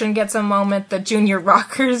section gets a moment. The junior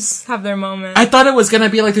rockers have their moment. I thought it was gonna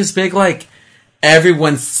be, like, this big, like,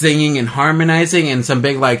 everyone singing and harmonizing and some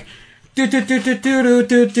big, like, kind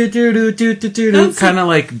of,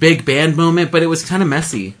 like, big band moment, but it was kind of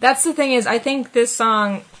messy. That's the thing is, I think this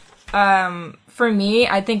song, for me,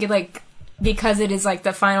 I think it, like, because it is, like,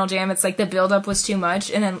 the final jam, it's, like, the build-up was too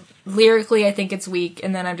much, and then lyrically, I think it's weak,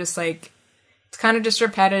 and then I'm just, like... It's kind of just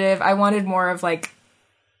repetitive. I wanted more of, like,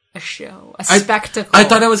 a show. A spectacle. I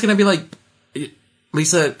thought it was going to be, like...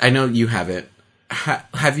 Lisa, I know you have it.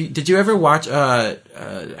 Have you... Did you ever watch,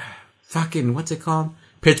 fucking... What's it called?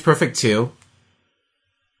 Pitch Perfect 2?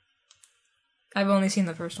 I've only seen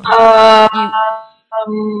the first one.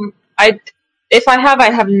 If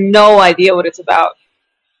I have no idea what it's about.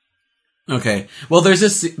 Okay. Well,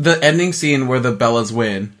 there's the ending scene where the Bellas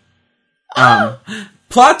win.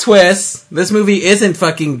 Plot twist! This movie isn't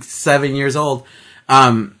fucking 7 years old.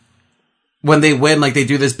 When they win, like, they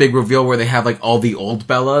do this big reveal where they have, like, all the old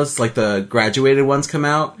Bellas, like, the graduated ones come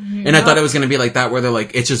out. Mm-hmm. And I thought it was gonna be like that, where they're,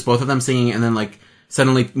 like, it's just both of them singing, and then, like,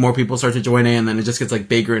 suddenly more people start to join in, and then it just gets, like,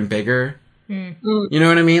 bigger and bigger. Mm. You know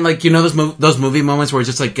what I mean? Like, you know those movie moments where it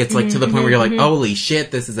just, like, gets, like, to the point where you're like, holy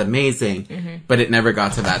shit, this is amazing. Mm-hmm. But it never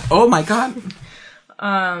got to that. Oh my god!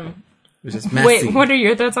 It was just messy. Wait, what are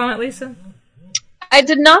your thoughts on it, Lisa? I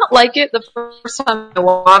did not like it the first time I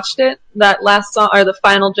watched it, that last song, or the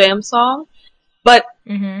final jam song. But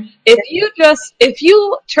if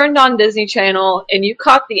you turned on Disney Channel and you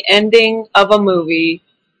caught the ending of a movie,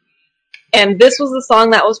 and this was the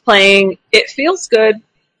song that was playing, it feels good.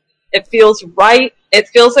 It feels right. It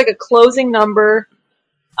feels like a closing number.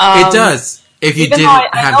 It does. If you didn't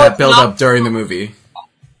have that build up during the movie.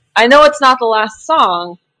 I know it's not the last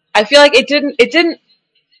song. I feel like it didn't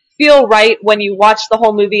feel right when you watch the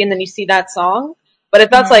whole movie and then you see that song. But if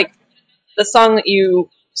that's like the song that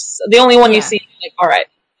the only one you see, like, alright.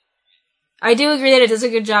 I do agree that it does a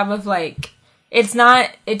good job of, like, it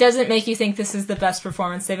doesn't make you think this is the best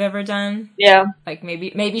performance they've ever done. Yeah. Like,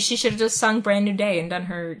 maybe she should have just sung Brand New Day and done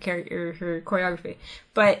her choreography.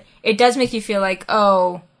 But it does make you feel like,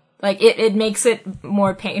 oh, like, it makes it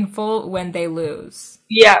more painful when they lose.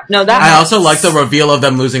 Yeah, no, I also like the reveal of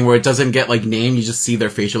them losing where it doesn't get, like, named, you just see their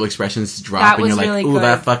facial expressions drop, and you're like, really ooh, good.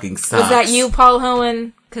 that fucking sucks. Was that you, Paul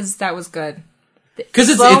Hohen? Because that was good. Because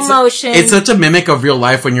it's such a mimic of real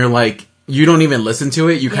life when you're like, you don't even listen to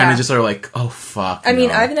it, you kind of just are like, oh fuck. I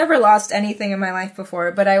mean, I've never lost anything in my life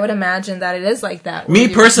before, but I would imagine that it is like that.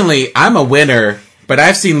 Me personally, I'm a winner, but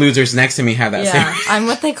I've seen losers next to me have that same... I'm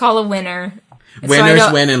what they call a winner.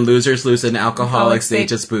 Winners win and losers lose, and alcoholics, they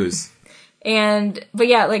just booze. But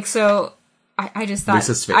yeah, like, so, I just thought,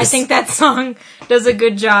 I think that song does a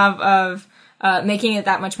good job of making it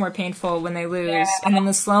that much more painful when they lose. Yeah. And then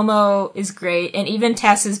the slow-mo is great, and even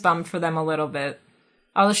Tess is bummed for them a little bit.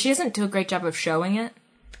 Although she doesn't do a great job of showing it.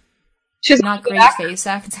 She's not great face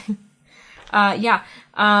acting.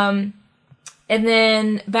 And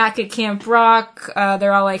then back at Camp Rock,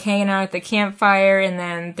 they're all, like, hanging out at the campfire, and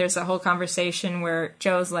then there's a whole conversation where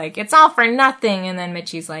Joe's like, it's all for nothing, and then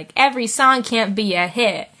Mitchie's like, every song can't be a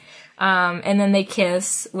hit. And then they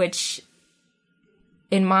kiss, which,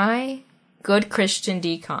 in my good Christian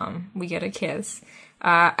DCOM, we get a kiss.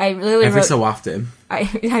 I really every so often.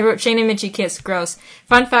 I wrote Shane and Mitchie kiss, gross.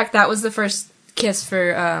 Fun fact, that was the first kiss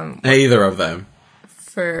for, either of them.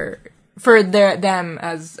 For them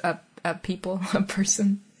as a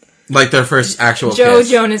person. Like their first actual Joe kiss.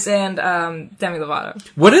 Jonas and Demi Lovato.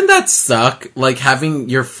 Wouldn't that suck? Like having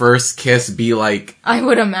your first kiss be like... I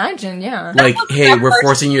would imagine, yeah. Like, hey, we're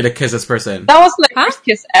forcing you to kiss this person. That wasn't their first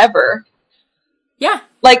kiss ever. Yeah.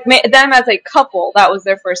 Like, them as a couple, that was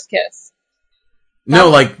their first kiss. No,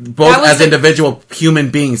 like, both as individual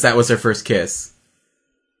human beings, that was their first kiss.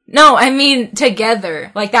 No, I mean,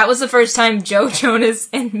 together. Like, that was the first time Joe Jonas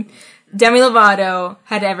and Demi Lovato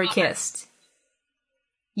had ever kissed.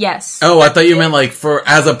 Yes. Oh, I thought you meant, like,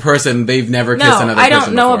 as a person, they've never kissed another person I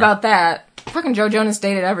don't know before. about that. Fucking Joe Jonas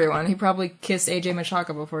dated everyone. He probably kissed AJ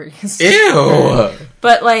Machaka before he kissed Ew!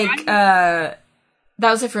 But, like, that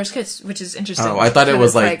was their first kiss, which is interesting. Oh, I thought it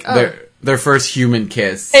was, like their first human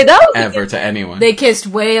kiss ever to anyone. They kissed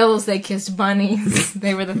whales, they kissed bunnies.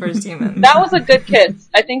 They were the first humans. That was a good kiss.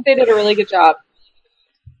 I think they did a really good job.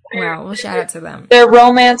 Wow, we'll shout out to them. Their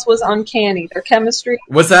romance was uncanny. Their chemistry.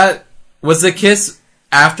 Was the kiss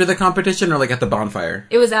after the competition or, like, at the bonfire?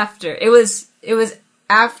 It was after. It was it was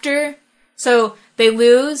after, so they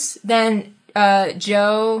lose, then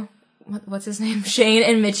Joe, what's his name? Shane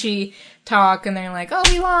and Mitchie talk, and they're like, oh,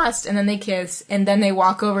 we lost, and then they kiss, and then they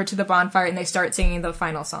walk over to the bonfire and they start singing the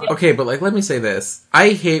final song. Okay, but like, let me say this. I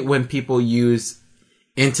hate when people use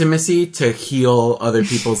intimacy to heal other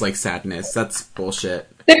people's like sadness. That's bullshit.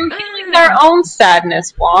 They're healing their own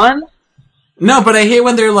sadness, Juan. No, but I hate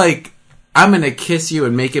when they're like, I'm gonna kiss you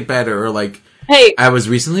and make it better, or like, hey, I was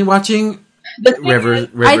recently watching River.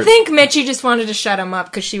 I think Mitchie just wanted to shut him up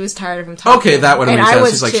because she was tired of him talking. Okay, that would have made sense.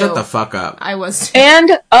 She's like, too. shut the fuck up. I was too.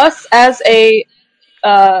 And us as a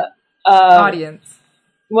audience.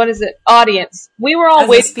 What is it? Audience. We were all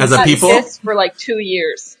waiting for that people? kiss for like 2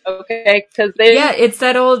 years. Okay, because they. Yeah, it's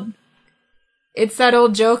that old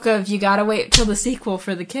joke of you gotta wait till the sequel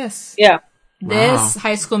for the kiss. Yeah. This,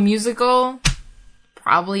 High School Musical,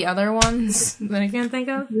 probably other ones that I can't think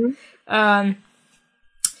of. Mm-hmm.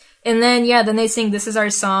 And then they sing This Is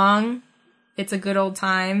Our Song. It's a good old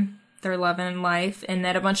time. They're loving life. And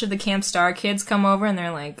then a bunch of the Camp Star kids come over and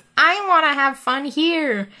they're like, I want to have fun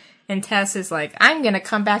here. And Tess is like, I'm going to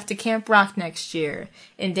come back to Camp Rock next year.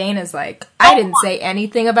 And Dana's like, I didn't say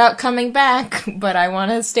anything about coming back, but I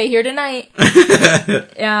want to stay here tonight.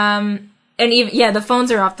 And even, the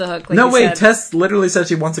phones are off the hook. Like no, wait, said. Tess literally said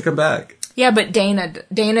she wants to come back. Yeah, but Dana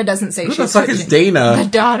doesn't say Who she's the fuck is Dana? The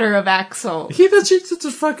daughter of Axel. She's just a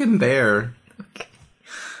fucking bear. Okay.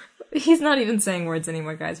 He's not even saying words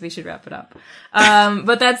anymore, guys. We should wrap it up.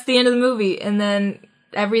 But that's the end of the movie. And then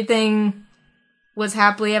everything was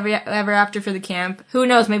happily ever after for the camp. Who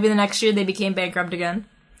knows? Maybe the next year they became bankrupt again.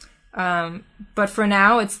 But for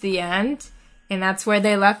now, it's the end. And that's where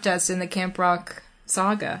they left us in the Camp Rock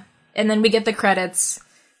saga. And then we get the credits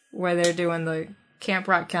where they're doing the Camp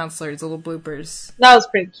Rock counselors, little bloopers. That was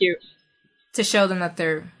pretty cute. To show them that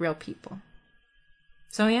they're real people.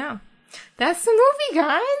 So yeah. That's the movie,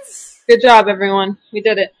 guys! Good job, everyone. We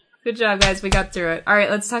did it. Good job, guys. We got through it. Alright,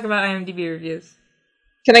 let's talk about IMDb reviews.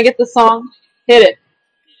 Can I get the song? Hit it.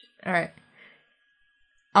 Alright.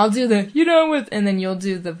 I'll do the, and then you'll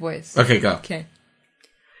do the voice. Okay, go. Okay.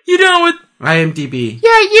 IMDb.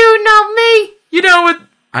 Yeah, you know me!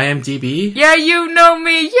 IMDb? Yeah, you know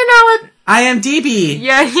me! IMDb!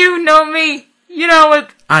 Yeah, you know me!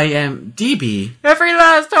 IMDb. Every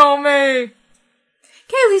last homie!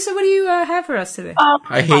 Okay, Lisa, what do you have for us today?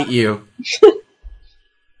 I hate you.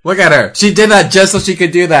 Look at her. She did that just so she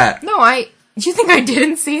could do that. No, you think I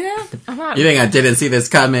didn't see that? I'm not. You think I didn't see this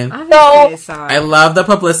coming? Obviously I saw it. I love the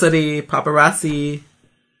publicity. Paparazzi.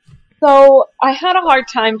 So, I had a hard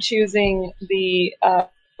time choosing the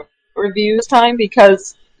reviews time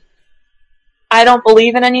because I don't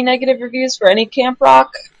believe in any negative reviews for any Camp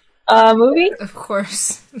Rock movie. Of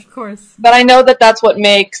course. But I know that that's what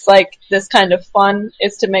makes, like, this kind of fun,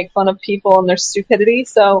 is to make fun of people and their stupidity.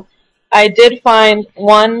 So, I did find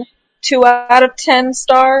 1 2 out of 10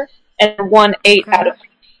 star and 1 8 out of 10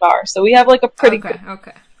 star. So we have, like, a pretty good...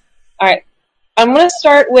 Okay. Alright. I'm gonna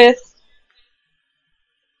start with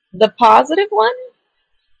the positive one?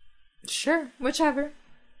 Sure, whichever.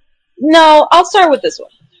 No, I'll start with this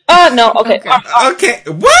one. No, okay. Okay,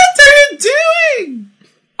 what are you doing?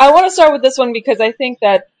 I want to start with this one because I think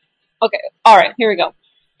that... Okay, alright, here we go.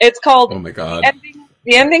 It's called... Oh my god.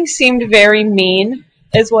 The ending seemed very mean,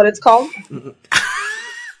 is what it's called.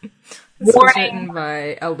 This was written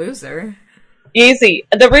by a loser. Easy.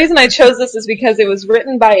 The reason I chose this is because it was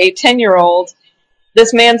written by a 10-year-old.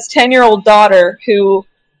 This man's 10-year-old daughter who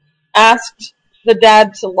asked the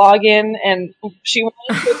dad to log in, and she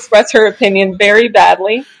wanted to express her opinion very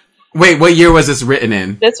badly. Wait, what year was this written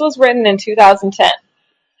in? This was written in 2010.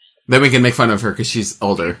 Then we can make fun of her because she's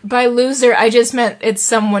older. By loser, I just meant it's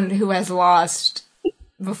someone who has lost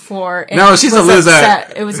before. And no, she's a loser.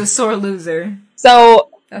 Upset. It was a sore loser.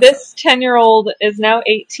 So, this 10-year-old is now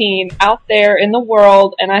 18, out there in the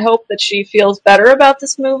world, and I hope that she feels better about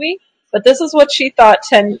this movie. But this is what she thought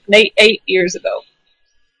 8 years ago.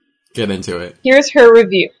 Get into it. Here's her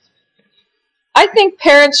review. I think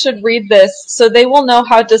parents should read this so they will know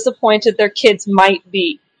how disappointed their kids might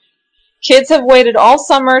be. Kids have waited all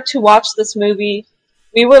summer to watch this movie.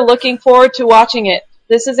 We were looking forward to watching it.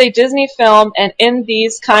 This is a Disney film, and in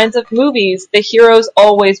these kinds of movies, the heroes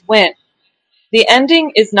always win. The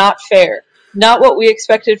ending is not fair. Not what we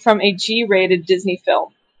expected from a G-rated Disney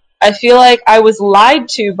film. I feel like I was lied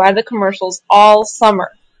to by the commercials all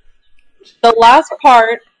summer. The last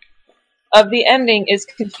part of the ending is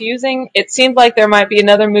confusing. It seemed like there might be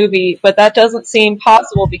another movie, but that doesn't seem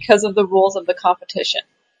possible because of the rules of the competition.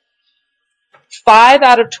 5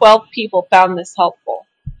 out of 12 people found this helpful.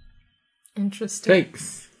 Interesting.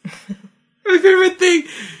 Thanks. My favorite thing.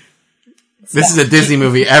 This is a Disney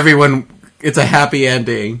movie. Everyone, it's a happy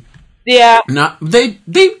ending. Yeah. They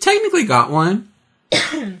technically got one.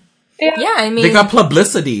 Yeah, I mean... They got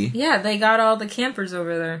publicity. Yeah, they got all the campers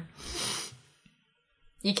over there.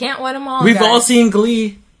 You can't win them all, We've guys. all seen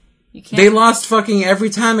Glee. You can't, They lost fucking every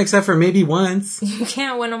time except for maybe once. You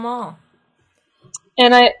can't win them all.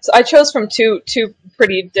 And I chose from two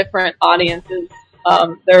pretty different audiences,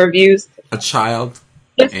 their reviews. A child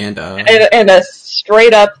and a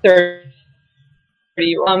straight up 30.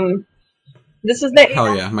 This is the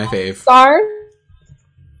hell yeah, my fave. Stars.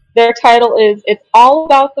 Their title is "It's All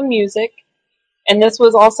About the Music," and this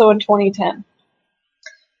was also in 2010.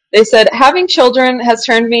 They said, "Having children has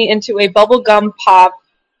turned me into a bubblegum pop.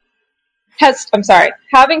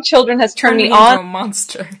 Having children has turned me on into a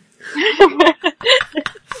monster.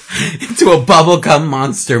 Into a bubblegum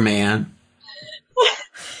monster, man.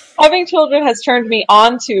 Having children has turned me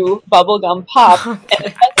on to bubblegum pop, and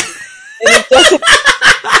it doesn't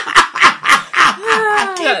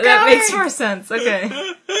that makes more sense. Okay.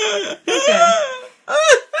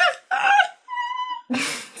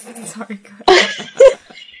 Sorry.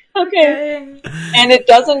 Okay. And it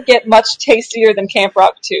doesn't get much tastier than Camp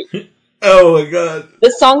Rock 2. Oh my god.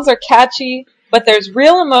 The songs are catchy, but there's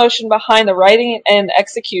real emotion behind the writing and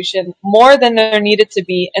execution, more than there needed to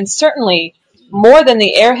be, and certainly more than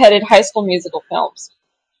the airheaded High School Musical films.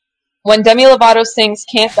 When Demi Lovato sings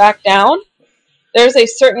Can't Back Down, there's a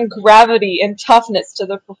certain gravity and toughness to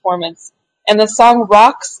the performance, and the song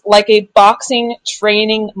rocks like a boxing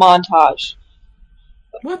training montage.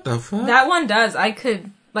 What the fuck? That one does. I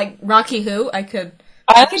could, like, Rocky Who? I could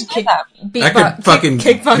understand that. I could fucking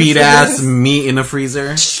beat ass meat in a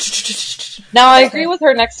freezer. Now, I agree with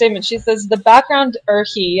her next statement. She says, the background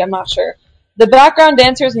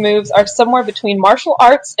dancer's moves are somewhere between martial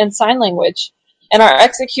arts and sign language, and are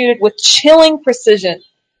executed with chilling precision.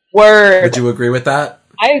 Word. Would you agree with that?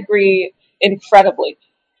 I agree incredibly.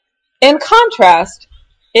 In contrast,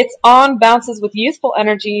 It's On bounces with youthful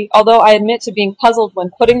energy, although I admit to being puzzled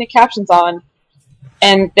when putting the captions on,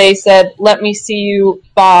 and they said, "Let me see you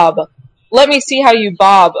bob. Let me see how you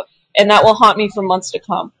bob," and that will haunt me for months to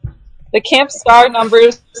come. The Camp Star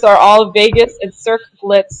numbers are all Vegas and Cirque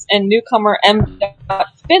Glitz, and newcomer M.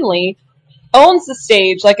 Finley owns the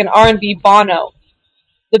stage like an R&B Bono.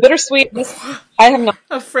 The bittersweetness, I have no...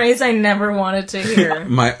 A phrase I never wanted to hear.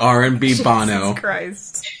 My R&B Bono. Jesus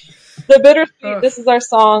Christ. The bittersweet, this is our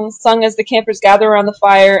song, sung as the campers gather around the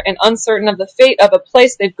fire and uncertain of the fate of a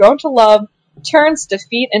place they've grown to love, turns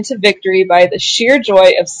defeat into victory by the sheer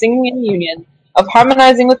joy of singing in union, of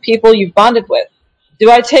harmonizing with people you've bonded with. Do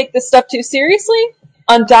I take this stuff too seriously?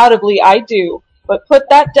 Undoubtedly, I do. But put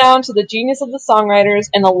that down to the genius of the songwriters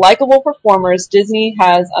and the likable performers Disney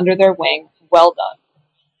has under their wing. Well done.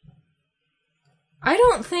 I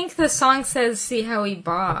don't think the song says, "See how we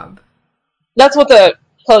bob." That's what the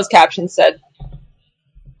closed caption said.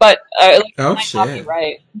 But, oh, might not be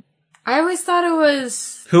right. I always thought it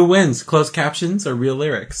was... Who wins? Closed captions or real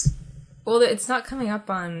lyrics? Well, it's not coming up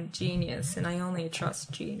on Genius, and I only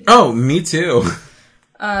trust Genius. Oh, me too.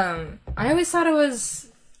 I always thought it was...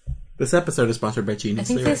 This episode is sponsored by Genius I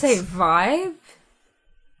think Lyrics. they say vibe?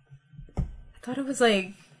 I thought it was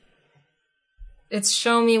like... It's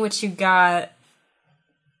show me what you got.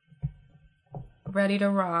 Ready to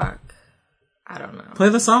rock. I don't know. Play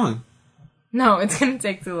the song. No, it's gonna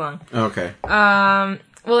take too long. Okay.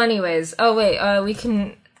 Well, anyways. Oh, wait.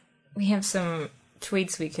 We have some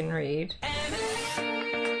tweets we can read.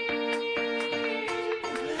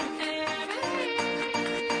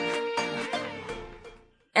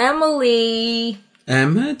 Emily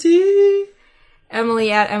at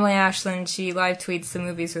Emily Ashland, she live tweets the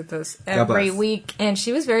movies with us every week, and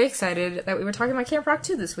she was very excited that we were talking about Camp Rock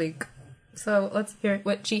 2 this week. So let's hear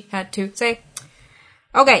what she had to say.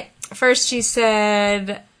 Okay, first she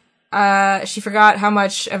said she forgot how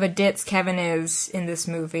much of a ditz Kevin is in this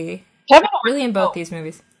movie. Kevin? Really in both these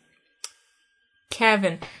movies.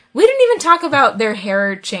 Kevin. We didn't even talk about their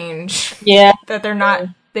hair change. Yeah. That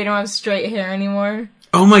they don't have straight hair anymore.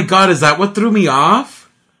 Oh my god, is that what threw me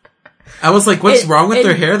off? I was like, what's wrong with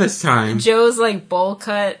their hair this time? Joe's like bowl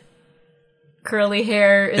cut, curly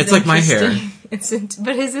hair. Is it's like my hair.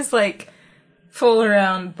 But his is like full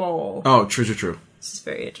around bowl. Oh, true. This is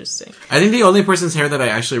very interesting. I think the only person's hair that I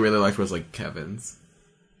actually really liked was like Kevin's.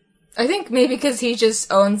 I think maybe because he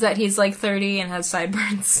just owns that he's like 30 and has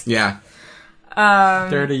sideburns. Yeah.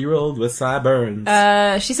 30-year-old with sideburns.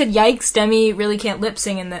 She said, "Yikes, Demi really can't lip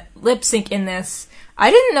sync in this." I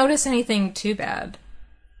didn't notice anything too bad.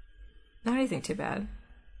 Not anything too bad.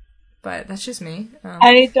 But that's just me.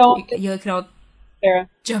 I don't... You can all Sarah.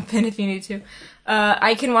 Jump in if you need to.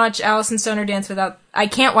 I can't watch Alison Stoner dance without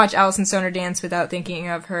thinking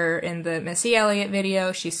of her in the Missy Elliott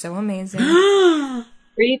video. She's so amazing.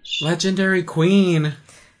 Reach. Legendary queen.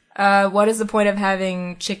 What is the point of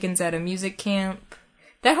having chickens at a music camp?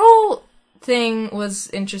 That whole thing was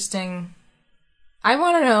interesting. I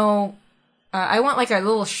want to know, I want like a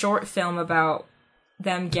little short film about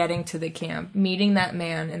them getting to the camp, meeting that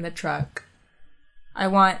man in the truck.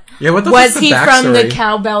 Was he from the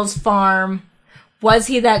Cowbells farm? Was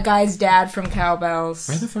he that guy's dad from Cowbells?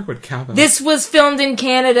 Where the fuck would Cowbells? This was filmed in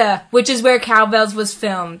Canada, which is where Cowbells was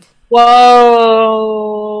filmed.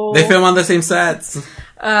 Whoa. They film on the same sets.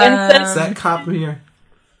 Set cop here.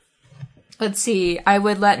 Let's see. I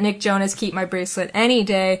would let Nick Jonas keep my bracelet any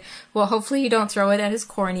day. Well, hopefully you don't throw it at his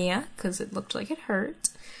cornea, because it looked like it hurt.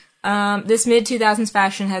 This mid-2000s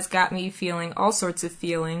fashion has got me feeling all sorts of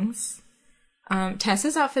feelings.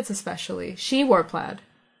 Tessa's outfits especially. She wore plaid.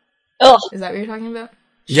 Ugh. Is that what you're talking about?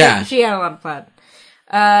 Yeah. She had a lot of plaid.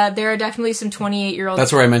 There are definitely some 28-year-old...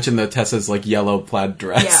 That's where I mentioned the Tessa's, like, yellow plaid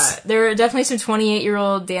dress. Yeah, there are definitely some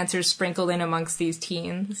 28-year-old dancers sprinkled in amongst these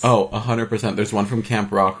teens. Oh, 100%. There's one from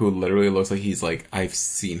Camp Rock who literally looks like he's like, I've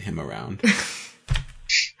seen him around.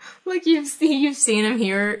 Like, you've seen him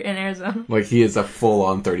here in Arizona. Like, he is a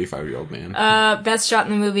full-on 35-year-old man. Best shot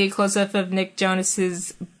in the movie, close-up of Nick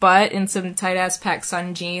Jonas's butt in some tight-ass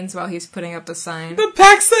PacSun jeans while he's putting up a sign. The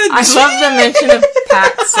PacSun jeans! I love the mention of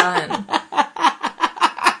PacSun.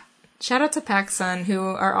 Shout out to PacSun, who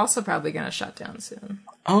are also probably going to shut down soon.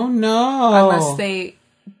 Oh, no. Unless they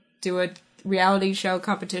do a reality show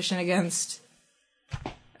competition against...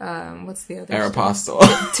 what's the other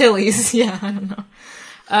Aeropostale. Tilly's, yeah, I don't know.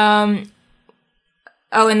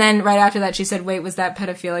 Oh, and then right after that she said, wait, was that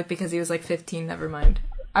pedophilic because he was like 15? Never mind.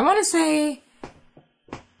 I want to say...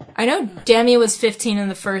 I know Demi was 15 in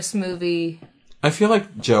the first movie. I feel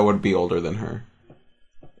like Joe would be older than her.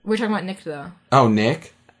 We're talking about Nick, though. Oh,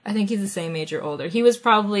 Nick? I think he's the same age or older. He was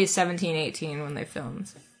probably 17, 18 when they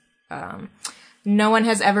filmed. No one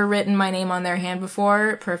has ever written my name on their hand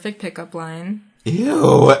before. Perfect pickup line.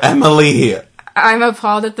 Ew, Emily! I'm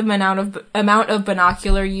appalled at the amount of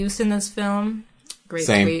binocular use in this film. Great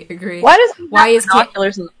Same. tweet, agree. Why is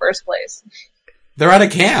binoculars in the first place? They're at a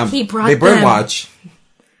camp. He brought they them. birdwatch.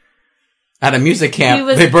 At a music camp,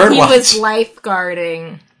 they He birdwatch. was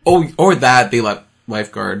lifeguarding. Oh, or that, they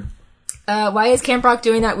lifeguard. Why is Camp Rock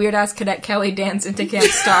doing that weird-ass Cadet Kelly dance into Camp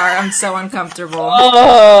Star? I'm so uncomfortable.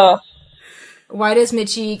 Why does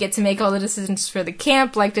Mitchie get to make all the decisions for the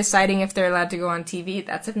camp, like deciding if they're allowed to go on TV?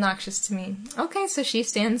 That's obnoxious to me. Okay, so she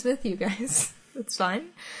stands with you guys. That's fine.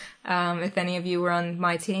 If any of you were on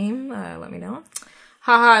my team, let me know.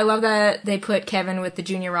 Haha, I love that they put Kevin with the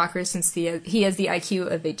junior rockers since he has the IQ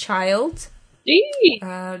of a child.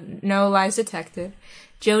 No lies detected.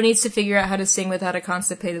 Joe needs to figure out how to sing without a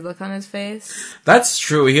constipated look on his face. That's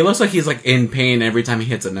true. He looks like he's like in pain every time he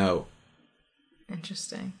hits a note.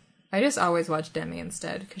 Interesting. I just always watch Demi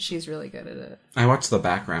instead, because she's really good at it. I watch the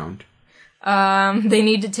background. They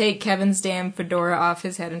need to take Kevin's damn fedora off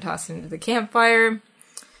his head and toss it into the campfire.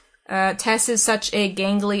 Tess is such a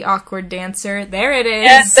gangly, awkward dancer. There it is!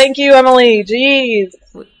 Yes, thank you, Emily. Jeez.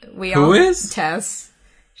 Who is? Tess.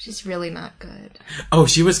 She's really not good. Oh,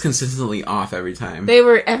 she was consistently off every time.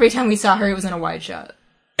 Every time we saw her, it was in a wide shot.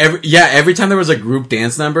 Every time there was a group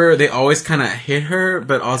dance number, they always kind of hit her,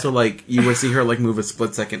 but also, like, you would see her, like, move a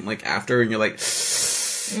split second, like, after, and you're like,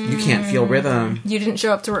 you can't feel rhythm. You didn't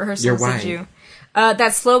show up to rehearsals, You're white. did you?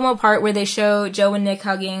 That slow-mo part where they show Joe and Nick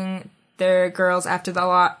hugging their girls after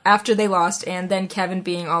they lost, and then Kevin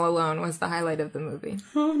being all alone was the highlight of the movie.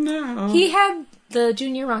 Oh, no. He had the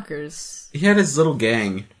junior rockers. He had his little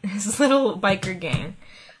gang. His little biker gang.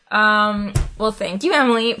 Well, thank you,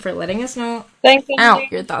 Emily, for letting us know Thank you.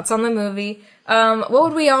 your thoughts on the movie. What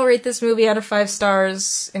would we all rate this movie out of 5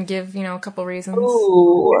 stars and give, a couple reasons?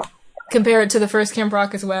 Ooh. Compare it to the first Camp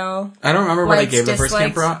Rock as well. I don't remember what I Likes, gave the first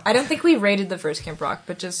dislikes. Camp Rock. I don't think we rated the first Camp Rock,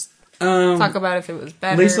 but just talk about if it was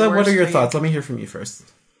better. Lisa, worse what are your for you. thoughts? Let me hear from you first.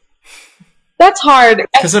 That's hard.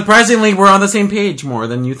 Because surprisingly, we're on the same page more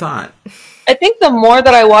than you thought. I think the more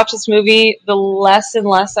that I watch this movie, the less and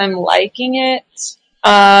less I'm liking it.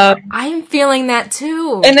 I'm feeling that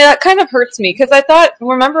too. And that kind of hurts me, because I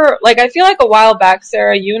feel like a while back,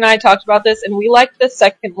 Sarah, you and I talked about this, and we liked the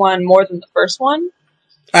second one more than the first one.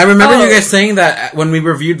 I remember you guys saying that when we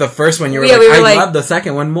reviewed the first one, you were I love the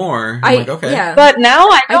second one more. I'm like, okay. Yeah. But now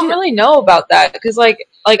I don't really know about that, because I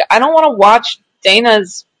don't want to watch Dana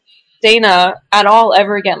at all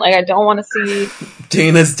ever again. Like, I don't want to see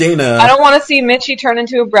Dana's Dana. I don't want to see Mitchie turn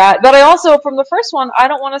into a brat, but I also, from the first one, I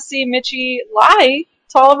don't want to see Mitchie lie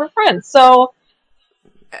to all of her friends. So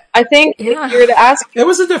I think if you were to ask, It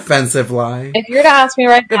was a defensive lie. if you were to ask me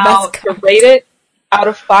right now to rate it out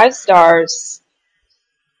of 5 stars,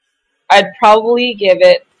 I'd probably give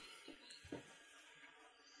it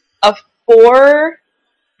a 4,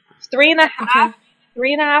 3.5, Okay.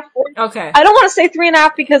 3.5, 4. Okay. I don't want to say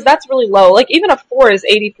 3.5 because that's really low. Like, even a 4 is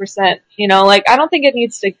 80%, you know? Like, I don't think it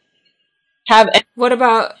needs to have any... What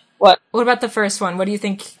about What? What about the first one? What do you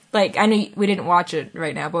think? Like, I know we didn't watch it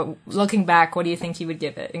right now, but looking back, what do you think you would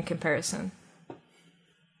give it in comparison?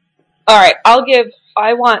 Alright, I'll give...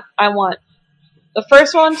 I want the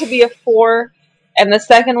first one to be a 4, and the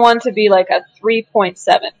second one to be like a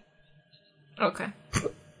 3.7. Okay.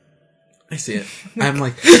 I see it. I'm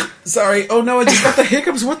like, sorry. Oh no, I just got the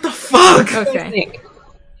hiccups. What the fuck? Okay.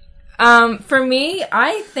 For me,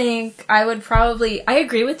 I think I would probably... I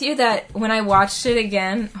agree with you that when I watched it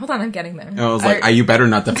again... Hold on, I'm getting there. I was like, you better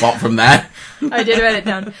not default from that. I did write it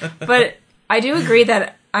down. But I do agree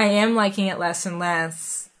that I am liking it less and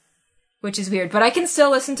less, which is weird. But I can still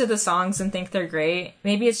listen to the songs and think they're great.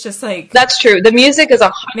 Maybe it's just like... That's true. The music is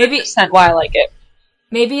 100% why I like it.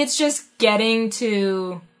 Maybe it's just getting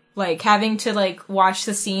to... Like, having to, like, watch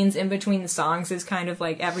the scenes in between the songs is kind of,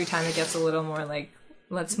 like, every time it gets a little more, like,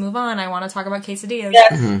 let's move on, I want to talk about quesadillas.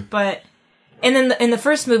 Yes. Mm-hmm. But, and then in the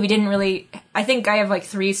first movie didn't really... I think I have, like,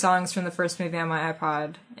 3 songs from the first movie on my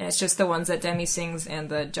iPod, and it's just the ones that Demi sings and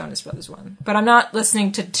the Jonas Brothers one. But I'm not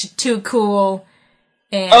listening to Too Cool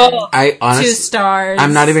and I honestly, 2 Stars.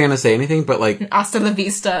 I'm not even gonna say anything, but, like... Hasta la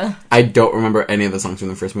Vista. I don't remember any of the songs from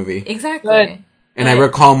the first movie. Exactly. Good. And I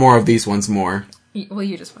recall more of these ones more. Well,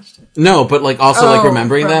 you just watched it. No, but like also like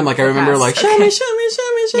remembering from them. Like I the remember past. like Okay. show me,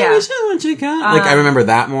 show what you got. Like I remember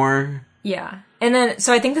that more. Yeah. And then,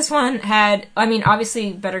 so I think this one had, I mean,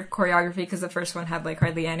 obviously better choreography because the first one had like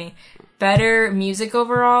hardly any. Better music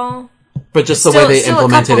overall. But just the Still- way they still a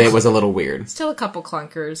implemented couple- it was a little weird. Still a couple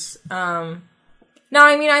clunkers. No,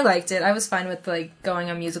 I mean, I liked it. I was fine with like going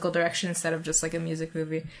a musical direction instead of just like a music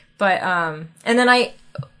movie. But, and then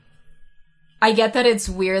I get that it's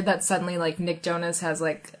weird that suddenly like Nick Jonas has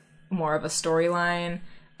like more of a storyline.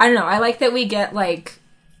 I don't know. I like that we get like,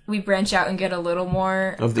 we branch out and get a little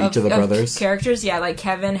more Of each of the brothers. characters. Yeah, like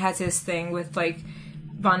Kevin has his thing with like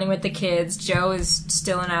bonding with the kids. Joe is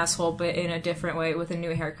still an asshole, but in a different way with a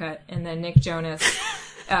new haircut. And then Nick Jonas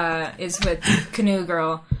is with Canoe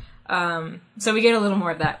Girl. So we get a little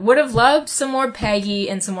more of that. Would have loved some more Peggy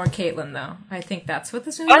and some more Caitlin, though. I think that's what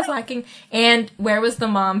this movie was lacking. And where was the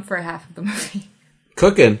mom for half of the movie?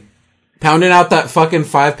 Cooking. Pounding out that fucking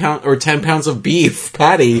 5 pound or 10 pounds of beef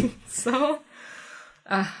patty. So,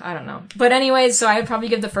 I don't know. But anyways, so I would probably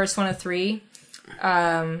give the first one a 3.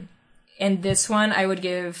 And this one I would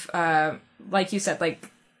give, like you said, like,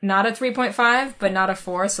 not a 3.5, but not a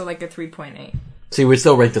 4, so like a 3.8. So you would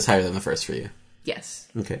still rank this higher than the first for you? Yes.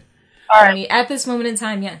 Okay. For me, at this moment in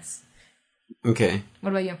time, yes. Okay. What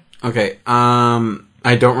about you? Okay.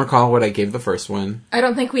 I don't recall what I gave the first one. I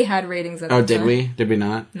don't think we had ratings at the time. Oh, did we? Did we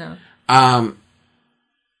not? No. I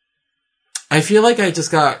feel like I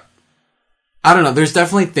just got... I don't know. There's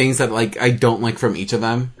definitely things that like I don't like from each of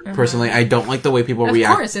them. Personally, I don't like the way people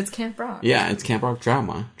react. Of course, it's Camp Rock. Yeah, it's Camp Rock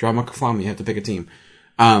drama. Drama Kaflami. You have to pick a team.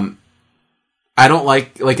 I don't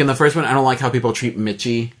like in the first one, I don't like how people treat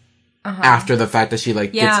Mitchie after the fact that she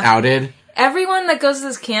like gets outed. Everyone that goes to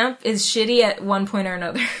this camp is shitty at one point or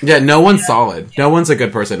another. Yeah, no one's solid. No one's a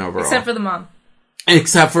good person overall. Except for the mom.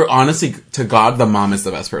 Except for, honestly, to God, the mom is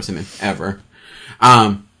the best person ever.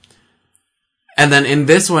 And then in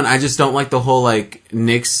this one, I just don't like the whole, like,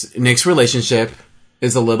 Nick's relationship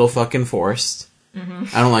is a little fucking forced. Mm-hmm.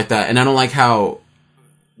 I don't like that. And I don't like how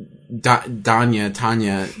Dana,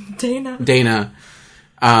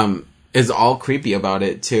 is all creepy about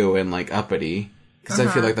it, too, and, like, uppity. Because I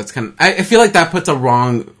feel like that's kind of... I feel like that puts a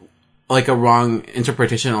wrong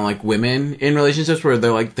interpretation on, like, women in relationships where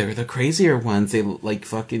they're, like, they're the crazier ones. They, like,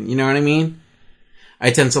 fucking... You know what I mean?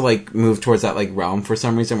 I tend to, like, move towards that, like, realm for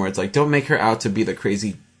some reason where it's, like, don't make her out to be the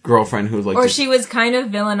crazy girlfriend who, like... Or she was kind of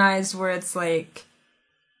villainized where it's, like,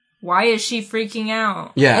 why is she freaking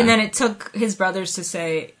out? Yeah. And then it took his brothers to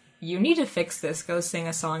say, you need to fix this. Go sing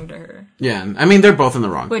a song to her. Yeah. I mean, they're both in the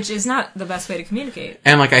wrong. Which is not the best way to communicate.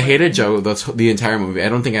 And, like, I hated Joe the entire movie. I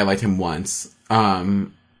don't think I liked him once.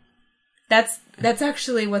 That's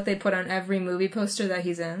actually what they put on every movie poster that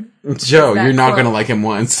he's in. Joe, That you're not quote. gonna like him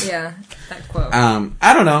once. Yeah, that quote.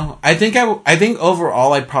 I don't know. I think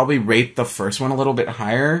overall I'd probably rate the first one a little bit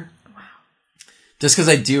higher. Wow. Just because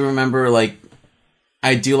I do remember, like,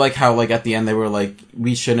 I do like how, like, at the end they were like,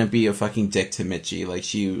 we shouldn't be a fucking dick to Mitchie. Like,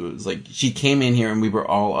 she was like, she came in here and we were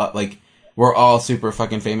all, we're we're all super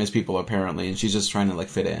fucking famous people apparently, and she's just trying to like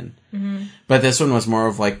fit in. Mm-hmm. But this one was more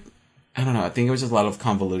of like, I don't know, I think it was just a lot of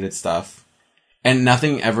convoluted stuff. And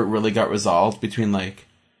nothing ever really got resolved between like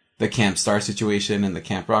the Camp Star situation and the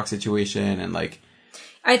Camp Rock situation, and like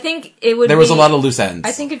I think it would. There was a lot of loose ends.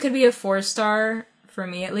 I think it could be a 4-star for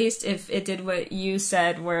me at least if it did what you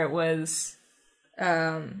said, where it was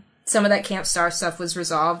some of that Camp Star stuff was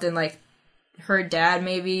resolved, and like her dad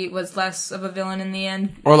maybe was less of a villain in the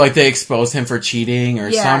end, or like they exposed him for cheating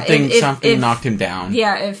or something. Something knocked him down.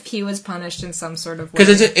 Yeah, if he was punished in some sort of way.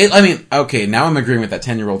 Because I mean, okay, now I'm agreeing with that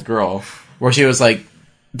 10-year-old girl. Where she was like,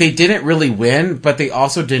 they didn't really win, but they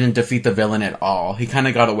also didn't defeat the villain at all. He kind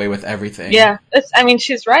of got away with everything. Yeah,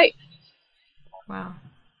 she's right. Wow.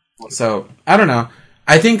 So, I don't know.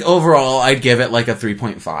 I think overall, I'd give it like a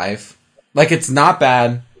 3.5. Like, it's not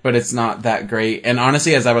bad, but it's not that great. And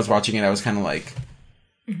honestly, as I was watching it, I was kind of like,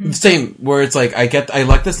 same, where it's like, I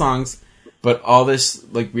like the songs, but all this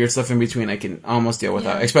like weird stuff in between, I can almost deal with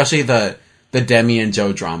that. Especially the Demi and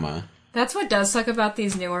Joe drama. That's what does suck about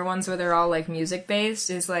these newer ones where they're all, like, music-based,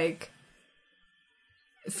 is, like,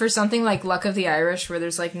 for something like Luck of the Irish, where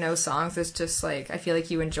there's, like, no songs, it's just, like, I feel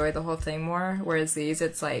like you enjoy the whole thing more, whereas these,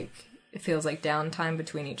 it's, like, it feels like downtime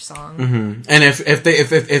between each song. Mm-hmm. And if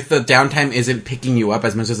the downtime isn't picking you up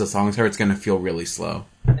as much as the songs are, it's gonna feel really slow.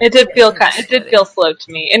 It did feel slow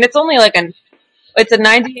to me. And it's only, like, it's a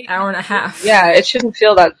 90... hour and a half. Yeah, it shouldn't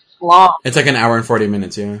feel that long. It's like an hour and 40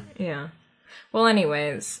 minutes, yeah. Yeah. Well,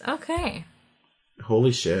 anyways, okay.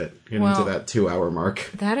 Holy shit. Getting into that 2-hour mark.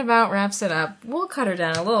 That about wraps it up. We'll cut her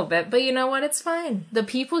down a little bit, but you know what? It's fine. The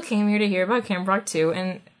people came here to hear about Camp Rock 2,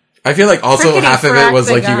 and I feel like also half of it was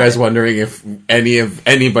like you guys wondering if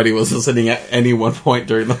anybody was listening at any one point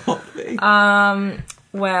during the whole thing.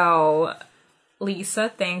 Well,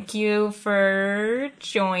 Lisa, thank you for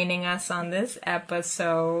joining us on this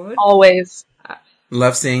episode. Always.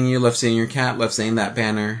 Love seeing you, love seeing your cat, love seeing that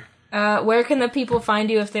banner. Where can the people find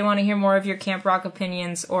you if they want to hear more of your Camp Rock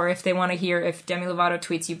opinions, or if they want to hear if Demi Lovato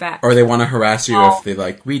tweets you back? Or they want to harass you if they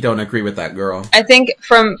like, we don't agree with that girl. I think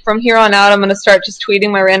from here on out, I'm going to start just tweeting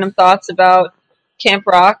my random thoughts about Camp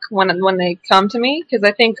Rock when they come to me, because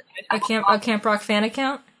I think... A Camp Rock fan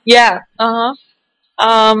account? Yeah, okay.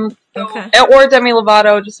 Or Demi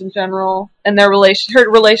Lovato, just in general, and her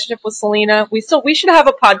relationship with Selena. We should have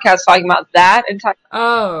a podcast talking about that and talk.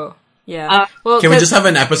 Oh, yeah. Well, can we just have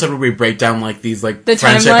an episode where we break down like these like the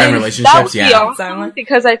friendship timeline? And relationships? That would be awesome,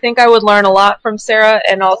 because I think I would learn a lot from Sarah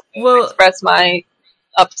and also express my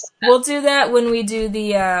ups. We'll do that when we do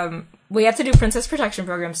the. We have to do Princess Protection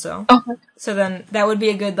Program still. Okay. So then that would be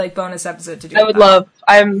a good like bonus episode to do. I would love.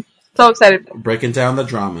 I'm so excited. Breaking down the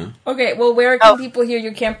drama. Okay, well, where can people hear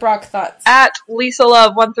your Camp Rock thoughts? At Lisa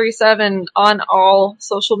Love 137 on all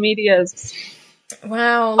social medias.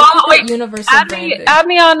 Wow, look at that universal branding. Add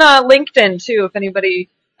me on LinkedIn too, if anybody.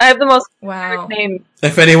 I have the most name.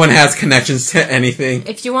 If anyone has connections to anything.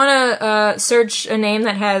 If you want to search a name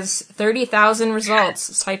that has 30,000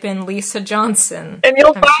 results, type in Lisa Johnson. And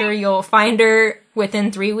I'm sure you'll find her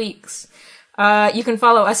within 3 weeks. You can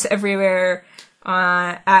follow us everywhere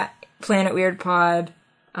at Planet Weird Pod.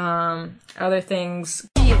 Other things.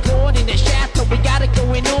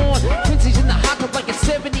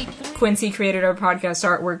 Quincy created our podcast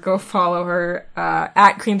artwork. Go follow her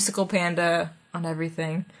at Creamsicle Panda on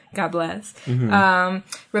everything. God bless. Mm-hmm.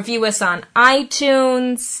 Review us on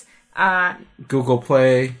iTunes, Google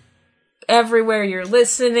Play, everywhere you're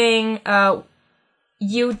listening.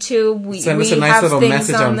 YouTube. Send us a nice little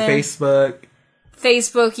message on Facebook.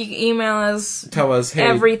 Facebook, you can email us. Tell us, hey,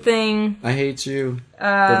 everything. I hate you.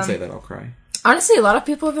 Don't say that, I'll cry. Honestly, a lot of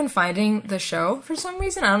people have been finding the show for some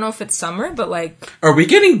reason. I don't know if it's summer, but like... Are we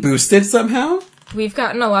getting boosted somehow? We've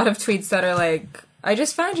gotten a lot of tweets that are like, I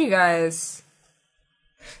just found you guys.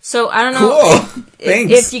 So, I don't know. Cool.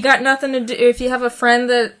 Thanks. If you got nothing to do, if you have a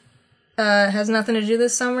friend that has nothing to do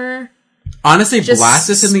this summer... Honestly, blast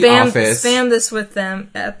this in the office. Spam this with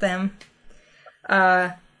them, at them.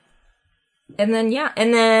 And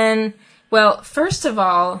then, well, first of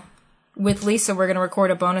all, with Lisa, we're going to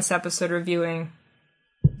record a bonus episode reviewing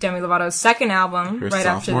Demi Lovato's second album right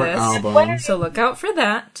after this. Album. So look out for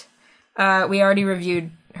that. We already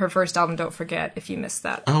reviewed her first album, Don't Forget, if you missed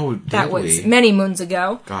that. Oh, that was many moons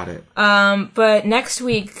ago. Got it. But next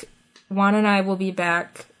week, Juan and I will be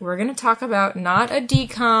back. We're going to talk about not a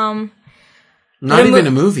DCOM. Not even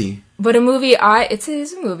a movie. But a movie, it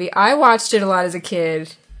is a movie. I watched it a lot as a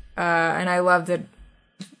kid. And I loved it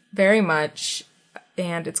very much.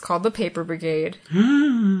 And it's called The Paper Brigade.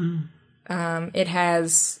 It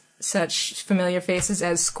has such familiar faces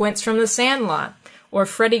as Squints from The Sandlot or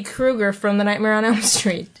Freddy Krueger from The Nightmare on Elm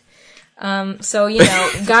Street. So,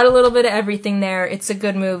 got a little bit of everything there. It's a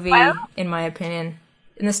good movie, in my opinion.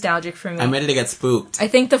 Nostalgic for me. I'm ready to get spooked. I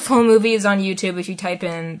think the full movie is on YouTube if you type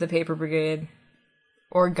in The Paper Brigade.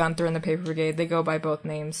 Or Gunther and the Paper Brigade. They go by both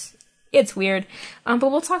names. It's weird. But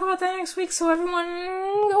we'll talk about that next week, so everyone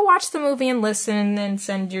go watch the movie and listen and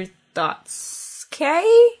send your thoughts.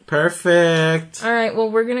 Okay? Perfect. Alright,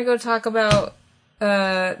 well, we're gonna go talk about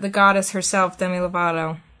the goddess herself, Demi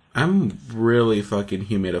Lovato. I'm really fucking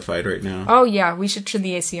humidified right now. Oh, yeah, we should turn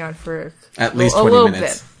the AC on for at least 20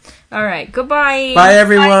 minutes. Alright, goodbye. Bye,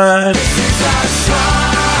 everyone. Bye.